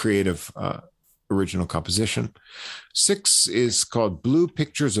creative original composition. 6 is called Blue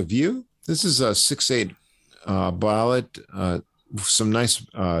Pictures of You. This is a 6/8 ballad. Some nice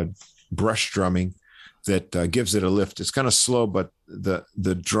brush drumming that gives it a lift. It's kind of slow, but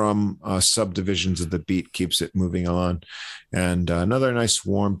the drum subdivisions of the beat keeps it moving on. And another nice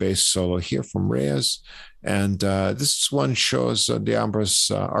warm bass solo here from Reyes. And this one shows D'Ambra's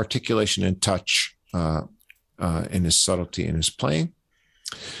articulation and touch in his subtlety in his playing.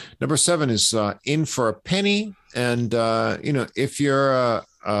 Number 7 is In for a Penny. And, if you're a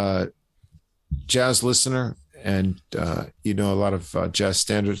jazz listener, and a lot of jazz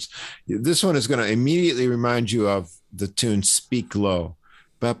standards, this one is going to immediately remind you of the tune Speak Low.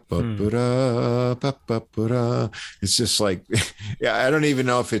 It's just like, I don't even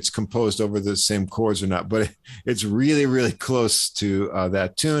know if it's composed over the same chords or not, but it's really, really close to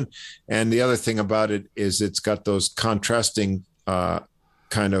that tune. And the other thing about it is it's got those contrasting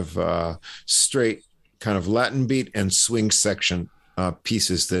kind of straight kind of Latin beat and swing section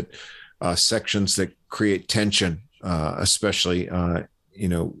pieces that sections that create tension, especially you're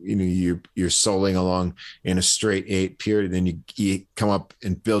soloing along in a straight 8 period, then you come up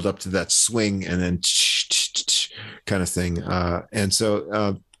and build up to that swing and then kind of thing, and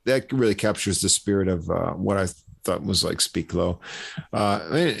so that really captures the spirit of what I thought was like Speak Low.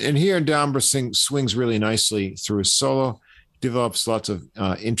 And here D'Ambra swings really nicely through his solo, develops lots of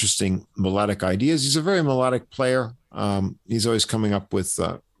interesting melodic ideas. He's a very melodic player. He's always coming up with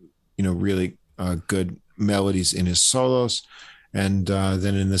really good melodies in his solos. And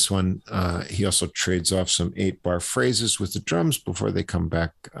then in this one, he also trades off some 8-bar phrases with the drums before they come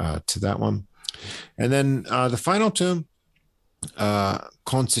back to that one. And then the final tune,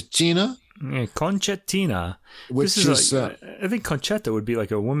 Concertina. Yeah, Concertina. Which is I think Concetta would be like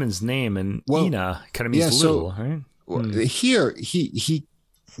a woman's name, and Ina kind of means little, right? Here, he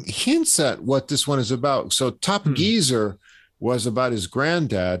hints at what this one is about. So Top Geezer was about his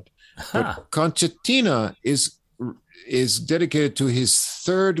granddad, but Concertina is dedicated to his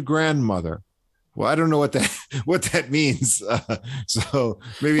 3rd grandmother. Well, I don't know what that means. So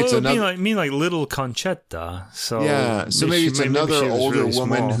maybe it's another mean like little Concetta. So yeah, so maybe it's another older really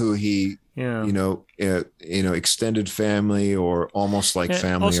woman who he extended family or almost like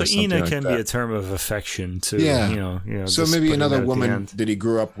family. Also, or something Ina like can that. be a term of affection too. Yeah, so maybe another woman that he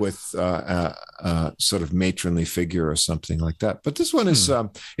grew up with, sort of matronly figure or something like that. But this one is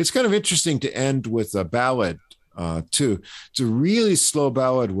it's kind of interesting to end with a ballad too. It's a really slow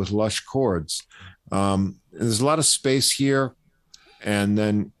ballad with lush chords. There's a lot of space here, and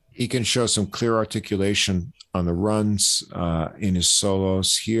then he can show some clear articulation on the runs in his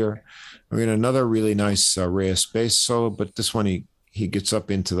solos here. I mean, another really nice Reyes bass solo, but this one he gets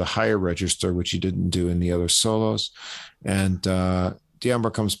up into the higher register, which he didn't do in the other solos. And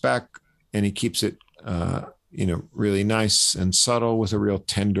D'Ambra comes back and he keeps it, really nice and subtle with a real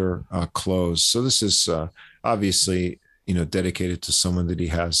tender close. So this is obviously, dedicated to someone that he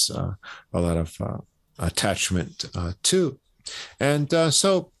has a lot of attachment to. And a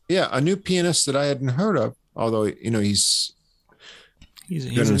new pianist that I hadn't heard of, although, he's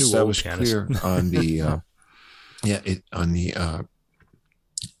been an established clear on the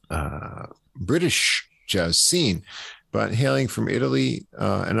British jazz scene, but hailing from Italy,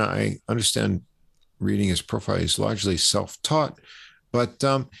 and I understand reading his profile, he's largely self-taught, but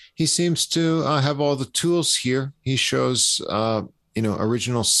he seems to have all the tools here. He shows,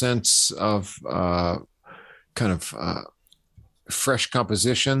 original sense of kind of fresh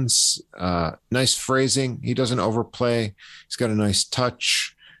compositions, nice phrasing. He doesn't overplay. He's got a nice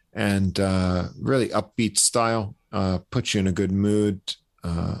touch and really upbeat style. Puts you in a good mood.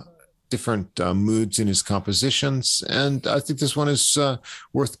 Different moods in his compositions, and I think this one is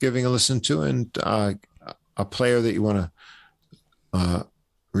worth giving a listen to. And a player that you want to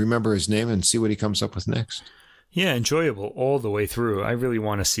remember his name and see what he comes up with next. Yeah, enjoyable all the way through. I really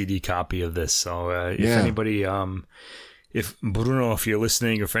want a CD copy of this. So if anybody, if Bruno, if you're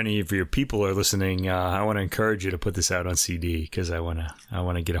listening, or if any of your people are listening, I want to encourage you to put this out on CD because I want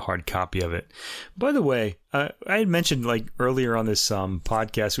to get a hard copy of it. By the way, I had mentioned like earlier on this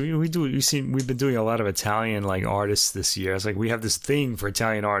podcast, we've been doing a lot of Italian like artists this year. It's like we have this thing for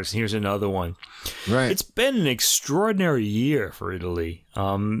Italian artists. And here's another one. Right. It's been an extraordinary year for Italy.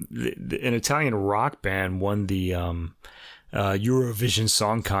 An Italian rock band won the Eurovision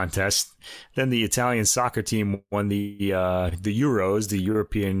Song Contest. Then the Italian soccer team won the Euros, the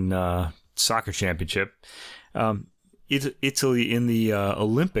European Soccer Championship. Italy in the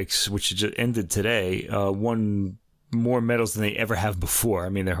Olympics, which just ended today, won more medals than they ever have before. I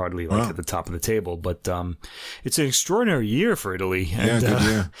mean, they're hardly like at the top of the table, but it's an extraordinary year for Italy. And good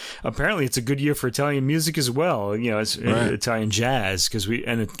year. Apparently it's a good year for Italian music as well. You know, it's Italian jazz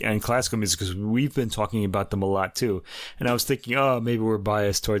and classical music, because we've been talking about them a lot too. And I was thinking, oh, maybe we're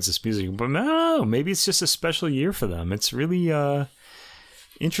biased towards this music, but no, maybe it's just a special year for them. It's really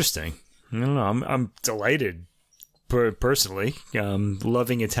interesting. I don't know. I'm delighted personally,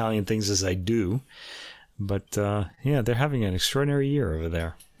 loving Italian things as I do. But, they're having an extraordinary year over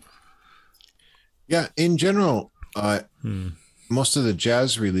there. Yeah, in general, most of the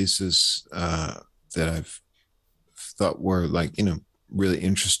jazz releases that I've thought were like, really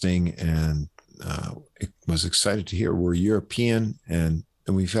interesting and was excited to hear were European. And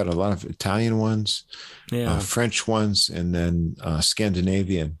we've had a lot of Italian ones, French ones, and then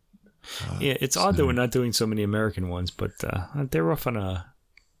Scandinavian. It's odd that we're not doing so many American ones, but they're off on a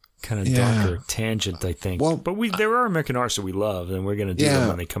kind of darker tangent, I think. Well, but there are American artists that we love, and we're going to do them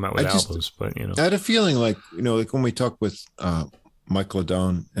when they come out with albums. But I had a feeling like when we talked with Mike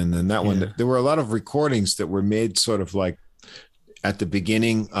Ladone, and then that one, there were a lot of recordings that were made sort of like at the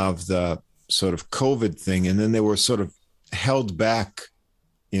beginning of the sort of COVID thing, and then they were sort of held back,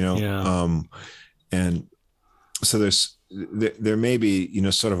 and so there may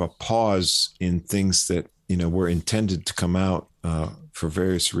be sort of a pause in things that were intended to come out for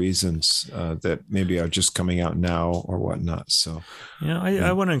various reasons that maybe are just coming out now or whatnot. So,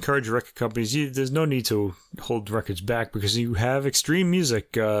 I want to encourage record companies. There's no need to hold records back because you have Extreme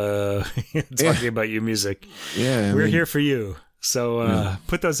Music talking about your music. Yeah, we're here for you. So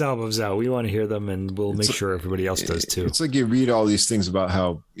put those albums out. We want to hear them, and we'll make sure everybody else does too. It's like you read all these things about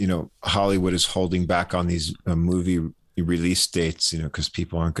how Hollywood is holding back on these movie release dates, because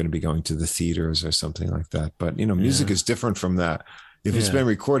people aren't going to be going to the theaters or something like that. But music is different from that. If it's been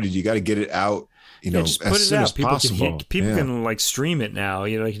recorded, you got to get it out. Just put as it soon out. as People possible. People can like stream it now.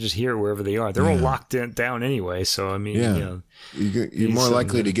 They can just hear it wherever they are. They're all locked down anyway. So I mean, you're more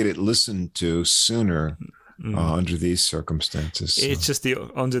likely to get it listened to sooner under these circumstances. So. It's just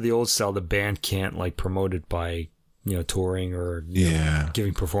under the old style. The band can't like promote it by touring or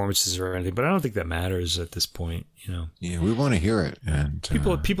giving performances or anything. But I don't think that matters at this point. Yeah, we want to hear it, and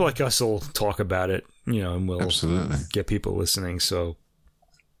people like us will talk about it. And we'll absolutely get people listening. So,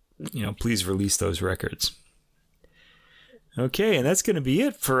 please release those records. Okay, and that's going to be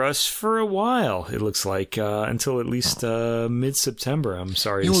it for us for a while. It looks like until at least mid-September. I'm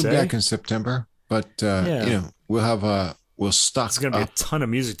sorry to say. We'll be back in September, but we'll have we'll stock. It's going to be a ton of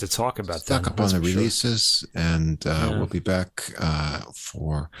music to talk about. Stock up on the releases, and we'll be back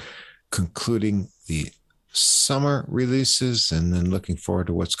for concluding the summer releases, and then looking forward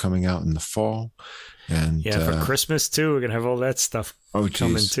to what's coming out in the fall. And for Christmas too, we're gonna have all that stuff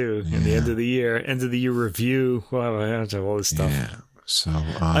coming too. And the end of the year review. We'll have all this stuff. Yeah. So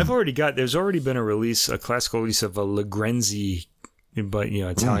there's already been a classical release of a Legrenzi, but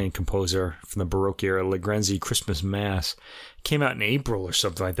Italian composer from the Baroque era, Legrenzi Christmas Mass. Came out in April or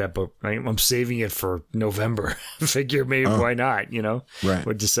something like that, but I'm saving it for November. Figure maybe why not, right?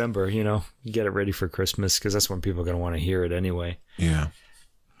 Or December, get it ready for Christmas because that's when people are going to want to hear it anyway. Yeah.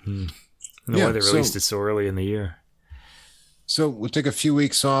 Why they released it so early in the year. So we'll take a few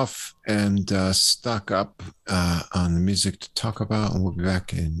weeks off and stock up on the music to talk about, and we'll be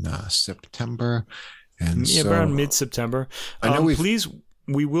back in September. And around mid-September. I know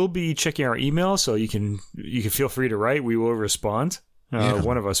we will be checking our email, so you can feel free to write. We will respond.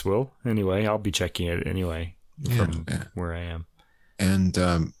 One of us will. Anyway, I'll be checking it anyway from where I am. And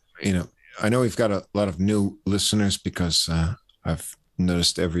I know we've got a lot of new listeners because I've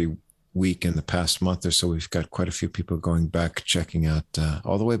noticed every week in the past month or so, we've got quite a few people going back, checking out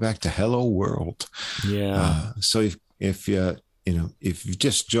all the way back to Hello World. Yeah. So if you've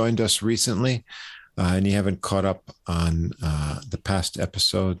just joined us recently and you haven't caught up on the past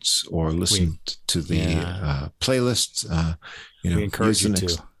episodes or listened to the playlist, we encourage you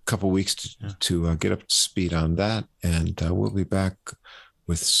to. Couple weeks to get up to speed on that, and we'll be back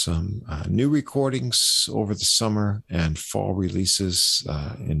with some new recordings over the summer and fall releases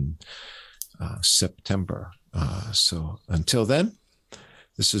in September. So until then,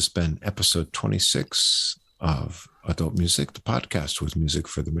 this has been episode 26 of Adult Music, the podcast with music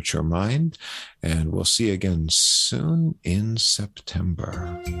for the mature mind, and we'll see you again soon in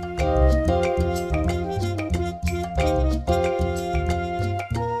September.